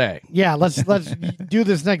doing today? Yeah, let's do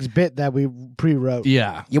this next bit that we pre-wrote.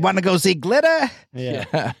 Yeah. You want to go see glitter?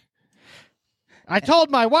 Yeah. I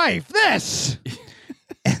told my wife this.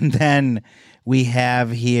 And then we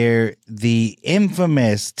have here the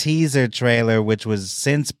infamous teaser trailer, which was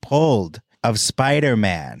since pulled, of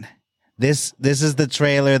Spider-Man. This is the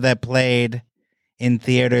trailer that played in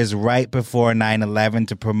theaters right before 9/11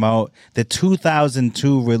 to promote the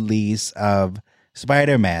 2002 release of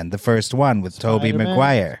Spider-Man, the first one with Tobey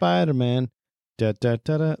Maguire. Spider-Man. Da, da,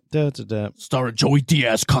 da, da, da, da, da. Starring Joey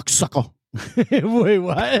Diaz, cocksucker. Wait,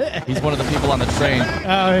 what? He's one of the people on the train.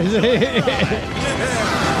 Oh, is it?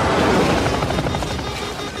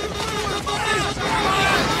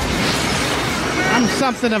 I'm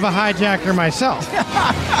something of a hijacker myself.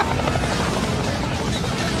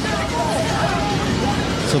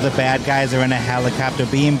 So the bad guys are in a helicopter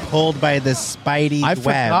being pulled by the Spidey I web.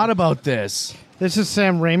 forgot about this. This is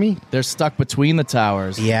Sam Raimi? They're stuck between the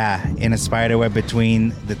towers. Yeah, in a spider web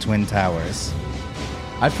between the Twin Towers.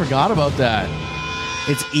 I forgot about that.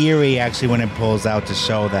 It's eerie, actually, when it pulls out to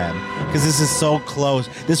show them. Because this is so close.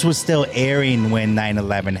 This was still airing when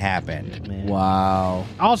 9/11 happened. Wow.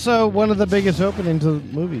 Also, one of the biggest openings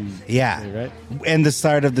of movies. Yeah. Right? And the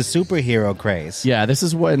start of the superhero craze. Yeah, this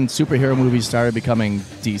is when superhero movies started becoming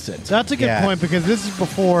decent. That's a good point, because this is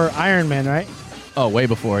before Iron Man, right? Oh, way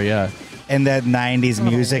before, yeah. And that 90s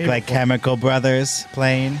music, like beautiful. Chemical Brothers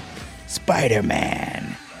playing.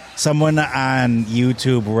 Spider-Man. Someone on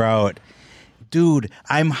YouTube wrote, dude,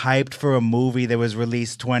 I'm hyped for a movie that was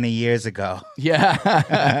released 20 years ago.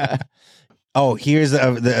 Yeah. Oh, here's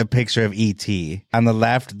a picture of E.T. On the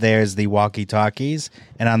left, there's the walkie-talkies,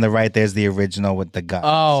 and on the right, there's the original with the gun.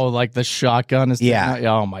 Oh, like the shotgun is Yeah.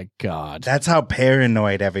 Oh, my God. That's how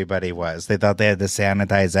paranoid everybody was. They thought they had to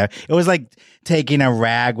sanitize that. It was like taking a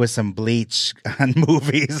rag with some bleach on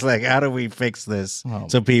movies. Like, how do we fix this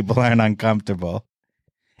so people aren't uncomfortable?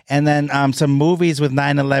 And then some movies with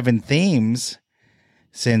 9/11 themes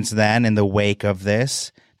since then in the wake of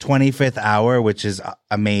this. 25th Hour, which is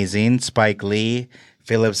amazing. Spike Lee,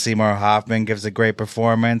 Philip Seymour Hoffman gives a great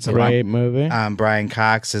performance. Great movie. Brian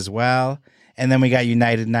Cox as well. And then we got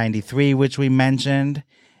United 93, which we mentioned.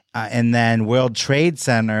 And then World Trade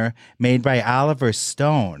Center, made by Oliver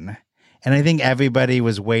Stone. And I think everybody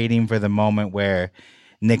was waiting for the moment where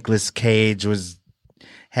Nicolas Cage was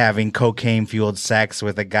having cocaine-fueled sex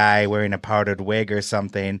with a guy wearing a powdered wig or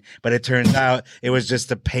something, but it turns out it was just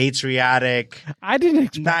a patriotic. I didn't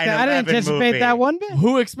expect that. I didn't anticipate movie. that one bit.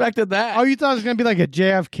 Who expected that? Oh, you thought it was going to be like a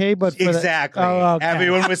JFK, but for Exactly. Oh, okay.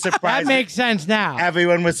 Everyone was surprised. That makes sense now.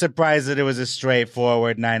 Everyone was surprised that it was a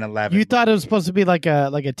straightforward 9/11. You thought it was supposed to be like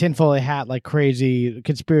a tinfoil hat, like crazy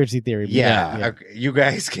conspiracy theory. Yeah. You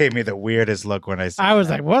guys gave me the weirdest look when I saw I was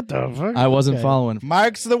like, what the fuck? I wasn't following.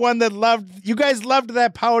 Mark's the one that loved. You guys loved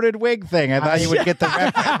that powdered wig thing. I thought you would get the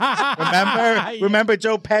reference. Remember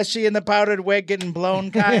Joe Pesci in the powdered wig getting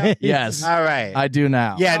blown, Kyle? Yes. All right. I do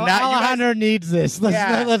now. Yeah, Alejandro needs this.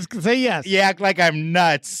 Let's say yes. You act like I'm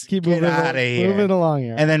nuts. Keep Get moving out of here. Moving along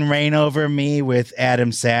here. And then Reign Over Me with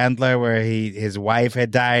Adam Sandler, where his wife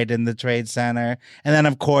had died in the Trade Center. And then,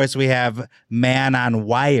 of course, we have Man on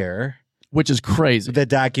Wire, which is crazy. The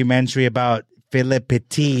documentary about Philippe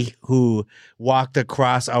Petit, who walked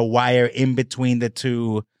across a wire in between the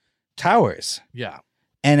two towers. Yeah.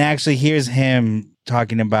 And actually, here's him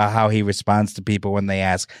talking about how he responds to people when they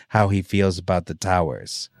ask how he feels about the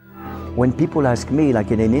towers. When people ask me, like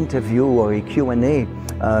in an interview or a Q&A,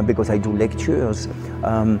 because I do lectures,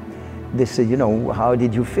 they say, how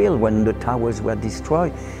did you feel when the towers were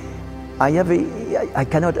destroyed? I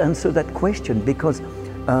cannot answer that question because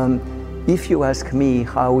if you ask me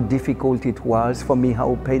how difficult it was for me,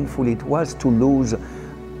 how painful it was to lose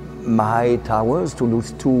my towers, to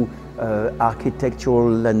lose two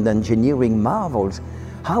architectural and engineering marvels,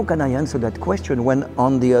 how can I answer that question when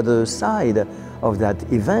on the other side of that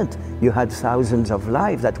event you had thousands of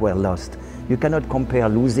lives that were lost? You cannot compare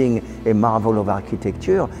losing a marvel of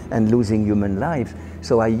architecture and losing human lives.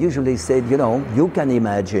 So I usually said, you can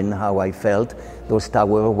imagine how I felt. Those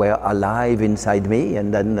towers were alive inside me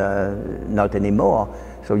and then not anymore.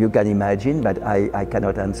 So you can imagine, but I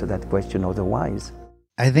cannot answer that question otherwise.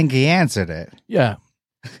 I think he answered it. Yeah.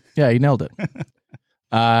 Yeah, he nailed it.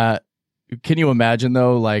 Can you imagine,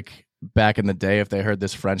 though, like back in the day, if they heard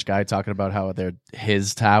this French guy talking about how they're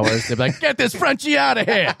his towers, they'd be like, get this Frenchie out of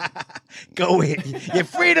here. Go eat your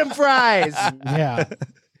freedom fries. Yeah.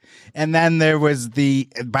 And then there was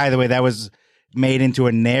by the way, that was made into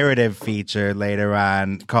a narrative feature later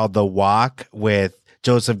on called The Walk with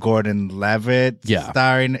Joseph Gordon-Levitt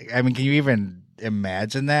starring. I mean, can you even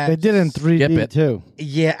imagine that? They did it in 3D too.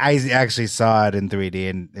 Yeah, I actually saw it in 3D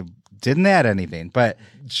and it didn't add anything. But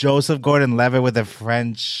Joseph Gordon-Levitt with a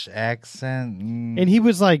French accent. And he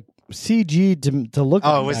was like CG to look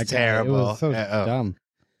like it was terrible. It was so dumb.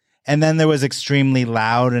 And then there was Extremely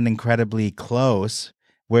Loud and Incredibly Close,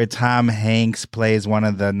 where Tom Hanks plays one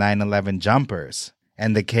of the 9/11 jumpers.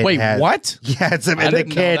 And the kid what? Yeah,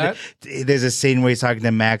 there's a scene where he's talking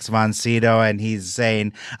to Max von Sydow and he's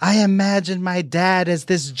saying, I imagine my dad as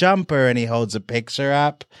this jumper. And he holds a picture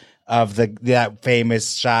up of that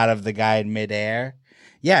famous shot of the guy in midair.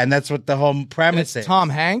 Yeah, and that's what the whole premise is. Tom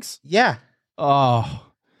Hanks? Yeah. Oh.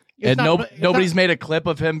 And nobody's made a clip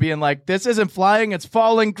of him being like, this isn't flying, it's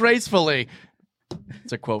falling gracefully.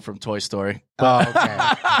 It's a quote from Toy Story. Oh, okay.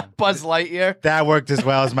 Buzz Lightyear. That worked as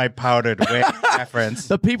well as my powdered wig reference.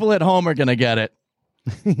 The people at home are going to get it.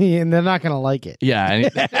 And they're not going to like it. Yeah.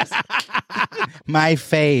 My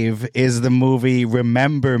fave is the movie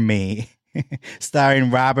Remember Me,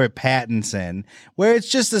 starring Robert Pattinson, where it's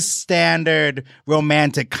just a standard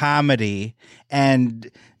romantic comedy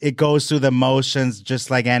and it goes through the motions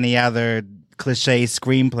just like any other cliche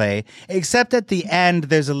screenplay, except at the end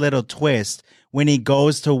there's a little twist when he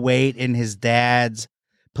goes to wait in his dad's,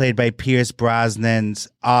 played by Pierce Brosnan's,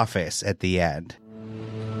 office at the end.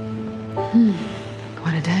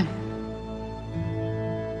 What a day.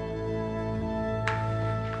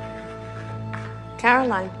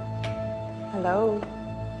 Caroline. Hello.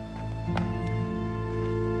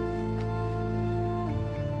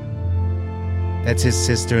 That's his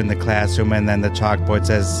sister in the classroom, and then the chalkboard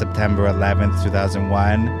says September 11th,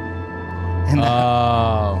 2001.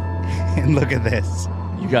 And look at this.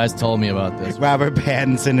 You guys told me about this. Robert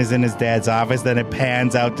Pattinson is in his dad's office, then it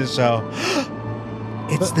pans out to show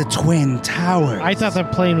it's the Twin Towers. I thought the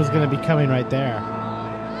plane was going to be coming right there.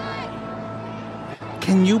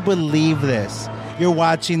 Can you believe this? You're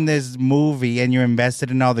watching this movie and you're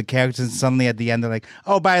invested in all the characters, and suddenly at the end they're like,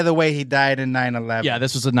 oh, by the way, he died in 9/11. Yeah,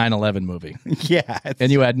 this was a 9/11 movie. Yeah.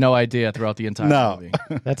 And you had no idea throughout the entire movie.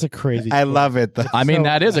 That's a crazy I love it, though. I mean,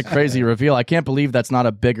 that is a crazy reveal. I can't believe that's not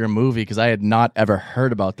a bigger movie because I had not ever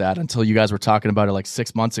heard about that until you guys were talking about it like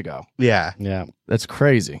 6 months ago. Yeah. Yeah. That's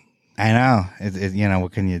crazy. I know.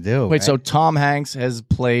 What can you do? Wait, right? so Tom Hanks has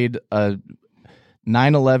played a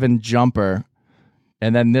 9/11 jumper,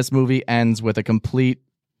 and then this movie ends with a complete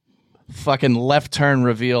fucking left turn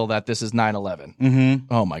reveal that this is 9/11. Mm-hmm.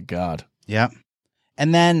 Oh my God. Yep.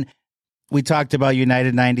 And then we talked about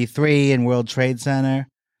United 93 and World Trade Center.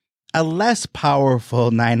 A less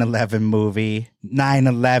powerful 9/11 movie,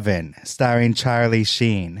 9/11, starring Charlie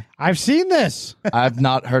Sheen. I've seen this. I've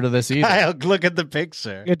not heard of this either. Look at the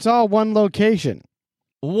picture. It's all one location.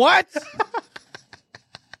 What?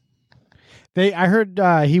 I heard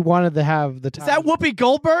he wanted to have the Is that Whoopi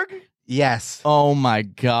Goldberg? Yes. Oh my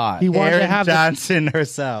God. He wanted Erin to have Johnson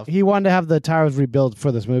herself. He wanted to have the towers rebuilt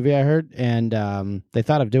for this movie, I heard, and they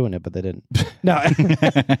thought of doing it, but they didn't. No,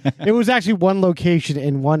 it was actually one location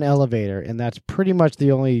in one elevator, and that's pretty much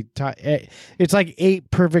the only time. It's like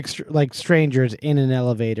 8 perfect strangers in an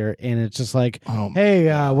elevator, and it's just like,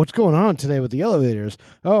 hey, what's going on today with the elevators?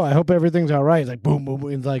 Oh, I hope everything's all right. It's like boom, boom,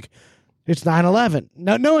 boom. It's like, it's 9/11.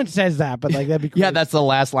 No one says that, but like that'd be cool. Yeah, that's the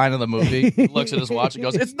last line of the movie. He looks at his watch and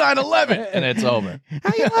goes, it's 9/11, and it's over.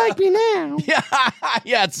 How you like me now?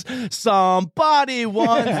 Yeah, it's somebody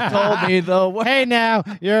once told me the way. Hey, now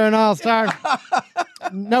you're an all-star.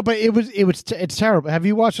 No, but it's terrible. Have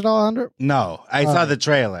you watched it all, Andrew? No, I saw the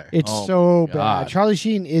trailer. It's so bad. Charlie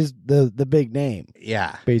Sheen is the big name.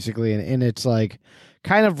 Yeah, basically, and it's like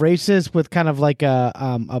kind of racist with kind of like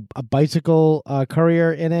a bicycle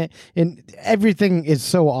courier in it, and everything is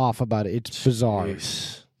so off about it. It's bizarre.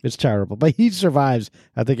 It's terrible, but he survives.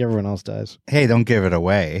 I think everyone else dies. Hey, don't give it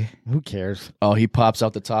away. Who cares? Oh, he pops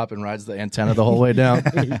out the top and rides the antenna the whole way down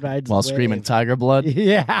He rides while the screaming wave. tiger blood.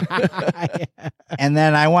 Yeah. And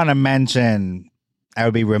then I want to mention, I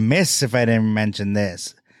would be remiss if I didn't mention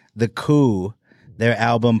this. The Coup, their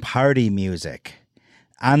album Party Music.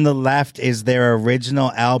 On the left is their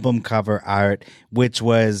original album cover art, which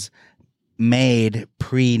was made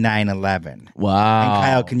pre 9/11. Wow. And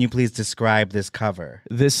Kyle, can you please describe this cover?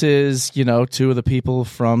 This is, two of the people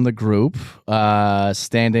from the group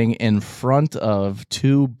standing in front of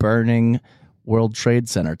two burning World Trade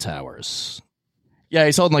Center towers. Yeah,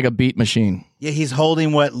 he's holding like a beat machine. Yeah, he's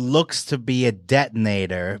holding what looks to be a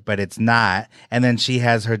detonator, but it's not. And then she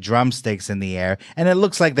has her drumsticks in the air, and it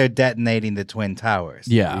looks like they're detonating the Twin Towers.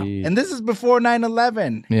 Yeah. And this is before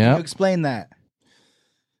 9/11. Yeah. Can you explain that?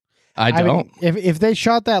 I don't. mean, if they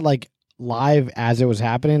shot that like live as it was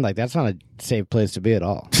happening, like that's not a safe place to be at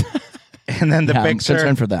all. And then the Yeah, I'm picture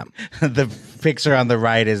concerned for them. The picture on the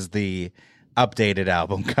right is the updated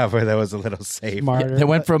album cover that was a little safe. They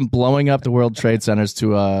went from blowing up the World Trade Centers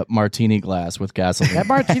to a martini glass with gasoline. That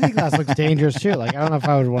martini glass looks dangerous too. Like I don't know if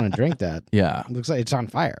I would want to drink that. Yeah. It looks like it's on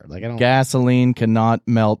fire. Like I don't. Gasoline cannot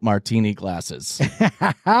melt martini glasses.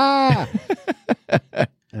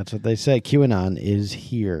 That's what they say. QAnon is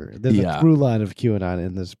here. There's a through line of QAnon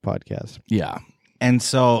in this podcast. Yeah. And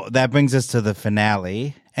so that brings us to the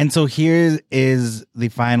finale. And so here is the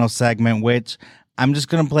final segment, which I'm just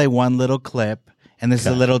going to play one little clip. And this is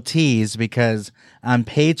a little tease because on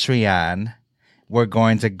Patreon, we're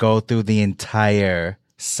going to go through the entire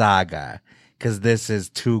saga because this is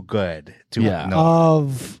too good to ignore.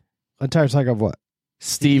 Of entire saga of what?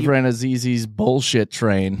 Steve Ranazizi's bullshit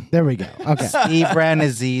train. There we go. Okay. Steve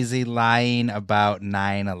Ranazizi lying about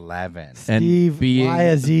 9/11. Steve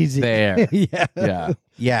Liazizi. There. Yeah. Yeah.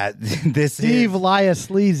 Yeah. This Steve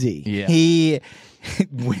Liasleazy. Yeah.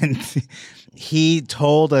 He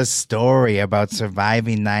told a story about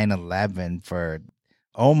surviving 9/11 for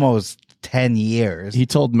almost 10 years. He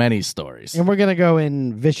told many stories. And we're going to go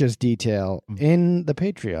in vicious detail in the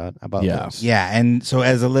Patreon about this. Yeah. And so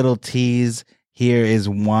as a little tease, here is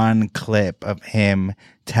one clip of him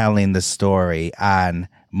telling the story on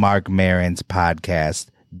Mark Maron's podcast,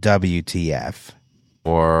 WTF.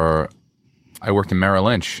 I worked in Merrill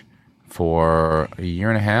Lynch for a year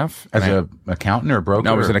and a half. As an accountant or a broker?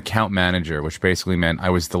 No, I was an account manager, which basically meant I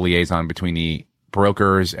was the liaison between the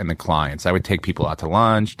brokers and the clients. I would take people out to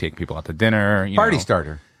lunch, take people out to dinner. Party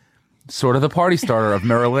starter. Sort of the party starter of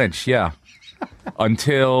Merrill Lynch, yeah.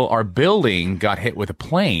 Until our building got hit with a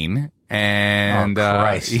plane. And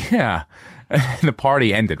Christ. Yeah, the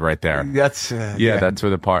party ended right there. That's that's where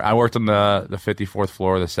the party. I worked on the 54th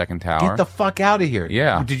floor of the second tower. Get the fuck out of here.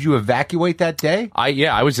 Yeah. Did you evacuate that day?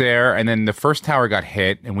 I was there, and then the first tower got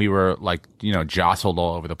hit, and we were like, jostled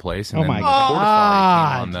all over the place. And Oh then my the God. Port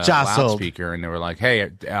Authority came on the Jostled. loudspeaker, and they were like, "Hey,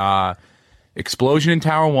 explosion in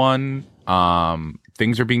Tower 1.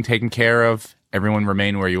 Things are being taken care of. Everyone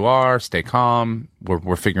remain where you are. Stay calm.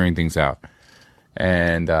 We're figuring things out."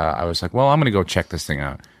 And I was like, well, I'm going to go check this thing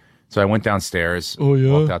out. So I went downstairs,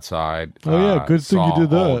 walked outside. Oh, yeah, good thing you saw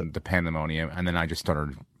did all that. the pandemonium, and then I just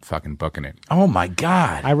started fucking booking it. Oh, my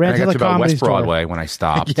God. I ran And I to got the to about comedy West store. Broadway when I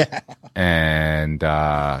stopped and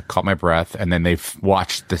caught my breath. And then they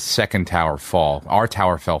watched the second tower fall. Our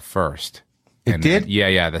tower fell first. It did?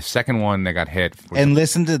 Yeah. The second one that got hit. And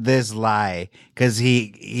listen to this lie, because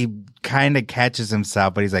he kind of catches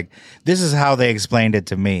himself, but he's like, this is how they explained it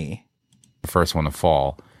to me. The first one to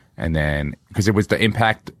fall, and then because it was the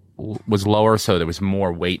impact was lower, so there was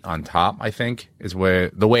more weight on top. I think is where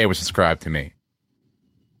the way it was described to me.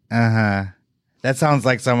 That sounds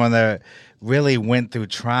like someone that really went through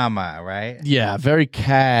trauma, right? Yeah, very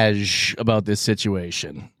cash about this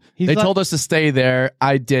situation. He's They like- told us to stay there.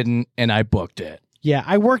 I didn't, and I booked it. Yeah,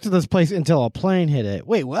 I worked at this place until a plane hit it.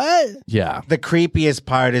 Wait, what? Yeah. The creepiest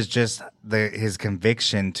part is just his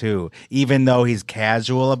conviction too. Even though he's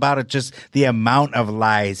casual about it, just the amount of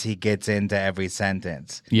lies he gets into every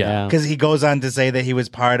sentence. Yeah. Because he goes on to say that he was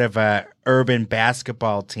part of a urban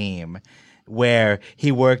basketball team where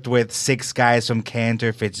he worked with 6 guys from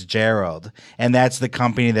Cantor Fitzgerald, and that's the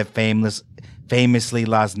company that famously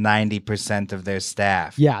lost 90% of their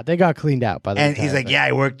staff. Yeah, they got cleaned out by the And he's like, yeah,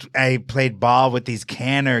 I played ball with these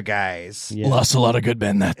Cantor guys. Yeah. Lost a lot of good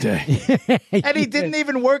men that day. And he didn't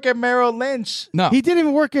even work at Merrill Lynch. No. He didn't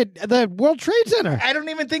even work at the World Trade Center. I don't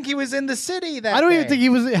even think he was in the city that I don't day. even think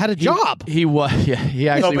he had a job. He was. Yeah, he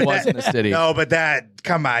actually but was in the city. No, but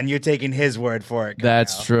come on, you're taking his word for it.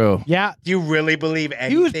 That's Kyle. true. Yeah. Do you really believe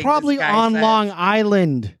anything He was probably this guy on says? Long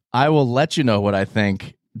Island. I will let you know what I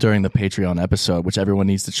think during the Patreon episode, which everyone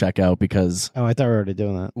needs to check out because I thought we were already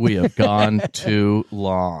doing that. We have gone too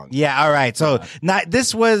long. Yeah, all right. So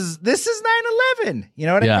this is 9/11. You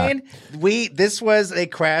know what I mean? This was a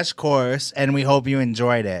crash course, and we hope you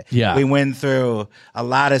enjoyed it. Yeah. We went through a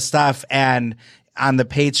lot of stuff, and on the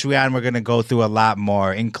Patreon, we're going to go through a lot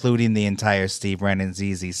more, including the entire Steve Brennan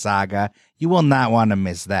ZZ saga. You will not want to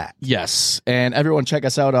miss that. Yes. And everyone check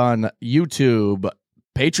us out on YouTube,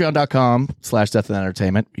 patreon.com/Death and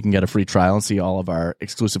Entertainment. You can get a free trial and see all of our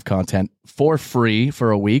exclusive content for free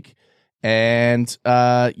for a week. And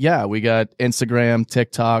we got Instagram,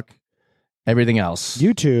 TikTok, everything else.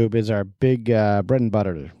 YouTube is our big bread and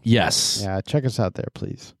butter. Yes. Yeah, check us out there,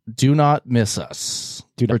 please. Do not miss us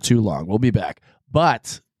for too long. We'll be back.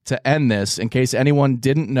 But to end this, in case anyone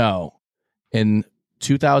didn't know, in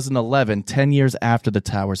 2011, 10 years after the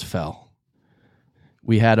towers fell,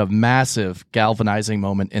 we had a massive galvanizing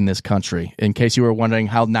moment in this country. In case you were wondering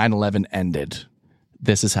how 9/11 ended,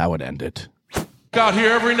 this is how it ended. Out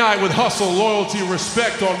here every night with hustle, loyalty,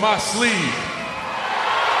 respect on my sleeve.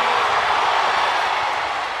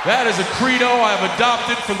 That is a credo I have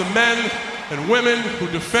adopted from the men and women who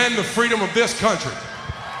defend the freedom of this country.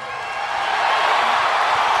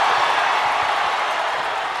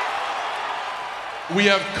 We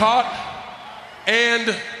have caught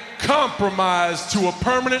and compromised to a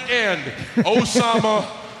permanent end Osama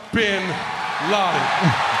bin Laden.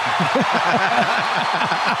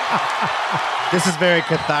 This is very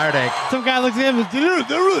cathartic. Some guy looks at him and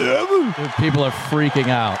people are freaking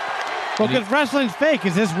out. Well, because wrestling's fake.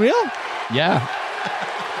 Is this real? Yeah.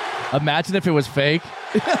 Imagine if it was fake.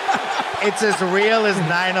 It's as real as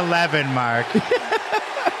 9/11, Mark.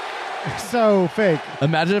 So fake.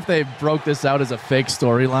 Imagine if they broke this out as a fake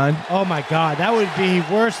storyline. Oh my God, that would be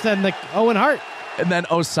worse than the Owen Hart. And then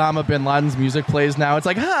Osama bin Laden's music plays now. It's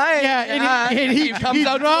like, hi. Yeah, and he comes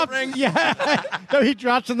out drops, to the ring. Yeah, no, he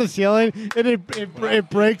drops from the ceiling, and it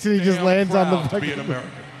breaks, and he just lands on the fucking.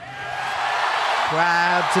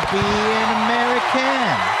 Proud to be an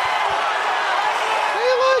American.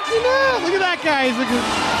 Hey, look at that guy. He's looking.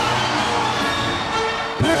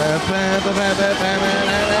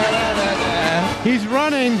 He's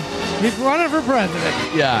running for president.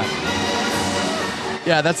 Yeah.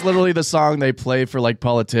 Yeah, that's literally the song they play for like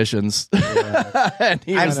politicians. And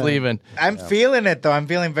he was leaving. I'm feeling it though. I'm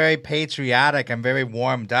feeling very patriotic. I'm very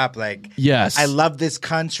warmed up. Like, yes, I love this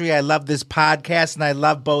country. I love this podcast, and I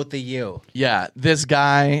love both of you. Yeah, this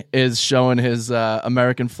guy is showing his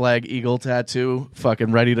American flag eagle tattoo,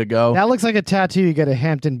 fucking ready to go. That looks like a tattoo you get at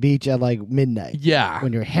Hampton Beach at like midnight. Yeah,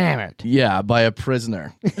 when you're hammered. Yeah, by a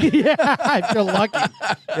prisoner. Yeah, I feel lucky.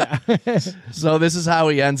 Yeah. So this is how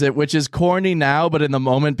he ends it, which is corny now, but in the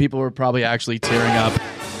moment, people were probably actually tearing up.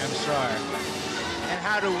 I'm sure. And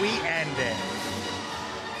how do we end it?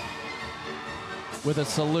 With a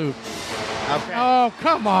salute. Okay. Oh,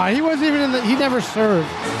 come on. He wasn't even in the... He never served.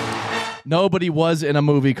 Nobody was in a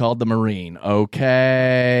movie called The Marine.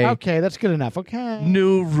 Okay. Okay, that's good enough. Okay.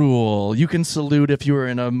 New rule. You can salute if you were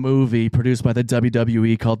in a movie produced by the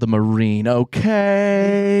WWE called The Marine.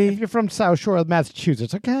 Okay. If you're from South Shore of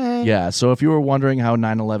Massachusetts, okay. Yeah, so if you were wondering how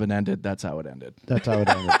 9/11 ended, that's how it ended. That's how it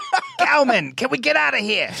ended. Gelman, can we get out of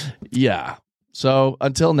here? Yeah. So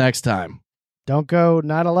until next time. Don't go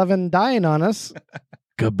 9/11 dying on us.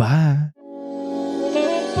 Goodbye.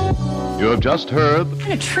 You have just heard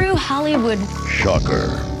a true Hollywood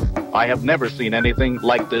shocker. I have never seen anything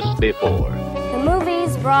like this before. The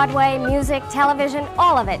movies, Broadway, music, television,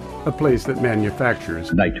 all of it. A place that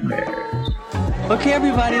manufactures nightmares. Okay,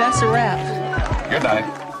 everybody, that's a wrap. Good night.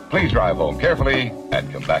 Please drive home carefully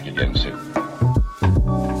and come back again soon.